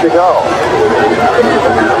 yards to go.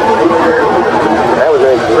 That was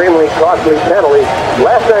an extremely costly penalty.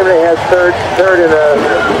 Last time they had third in a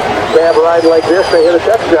cab ride like this, they hit a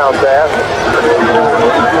touchdown pass.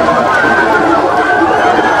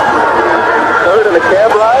 Third in a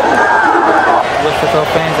cab ride. USFL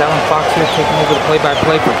fans, Allan Fox here taking over the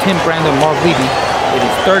play-by-play for Tim Brando and Marv Levy. It is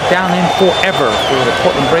third down and forever for the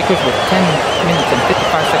Portland Breakers with 10 minutes and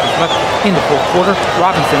 55 seconds left in the fourth quarter.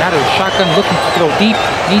 Robinson out of the shotgun looking to throw deep,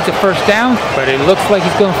 needs a first down, but it looks like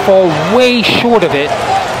he's going to fall way short of it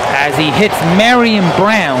as he hits Marion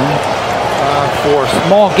Brown for a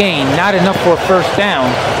small gain, not enough for a first down,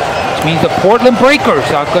 which means the Portland Breakers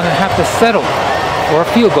are going to have to settle for a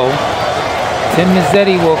field goal. Tim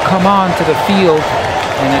Mazzetti will come on to the field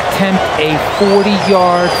and attempt a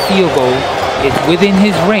 40-yard field goal. It's within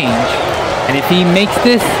his range, and if he makes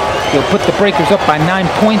this, he'll put the Breakers up by 9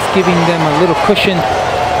 points, giving them a little cushion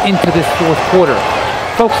into this fourth quarter.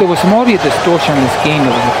 Folks, there was some audio distortion in this game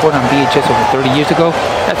that was recorded on VHS over 30 years ago.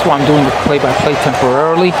 That's why I'm doing the play-by-play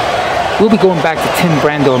temporarily. We'll be going back to Tim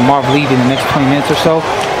Brando and Marv Levy in the next 20 minutes or so.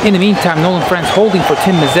 In the meantime, Nolan Franz holding for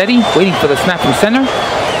Tim Mazzetti, waiting for the snap from center.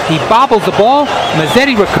 He bobbles the ball,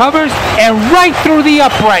 Mazzetti recovers, and right through the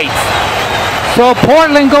uprights. So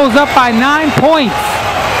Portland goes up by 9 points.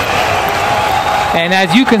 And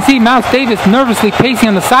as you can see, Mouse Davis nervously pacing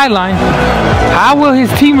on the sideline. How will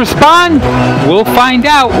his team respond? We'll find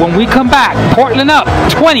out when we come back. Portland up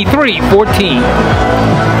 23-14.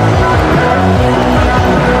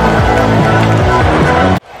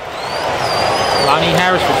 Lonnie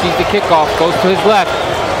Harris receives the kickoff, goes to his left.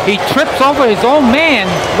 He trips over his own man,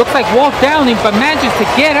 looks like Walt Downing, but manages to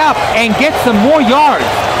get up and get some more yards.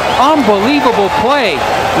 Unbelievable play.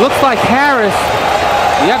 Looks like Harris,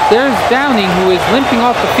 yep, there's Downing, who is limping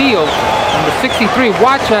off the field. Number 63,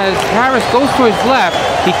 watch as Harris goes to his left.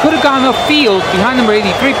 He could have gone upfield behind number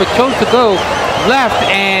 83, but chose to go left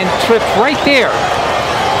and trips right there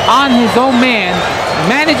on his own man.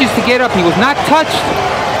 Manages to get up. He was not touched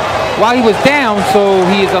while he was down, so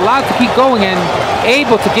he is allowed to keep going and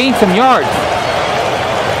able to gain some yards.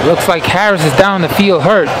 Looks like Harris is down the field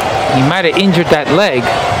hurt. He might have injured that leg.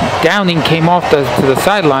 Downing came off to the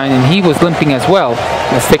sideline and he was limping as well.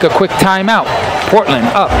 Let's take a quick timeout. Portland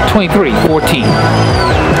up 23-14.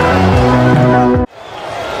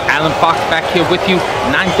 Allan Fox back here with you.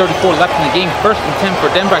 9:34 left in the game. First and 10 for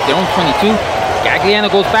Denver at their own 22. Gagliano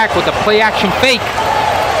goes back with a play-action fake.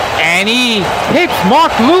 And he hits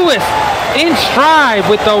Mark Lewis in stride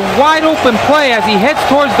with a wide open play as he heads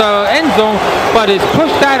towards the end zone, but is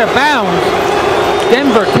pushed out of bounds.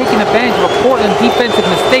 Denver taking advantage of a Portland defensive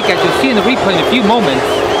mistake, as you'll see in the replay in a few moments.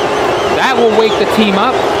 That will wake the team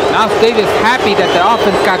up. Mouse Davis happy that the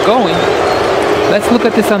offense got going. Let's look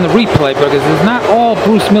at this on the replay because it's not all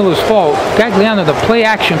Bruce Miller's fault. Gagliano, the play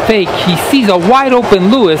action fake, he sees a wide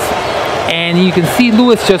open Lewis, and you can see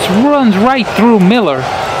Lewis just runs right through Miller,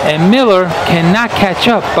 and Miller cannot catch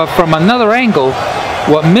up. But from another angle,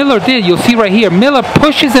 what Miller did, you'll see right here, Miller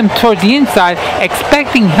pushes him towards the inside,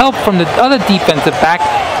 expecting help from the other defensive back,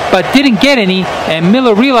 but didn't get any, and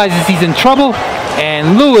Miller realizes he's in trouble,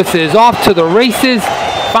 and Lewis is off to the races,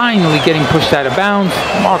 finally getting pushed out of bounds.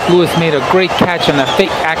 Mark Lewis made a great catch on that fake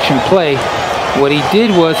action play. What he did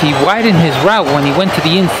was he widened his route when he went to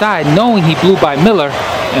the inside, knowing he blew by Miller,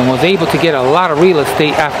 and was able to get a lot of real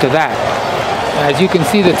estate after that. As you can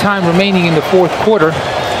see, the time remaining in the fourth quarter,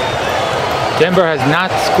 Denver has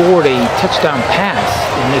not scored a touchdown pass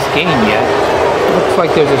in this game yet. It looks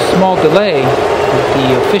like there's a small delay with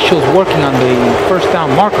the officials working on the first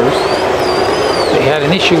down markers. They had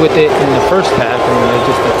an issue with it in the first half, and they're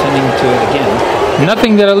just attending to it again.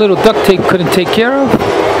 Nothing that a little duct tape couldn't take care of.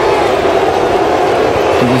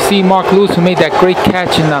 And you see Mark Lewis, who made that great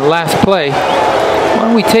catch in that last play. Why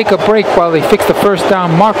don't we take a break while they fix the first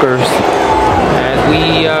down markers as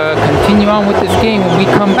we continue on with this game when we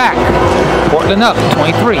come back. Portland up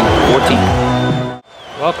 23-14.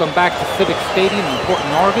 Welcome back to Civic Stadium in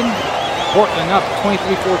Portland, Oregon. Portland up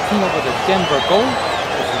 23-14 over the Denver Gold.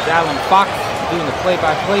 This is Allan Fox doing the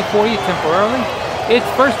play-by-play for you temporarily. It's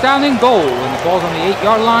first down and goal, and the ball's on the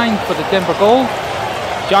 8-yard line for the Denver Gold.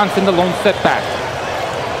 Johnson, the lone setback.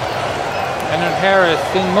 Leonard Harris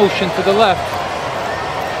in motion to the left.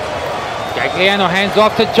 Gagliano hands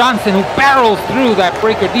off to Johnson, who barrels through that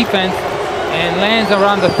breaker defense and lands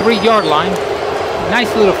around the 3-yard line. Nice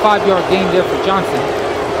little 5-yard gain there for Johnson.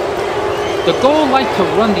 The Gold like to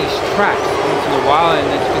run these traps once in a while, and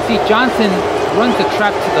as you can see, Johnson runs the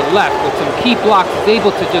trap to the left with some key blocks, is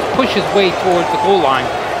able to just push his way towards the goal line.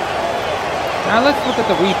 Now let's look at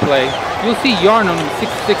the replay. You'll see Yarno in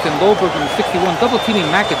 66 and Loberg in 61 double teaming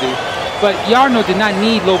McAdoo, but Yarno did not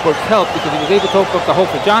need Loberg's help because he was able to open up the hole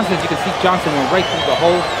for Johnson. As you can see, Johnson went right through the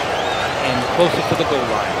hole and closer to the goal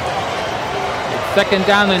line. It's second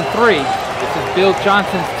down and 3. This is Bill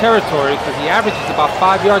Johnson's territory because he averages about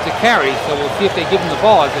 5 yards a carry, so we'll see if they give him the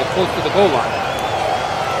ball as they're close to the goal line.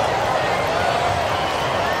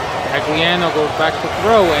 Gagliano goes back to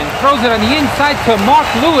throw and throws it on the inside to Mark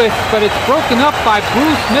Lewis, but it's broken up by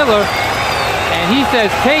Bruce Miller, and he says,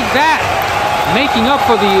 take that, making up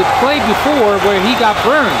for the play before where he got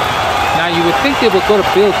burned. Now you would think they would go to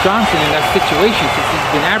Bill Johnson in that situation since he's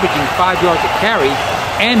been averaging 5 yards a carry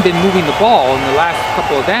and been moving the ball in the last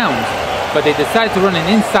couple of downs, but they decided to run an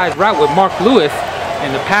inside route with Mark Lewis,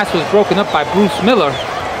 and the pass was broken up by Bruce Miller.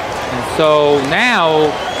 And so now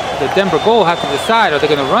the Denver Gold have to decide, are they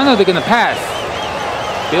going to run or are they going to pass?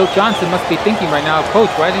 Bill Johnson must be thinking right now,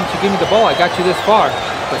 Coach, why didn't you give me the ball? I got you this far.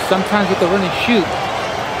 But sometimes with the run and shoot,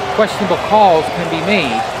 questionable calls can be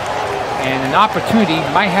made, and an opportunity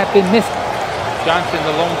might have been missed. Johnson,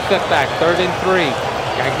 the lone setback, 3rd and 3.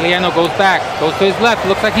 Gagliano goes back, goes to his left,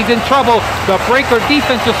 looks like he's in trouble. The breaker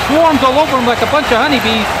defense just swarms all over him like a bunch of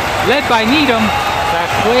honeybees, led by Needham.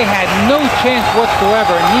 That play had no chance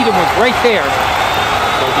whatsoever, and Needham was right there.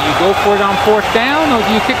 So do you go for it on 4th down, or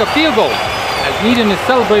do you kick a field goal? As Needham is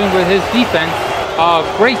celebrating with his defense, a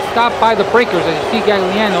great stop by the breakers as you see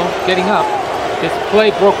Gagliano getting up. This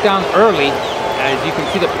play broke down early, as you can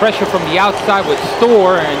see the pressure from the outside with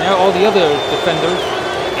Storr and all the other defenders,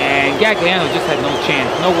 and Gagliano just had no chance,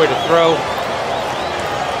 nowhere to throw.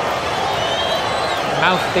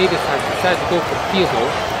 Mouse Davis has decided to go for field goal.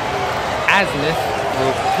 Asmus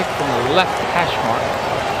will kick from the left hash mark.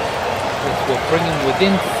 This will bring him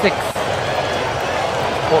within 6.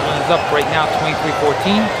 Portland is up right now,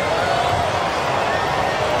 23-14.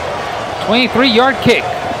 23-yard kick.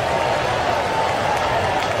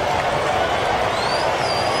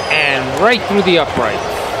 And right through the uprights.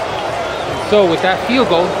 And so with that field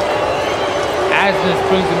goal, Asmus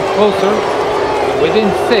brings him closer,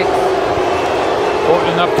 within 6.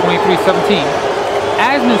 Portland up 23-17.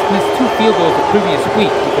 Asmus missed 2 field goals the previous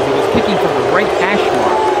week because he was kicking from the right hash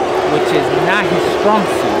mark, which is not his strong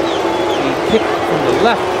suit. He kicked from the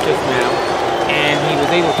left just now, and he was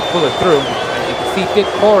able to pull it through. As you can see, Dick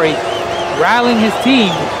Corey rallying his team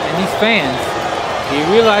and these fans. He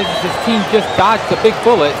realizes his team just dodged a big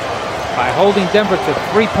bullet by holding Denver to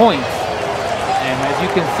 3 points. And as you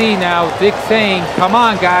can see now, Dick saying, come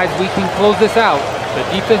on guys, we can close this out. The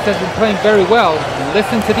defense has been playing very well, and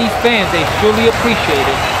listen to these fans, they surely appreciate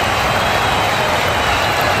it.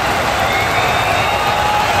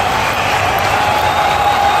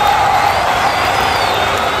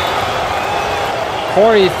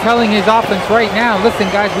 Corey is telling his offense right now, listen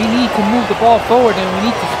guys, we need to move the ball forward and we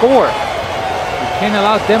need to score. We can't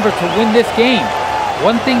allow Denver to win this game.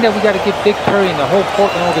 One thing that we got to give Dick Perry and the whole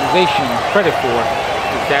Portland organization credit for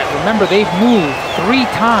is that, remember, they've moved 3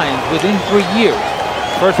 times within 3 years.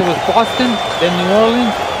 First it was Boston, then New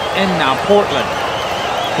Orleans, and now Portland.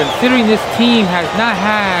 Considering this team has not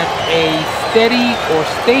had a steady or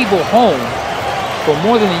stable home for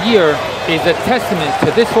more than a year is a testament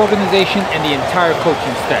to this organization and the entire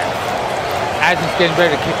coaching staff. As it's getting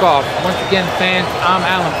ready to kick off, once again fans, I'm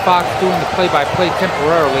Allan Fox doing the play-by-play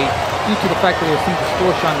temporarily due to the fact that there was some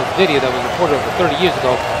distortion on this video that was reported over 30 years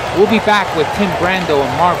ago. We'll be back with Tim Brando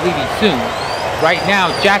and Marv Levy soon. Right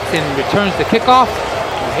now, Jackson returns the kickoff.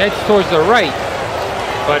 He heads towards the right,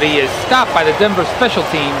 but he is stopped by the Denver special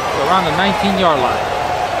teams around the 19-yard line.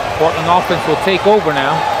 Portland offense will take over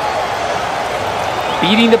now.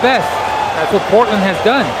 Beating the best. That's what Portland has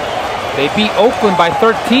done. They beat Oakland by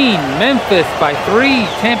 13, Memphis by 3,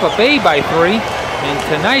 Tampa Bay by 3, and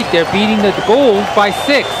tonight they're beating the Bulls by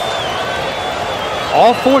 6.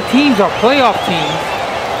 All 4 teams are playoff teams.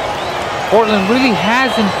 Portland really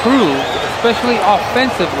has improved, especially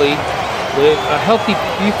offensively, with a healthy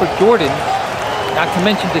Buford Jordan. Not to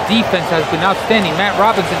mention the defense has been outstanding. Matt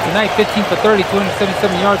Robinson tonight, 15 for 30,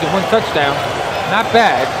 277 yards and 1 touchdown. Not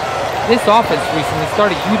bad. This offense recently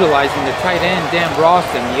started utilizing the tight end, Dan Ross,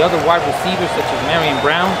 and the other wide receivers such as Marion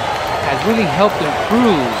Brown, has really helped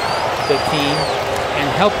improve the team and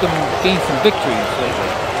helped them gain some victories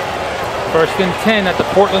lately. First and 10 at the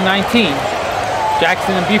Portland 19.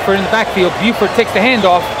 Jackson and Buford in the backfield. Buford takes the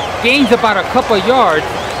handoff, gains about a couple of yards.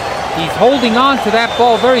 He's holding on to that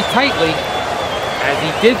ball very tightly, as he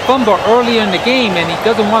did fumble earlier in the game, and he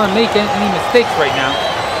doesn't want to make any mistakes right now.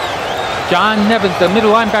 John Nevins, the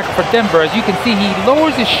middle linebacker for Denver, as you can see, he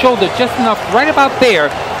lowers his shoulder just enough right about there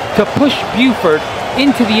to push Buford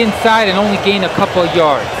into the inside and only gain a couple of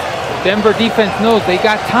yards. Denver defense knows they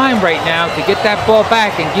got time right now to get that ball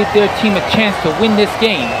back and give their team a chance to win this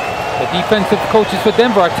game. The defensive coaches for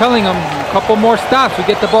Denver are telling them a couple more stops to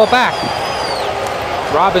get the ball back.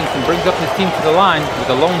 Robinson brings up his team to the line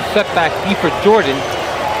with a lone setback, Buford Jordan.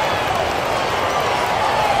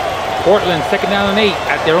 Portland, 2nd down and 8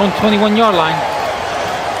 at their own 21-yard line.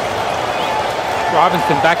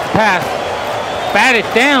 Robinson back to pass. Batted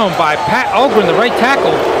down by Pat Ogren, the right tackle.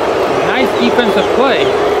 Nice defensive play.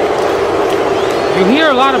 You hear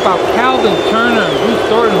a lot about Calvin Turner and Bruce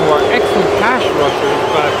Thornton, who are excellent pass rushers,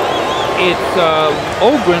 but it's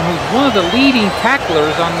Ogren who's one of the leading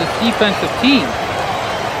tacklers on this defensive team.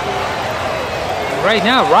 Right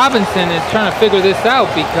now, Robinson is trying to figure this out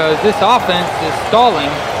because this offense is stalling.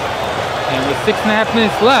 And with 6.5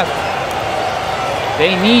 minutes left,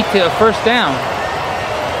 they need to first down.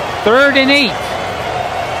 3rd and 8.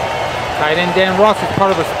 Tight end Dan Ross is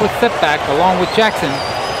part of a split setback along with Jackson.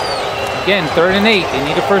 Again, 3rd and 8. They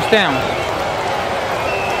need a first down.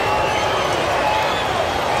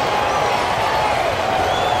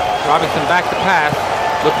 Robinson back to pass.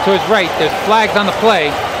 Looking to his right. There's flags on the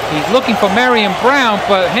play. He's looking for Marion Brown,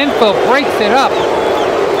 but Hemphill breaks it up.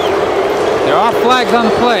 There are flags on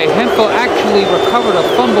the play. Hemphill actually recovered a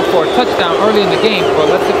fumble for a touchdown early in the game, but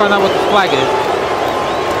let's find out what this flag is.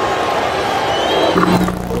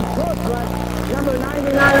 Number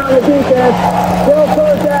 99 on the defense. Still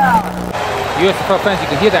first down. USFL fans, you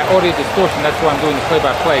can hear that audio distortion. That's why I'm doing the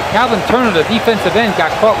play-by-play. Calvin Turner, the defensive end,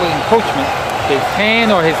 got caught with encroachment. His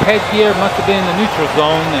hand or his headgear must have been in the neutral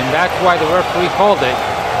zone, and that's why the referee called it.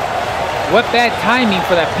 What bad timing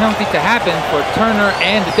for that penalty to happen for Turner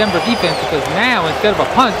and the Denver defense, because now instead of a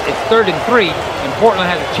punt, it's 3rd and 3, and Portland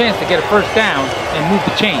has a chance to get a first down and move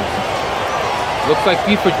the chains. Looks like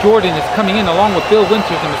Buford Jordan is coming in along with Bill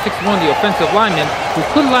Winters, number 6'1", the offensive lineman, who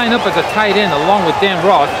could line up as a tight end along with Dan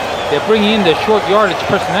Ross. They're bringing in the short yardage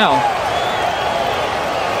personnel.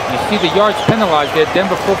 You see the yards penalized there.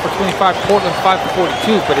 Denver 4 for 25, Portland 5 for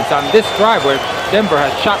 42, but it's on this drive where Denver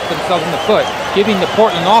has shot themselves in the foot, giving the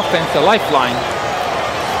Portland offense a lifeline.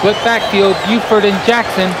 Split backfield, Buford and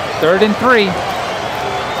Jackson, 3rd and 3.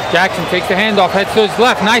 Jackson takes the handoff, heads to his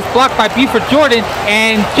left. Nice block by Buford Jordan,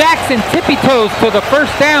 and Jackson tippy-toes to the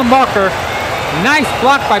first down marker. Nice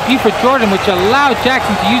block by Buford Jordan, which allowed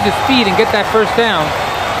Jackson to use his speed and get that first down.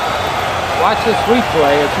 Watch this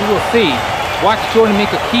replay, as you will see. Watch Jordan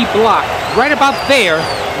make a key block right about there,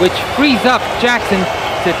 which frees up Jackson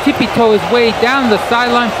to tippy-toe his way down the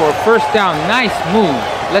sideline for a first down. Nice move.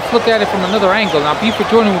 Let's look at it from another angle. Now,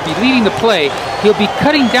 Buford Jordan will be leading the play. He'll be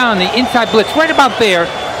cutting down the inside blitz right about there,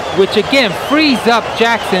 which again frees up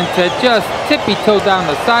Jackson to just tippy-toe down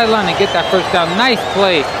the sideline and get that first down. Nice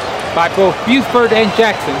play by both Buford and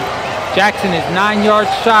Jackson. Jackson is 9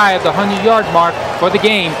 yards shy of the 100-yard mark for the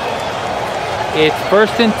game. It's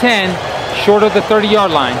 1st and 10, short of the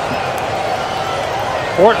 30-yard line.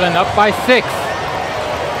 Portland up by 6.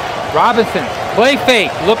 Robinson, play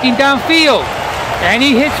fake, looking downfield. And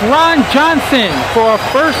he hits Ron Johnson for a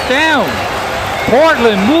 1st down.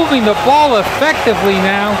 Portland moving the ball effectively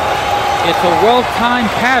now. It's a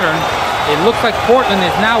well-timed pattern. It looks like Portland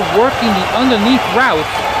is now working the underneath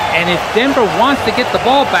routes. And if Denver wants to get the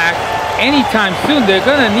ball back anytime soon, they're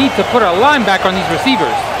going to need to put a linebacker on these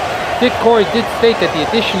receivers. Dick Corey did state that the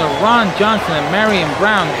addition of Ron Johnson and Marion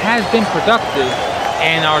Brown has been productive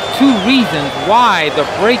and are 2 reasons why the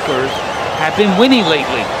Breakers have been winning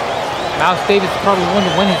lately. Mouse Davis probably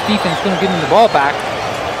wondering when his defense is going to give him the ball back.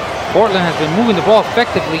 Portland has been moving the ball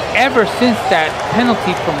effectively ever since that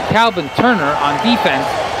penalty from Calvin Turner on defense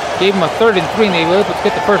gave him a 3rd and 3, and they were able to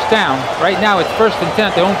get the 1st down. Right now it's 1st and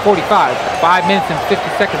 10 at their own 45. 5 minutes and 50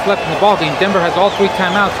 seconds left in the ball game. Denver has all 3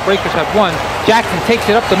 timeouts. Breakers have 1. Jackson takes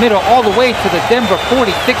it up the middle all the way to the Denver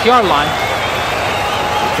 46-yard line.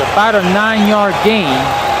 It's about a 9-yard gain,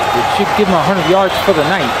 which should give him 100 yards for the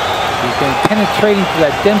night. He's been penetrating to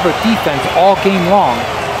that Denver defense all game long.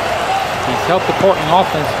 He's helped the Portland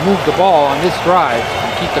offense move the ball on this drive and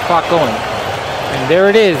keep the clock going. And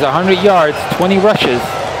there it is, 100 yards, 20 rushes.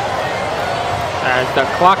 As the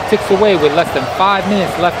clock ticks away with less than 5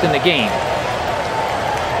 minutes left in the game.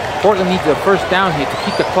 Portland needs a 1st down here to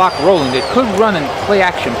keep the clock rolling. They could run and play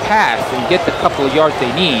action pass and get the couple of yards they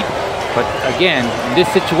need. But again, in this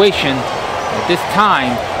situation, at this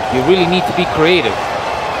time, you really need to be creative.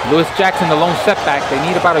 Lewis Jackson, the lone setback. They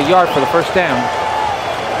need about a yard for the 1st down.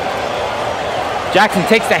 Jackson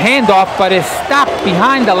takes the handoff, but is stopped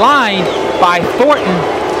behind the line by Thornton,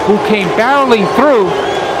 who came barreling through.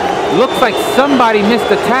 Looks like somebody missed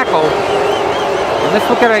the tackle. And let's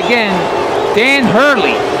look at it again. Dan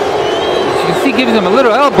Hurley, as you can see, gives him a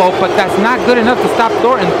little elbow, but that's not good enough to stop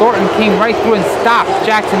Thornton. Thornton came right through and stopped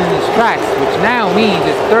Jackson in his tracks, which now means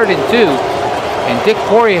it's 3rd and 2. And Dick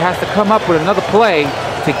Corey has to come up with another play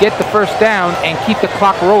to get the 1st down and keep the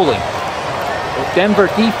clock rolling. The Denver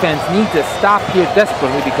defense needs to stop here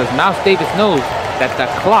desperately because Mouse Davis knows that the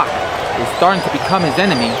clock is starting to become his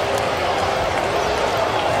enemy.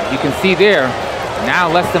 You can see there,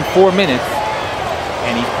 now less than 4 minutes,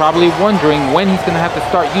 and he's probably wondering when he's going to have to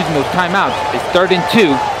start using those timeouts. It's 3rd and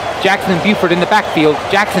 2. Jackson and Buford in the backfield.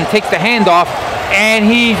 Jackson takes the handoff, and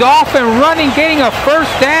he's off and running, getting a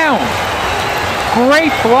 1st down.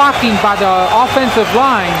 Great blocking by the offensive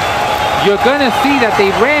line. You're going to see that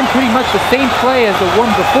they ran pretty much the same play as the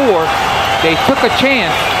one before. They took a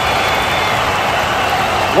chance.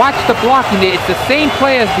 Watch the blocking. It's the same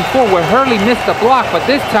play as before where Hurley missed the block, but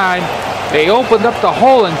this time they opened up the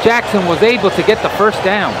hole and Jackson was able to get the 1st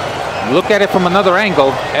down. Look at it from another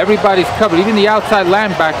angle. Everybody's covered. Even the outside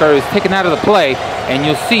linebacker is taken out of the play, and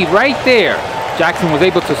you'll see right there Jackson was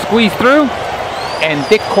able to squeeze through, and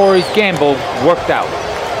Dick Corey's gamble worked out.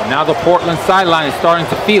 Now the Portland sideline is starting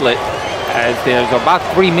to feel it as there's about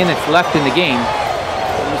 3 minutes left in the game.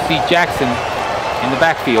 You see Jackson in the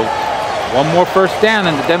backfield. One more 1st down,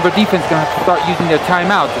 and the Denver defense is going to have to start using their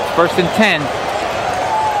timeouts. It's 1st and 10.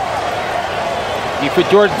 Buford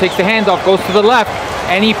Jordan takes the handoff, goes to the left,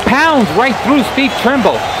 and he pounds right through Steve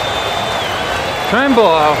Trimble.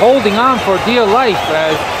 Trimble holding on for dear life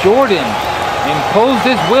as Jordan imposed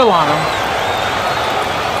his will on him.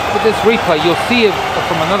 Look at this replay. You'll see it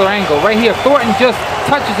from another angle. Right here, Thornton just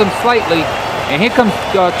touches him slightly, and here comes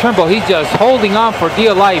Trimble. He's just holding on for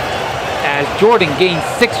dear life as Jordan gains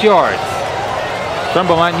 6 yards.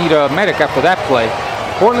 Trimble might need a medic after that play.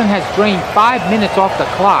 Portland has drained 5 minutes off the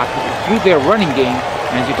clock through their running game.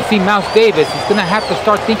 And as you can see, Mouse Davis is going to have to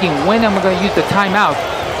start thinking, when am I going to use the timeout?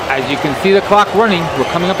 As you can see the clock running, we're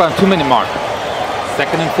coming up on a 2-minute mark.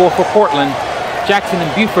 2nd and 4 for Portland. Jackson and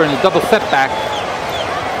Buford in a double setback.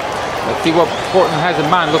 Let's see what Portland has in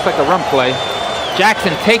mind. Looks like a run play.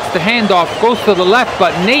 Jackson takes the handoff, goes to the left,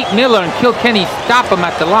 but Nate Miller and Kilkenny stop him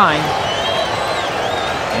at the line.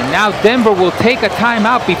 And now Denver will take a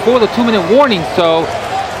timeout before the 2-minute warning. So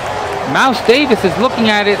Mouse Davis is looking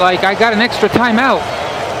at it like, I got an extra timeout.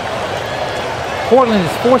 Portland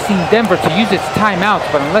is forcing Denver to use its timeouts,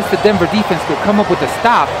 but unless the Denver defense could come up with a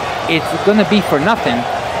stop, it's going to be for nothing.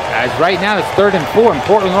 As right now it's 3rd and 4, and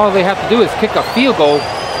Portland, all they have to do is kick a field goal,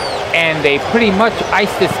 and they pretty much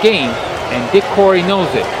ice this game, and Dick Corey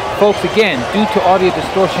knows it. Folks, again, due to audio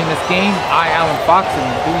distortion in this game, I, Allan Fox,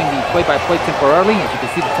 am doing the play-by-play temporarily. As you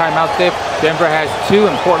can see the timeouts there, Denver has 2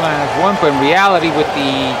 and Portland has 1, but in reality with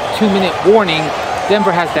the 2-minute warning,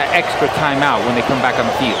 Denver has that extra timeout when they come back on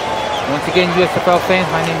the field. Once again, USFL fans,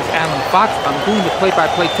 my name is Allan Fox. I'm doing the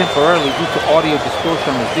play-by-play temporarily due to audio distortion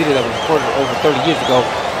on this video that was recorded over 30 years ago.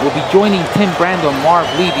 We'll be joining Tim Brando and Marv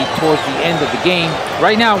Levy towards the end of the game.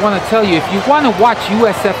 Right now, I want to tell you, if you want to watch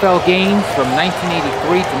USFL games from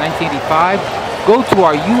 1983 to 1985, go to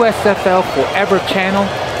our USFL Forever channel.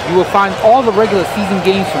 You will find all the regular season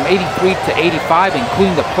games from 83 to 85,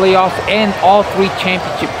 including the playoffs and all 3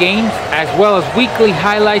 championship games, as well as weekly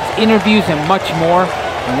highlights, interviews, and much more.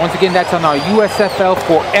 And once again, that's on our USFL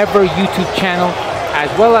Forever YouTube channel, as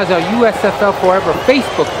well as our USFL Forever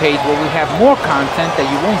Facebook page, where we have more content that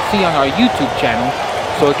you won't see on our YouTube channel.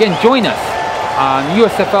 So again, join us on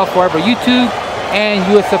USFL Forever YouTube and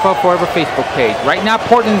USFL Forever Facebook page. Right now,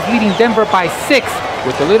 Portland is leading Denver by 6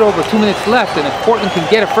 with a little over 2 minutes left, and if Portland can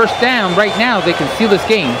get a first down right now, they can seal this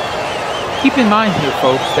game. Keep in mind here,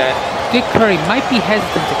 folks, that Dick Curry might be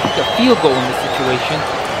hesitant to kick a field goal in this situation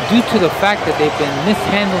due to the fact that they've been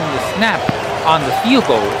mishandling the snap on the field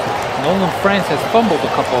goals. Nolan France has fumbled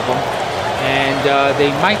a couple of them, and they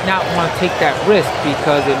might not want to take that risk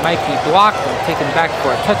because it might be blocked and taken back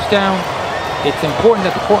for a touchdown. It's important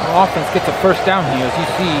that the Portland offense gets a first down here, as you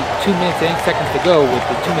see 2 minutes and 8 seconds to go with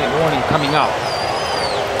the 2-minute warning coming up.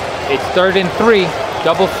 It's 3rd and 3,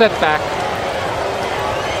 double setback.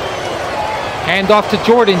 Hand off to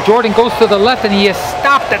Jordan. Jordan goes to the left, and he is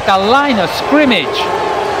stopped at the line of scrimmage.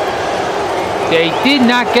 They did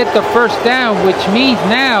not get the first down, which means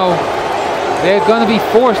now they're going to be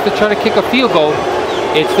forced to try to kick a field goal.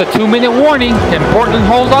 It's the 2-minute warning. Can Portland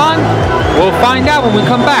hold on? We'll find out when we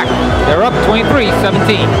come back. They're up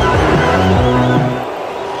 23-17.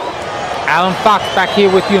 Allan Fox back here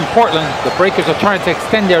with you in Portland. The Breakers are trying to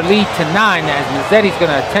extend their lead to 9 as Mazzetti's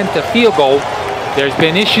going to attempt a field goal. There's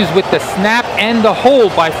been issues with the snap and the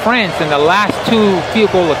hold by France in the last 2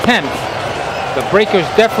 field goal attempts. The Breakers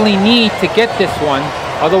definitely need to get this one.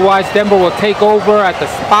 Otherwise, Denver will take over at the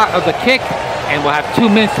spot of the kick and will have 2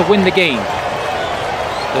 minutes to win the game.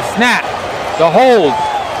 The snap, the hold,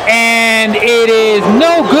 and it is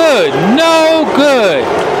no good, no good.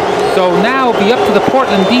 So now it'll be up to the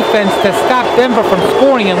Portland defense to stop Denver from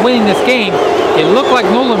scoring and winning this game. It looked like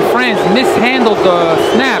Nolan France mishandled the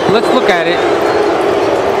snap. Let's look at it.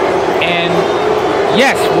 And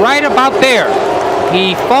yes, right about there.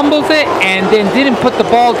 He fumbles it and then didn't put the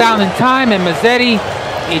ball down in time, and Mazzetti,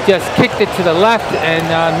 he just kicked it to the left, and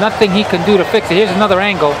nothing he can do to fix it. Here's another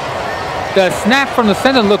angle. The snap from the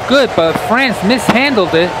center looked good, but France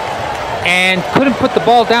mishandled it and couldn't put the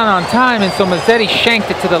ball down on time, and so Mazzetti shanked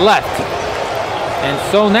it to the left. And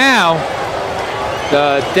so now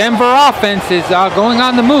the Denver offense is going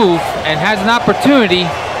on the move and has an opportunity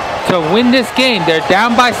to win this game. They're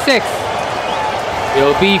down by 6.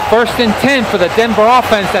 It'll be 1st and 10 for the Denver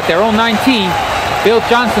offense at their own 19. Bill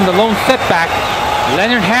Johnson, the lone setback.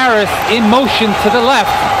 Leonard Harris in motion to the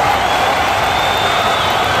left.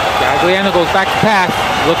 Gagliano goes back to pass,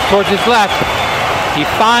 looks towards his left. He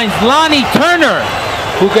finds Lonnie Turner,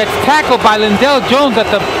 who gets tackled by Lindell Jones at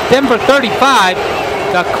the Denver 35.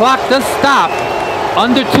 The clock does stop.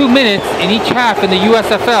 Under 2 minutes in each half in the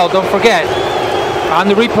USFL, don't forget. On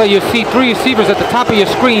the replay, you'll see 3 receivers at the top of your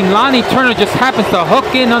screen. Lonnie Turner just happens to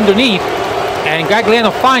hook in underneath, and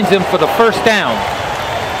Gagliano finds him for the first down.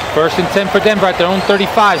 1st and 10 for Denver at their own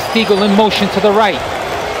 35. Stiegel in motion to the right.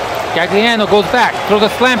 Gagliano goes back, throws a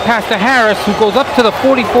slant pass to Harris, who goes up to the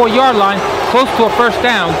 44-yard line, close to a first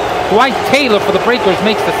down. Dwight Taylor for the Breakers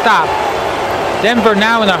makes the stop. Denver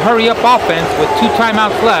now in a hurry-up offense with 2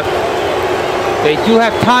 timeouts left. They do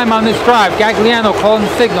have time on this drive. Gagliano calling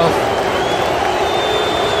the signals.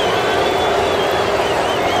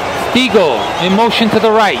 Stiegel in motion to the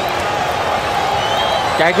right.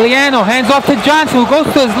 Gagliano hands off to Johnson, who goes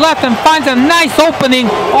to his left and finds a nice opening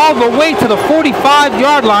all the way to the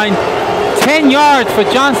 45-yard line. 10 yards for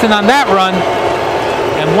Johnson on that run.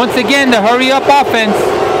 And once again, the hurry-up offense.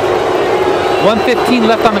 1:15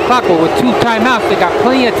 left on the clock, but with 2 timeouts, they got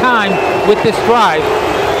plenty of time with this drive.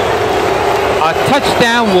 A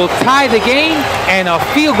touchdown will tie the game, and a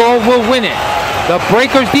field goal will win it. The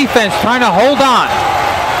Breakers defense trying to hold on.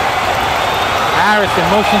 Harris in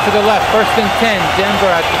motion to the left, 1st and 10, Denver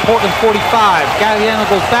at the Portland 45. Gagliano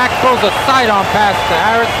goes back, throws a sidearm pass to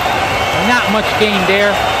Harris. Not much gain there.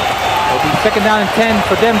 It'll be 2nd down and 10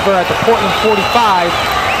 for Denver at the Portland 45.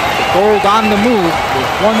 The Gold on the move with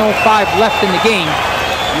 1:05 left in the game.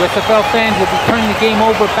 USFL fans will be turning the game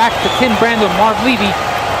over back to Tim Brando and Marv Levy.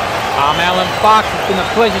 I'm Allan Fox. It's been a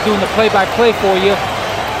pleasure doing the play-by-play for you.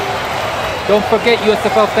 Don't forget,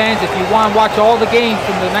 USFL fans, if you want to watch all the games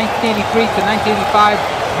from the 1983 to 1985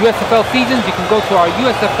 USFL seasons, you can go to our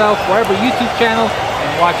USFL Forever YouTube channel and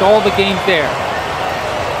watch all the games there.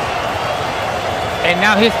 And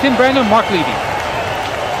now here's Tim Brando, Mark Levy.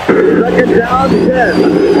 Second down,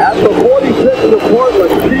 10. At the 46 of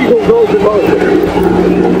Portland, Siegel goes in motion.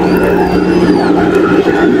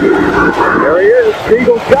 There he is.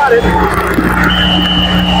 Siegel's got it.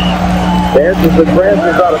 Dances and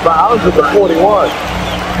branches out of bounds at the 41.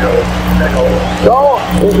 So,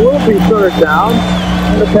 it will be third down.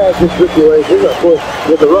 In the passing situation, of course,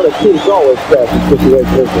 with the running team, it's always passing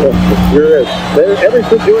situation. Sure is. Every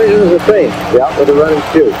situation is the same. Yeah, with the running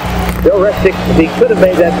two. Bill Resnick, he could have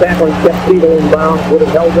made that tackle and kept Siegel in bounds, would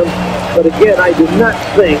have held him. But again, I do not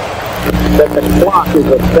think that the clock is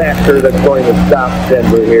a factor that's going to stop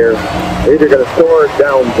Denver here. They're either going to score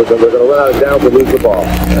downs with them. They're going to run out of downs and lose the ball.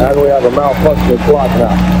 And we have a malfunctioning clock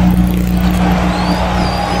now.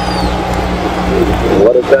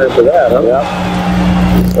 What a time for that, huh? Yep.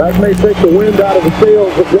 That may take the wind out of the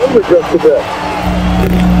sails of Denver just a bit.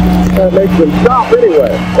 That makes them stop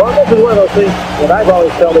anyway. Well, this is one of those things that I've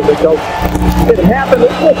always felt as a coach. If it happened,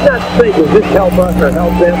 let's not say, does this help us or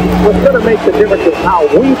help them? What's going to make the difference is how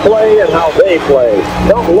we play and how they play.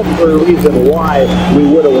 Don't look for a reason why we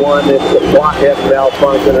would have won if the clock hadn't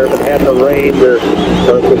malfunctioned or if it hadn't rained or if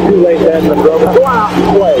it was too late to have the broken. Go out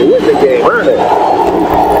and play. Win the game. Earn it.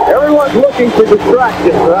 Everyone's looking for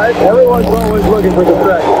distractions, right? Everyone's always looking for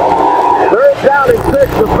distractions. Third down and 6.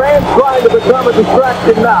 The fans trying to become a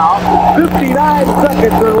distraction now. 59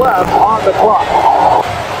 seconds are left on the clock.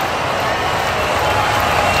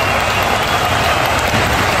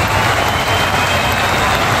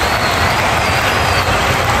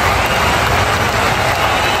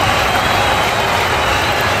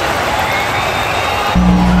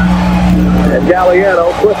 And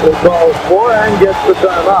Galliano quickly calls for and gets the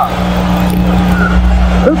timeout.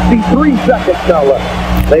 53 seconds now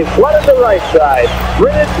left. They flooded the right side,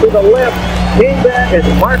 sprinted to the left, came back, and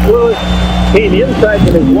Mark Lewis came inside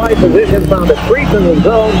from his wide position, found a crease in the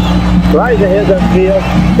zone, tries to head upfield.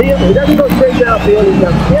 See him, he doesn't go straight downfield, he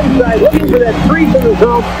comes inside, looking for that crease in the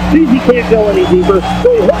zone, sees he can't go any deeper,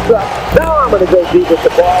 so he hooks up. Now I'm going to go deep with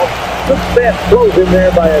the ball. Good fast throws in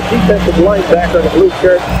there by a defensive linebacker in a blue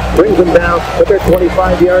shirt, brings them down, but they're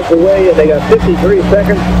 25 yards away, and they got 53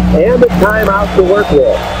 seconds and a timeout to work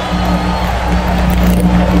with.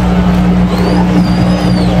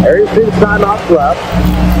 There you see the timeout left.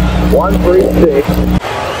 1-3-6.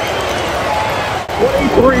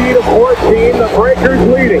 23-14, the Breakers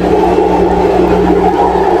leading.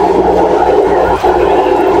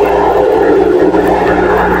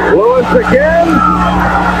 Lewis again.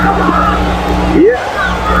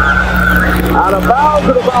 Yeah. Out of bounds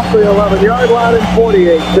at about the 11-yard line and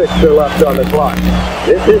 48-6 are left on the clock.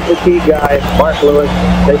 This is the key guy, Mark Lewis.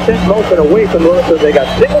 They sent motion away from Lewis, so they got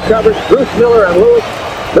single coverage, Bruce Miller and Lewis.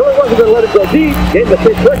 Miller wasn't going to let it go deep. Gave the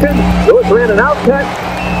big cushion. Lewis ran an out cut.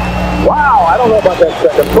 Wow, I don't know about that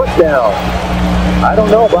second foot down. I don't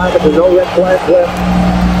know about it, but there's no red flag left.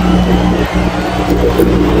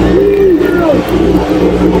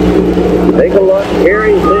 Take a look. Here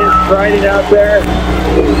he's in, striding out there.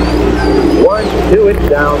 1, 2, it's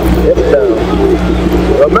down. It's down.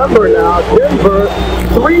 Remember now, Denver,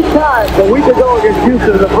 3 times a week ago against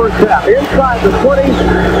Houston in the first half. Inside the 20,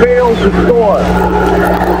 failed to score.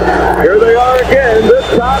 Here they are again, this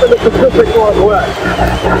time in the Pacific Northwest.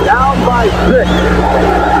 Down by 6.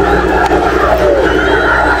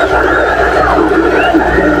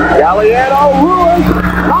 Galliano, Lewis,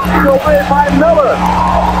 knocked away by Miller.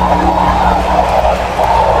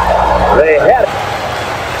 They had it.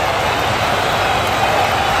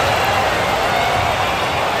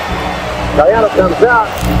 Galliano comes out,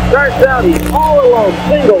 starts out, he's all alone,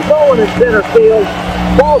 single, going in center field,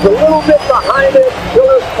 falls a little bit behind it,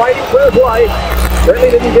 Miller's fighting for his life, certainly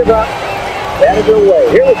didn't give up, that is away.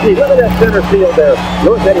 Here we see, look at that center field there,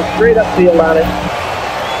 Lewis heading straight up field on it.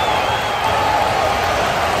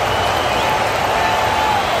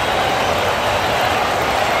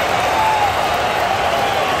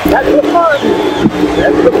 That's the fun.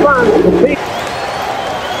 That's the fun.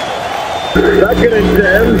 Second and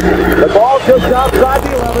 10. The ball just outside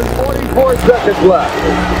the 11. 44 seconds left.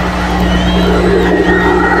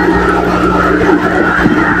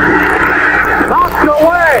 Knocked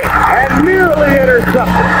away and nearly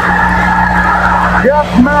intercepted. Jeff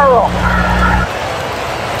Merrill.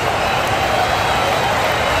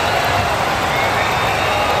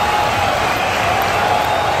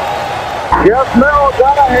 Jeff Merrill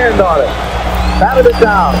got a hand on it. Batted it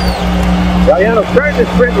down. Galliano started to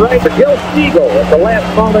sprint right, but Gil Siegel at the last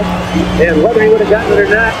moment. And whether he would have gotten it or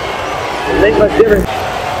not, it made much difference.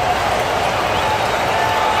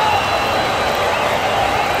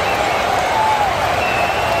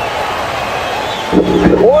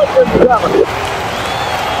 Fourth and 7.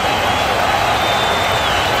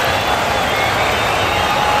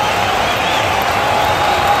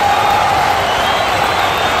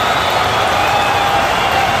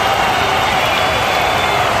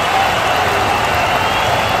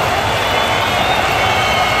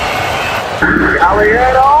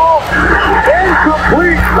 Alieno,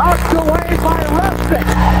 incomplete, knocked away by Rustic.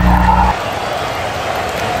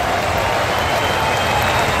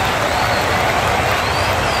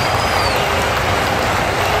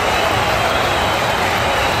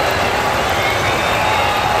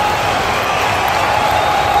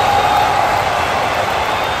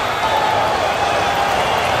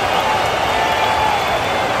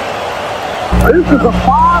 This is a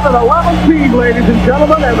 5 and 11 team, ladies and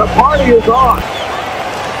gentlemen, and the party is on.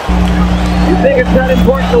 You think it's not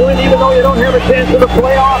important to win even though you don't have a chance in the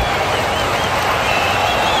playoffs?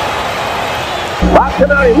 Box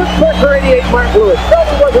him out. He looks back for 88, Mark Lewis.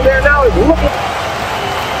 Nobody wasn't there. Now he's looking.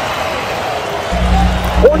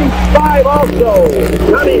 45 also.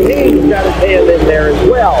 Johnny Haynes got his hand in there as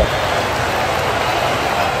well.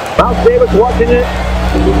 Miles Davis watching it.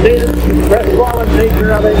 The crestfallen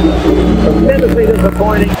nature of it, tremendously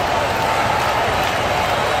disappointing.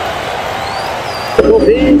 It will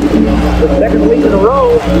be the second week in a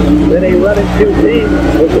row that a running two team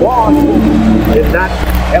was lost, did not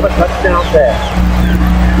have a touchdown pass.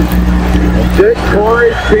 Dick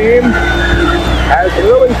Corey's team has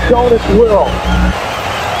really shown its will.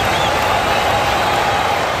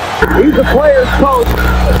 He's a player's coach,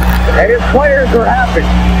 and his players are happy.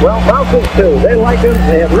 Well, Mountains too. They like him.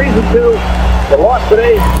 They have reason to. They lost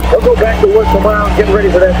today. They'll go back to work tomorrow and get ready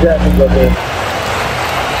for that Jacksonville game.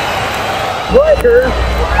 Breakers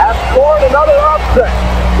have scored another upset.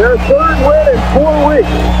 Their third win in 4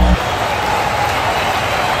 weeks.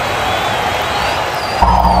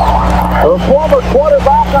 The former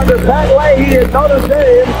quarterback under Pat Leahy in Notre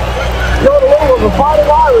Dame showed a little of the Fighting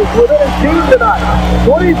Irish within his team tonight.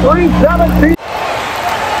 23-17.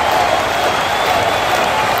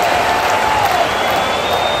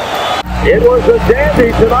 It was a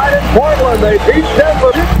dandy tonight in Portland. They beat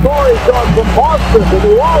Denver. Big stories from Boston to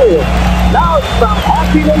New Orleans. Now it's the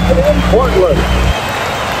Hockey Nation in Portland.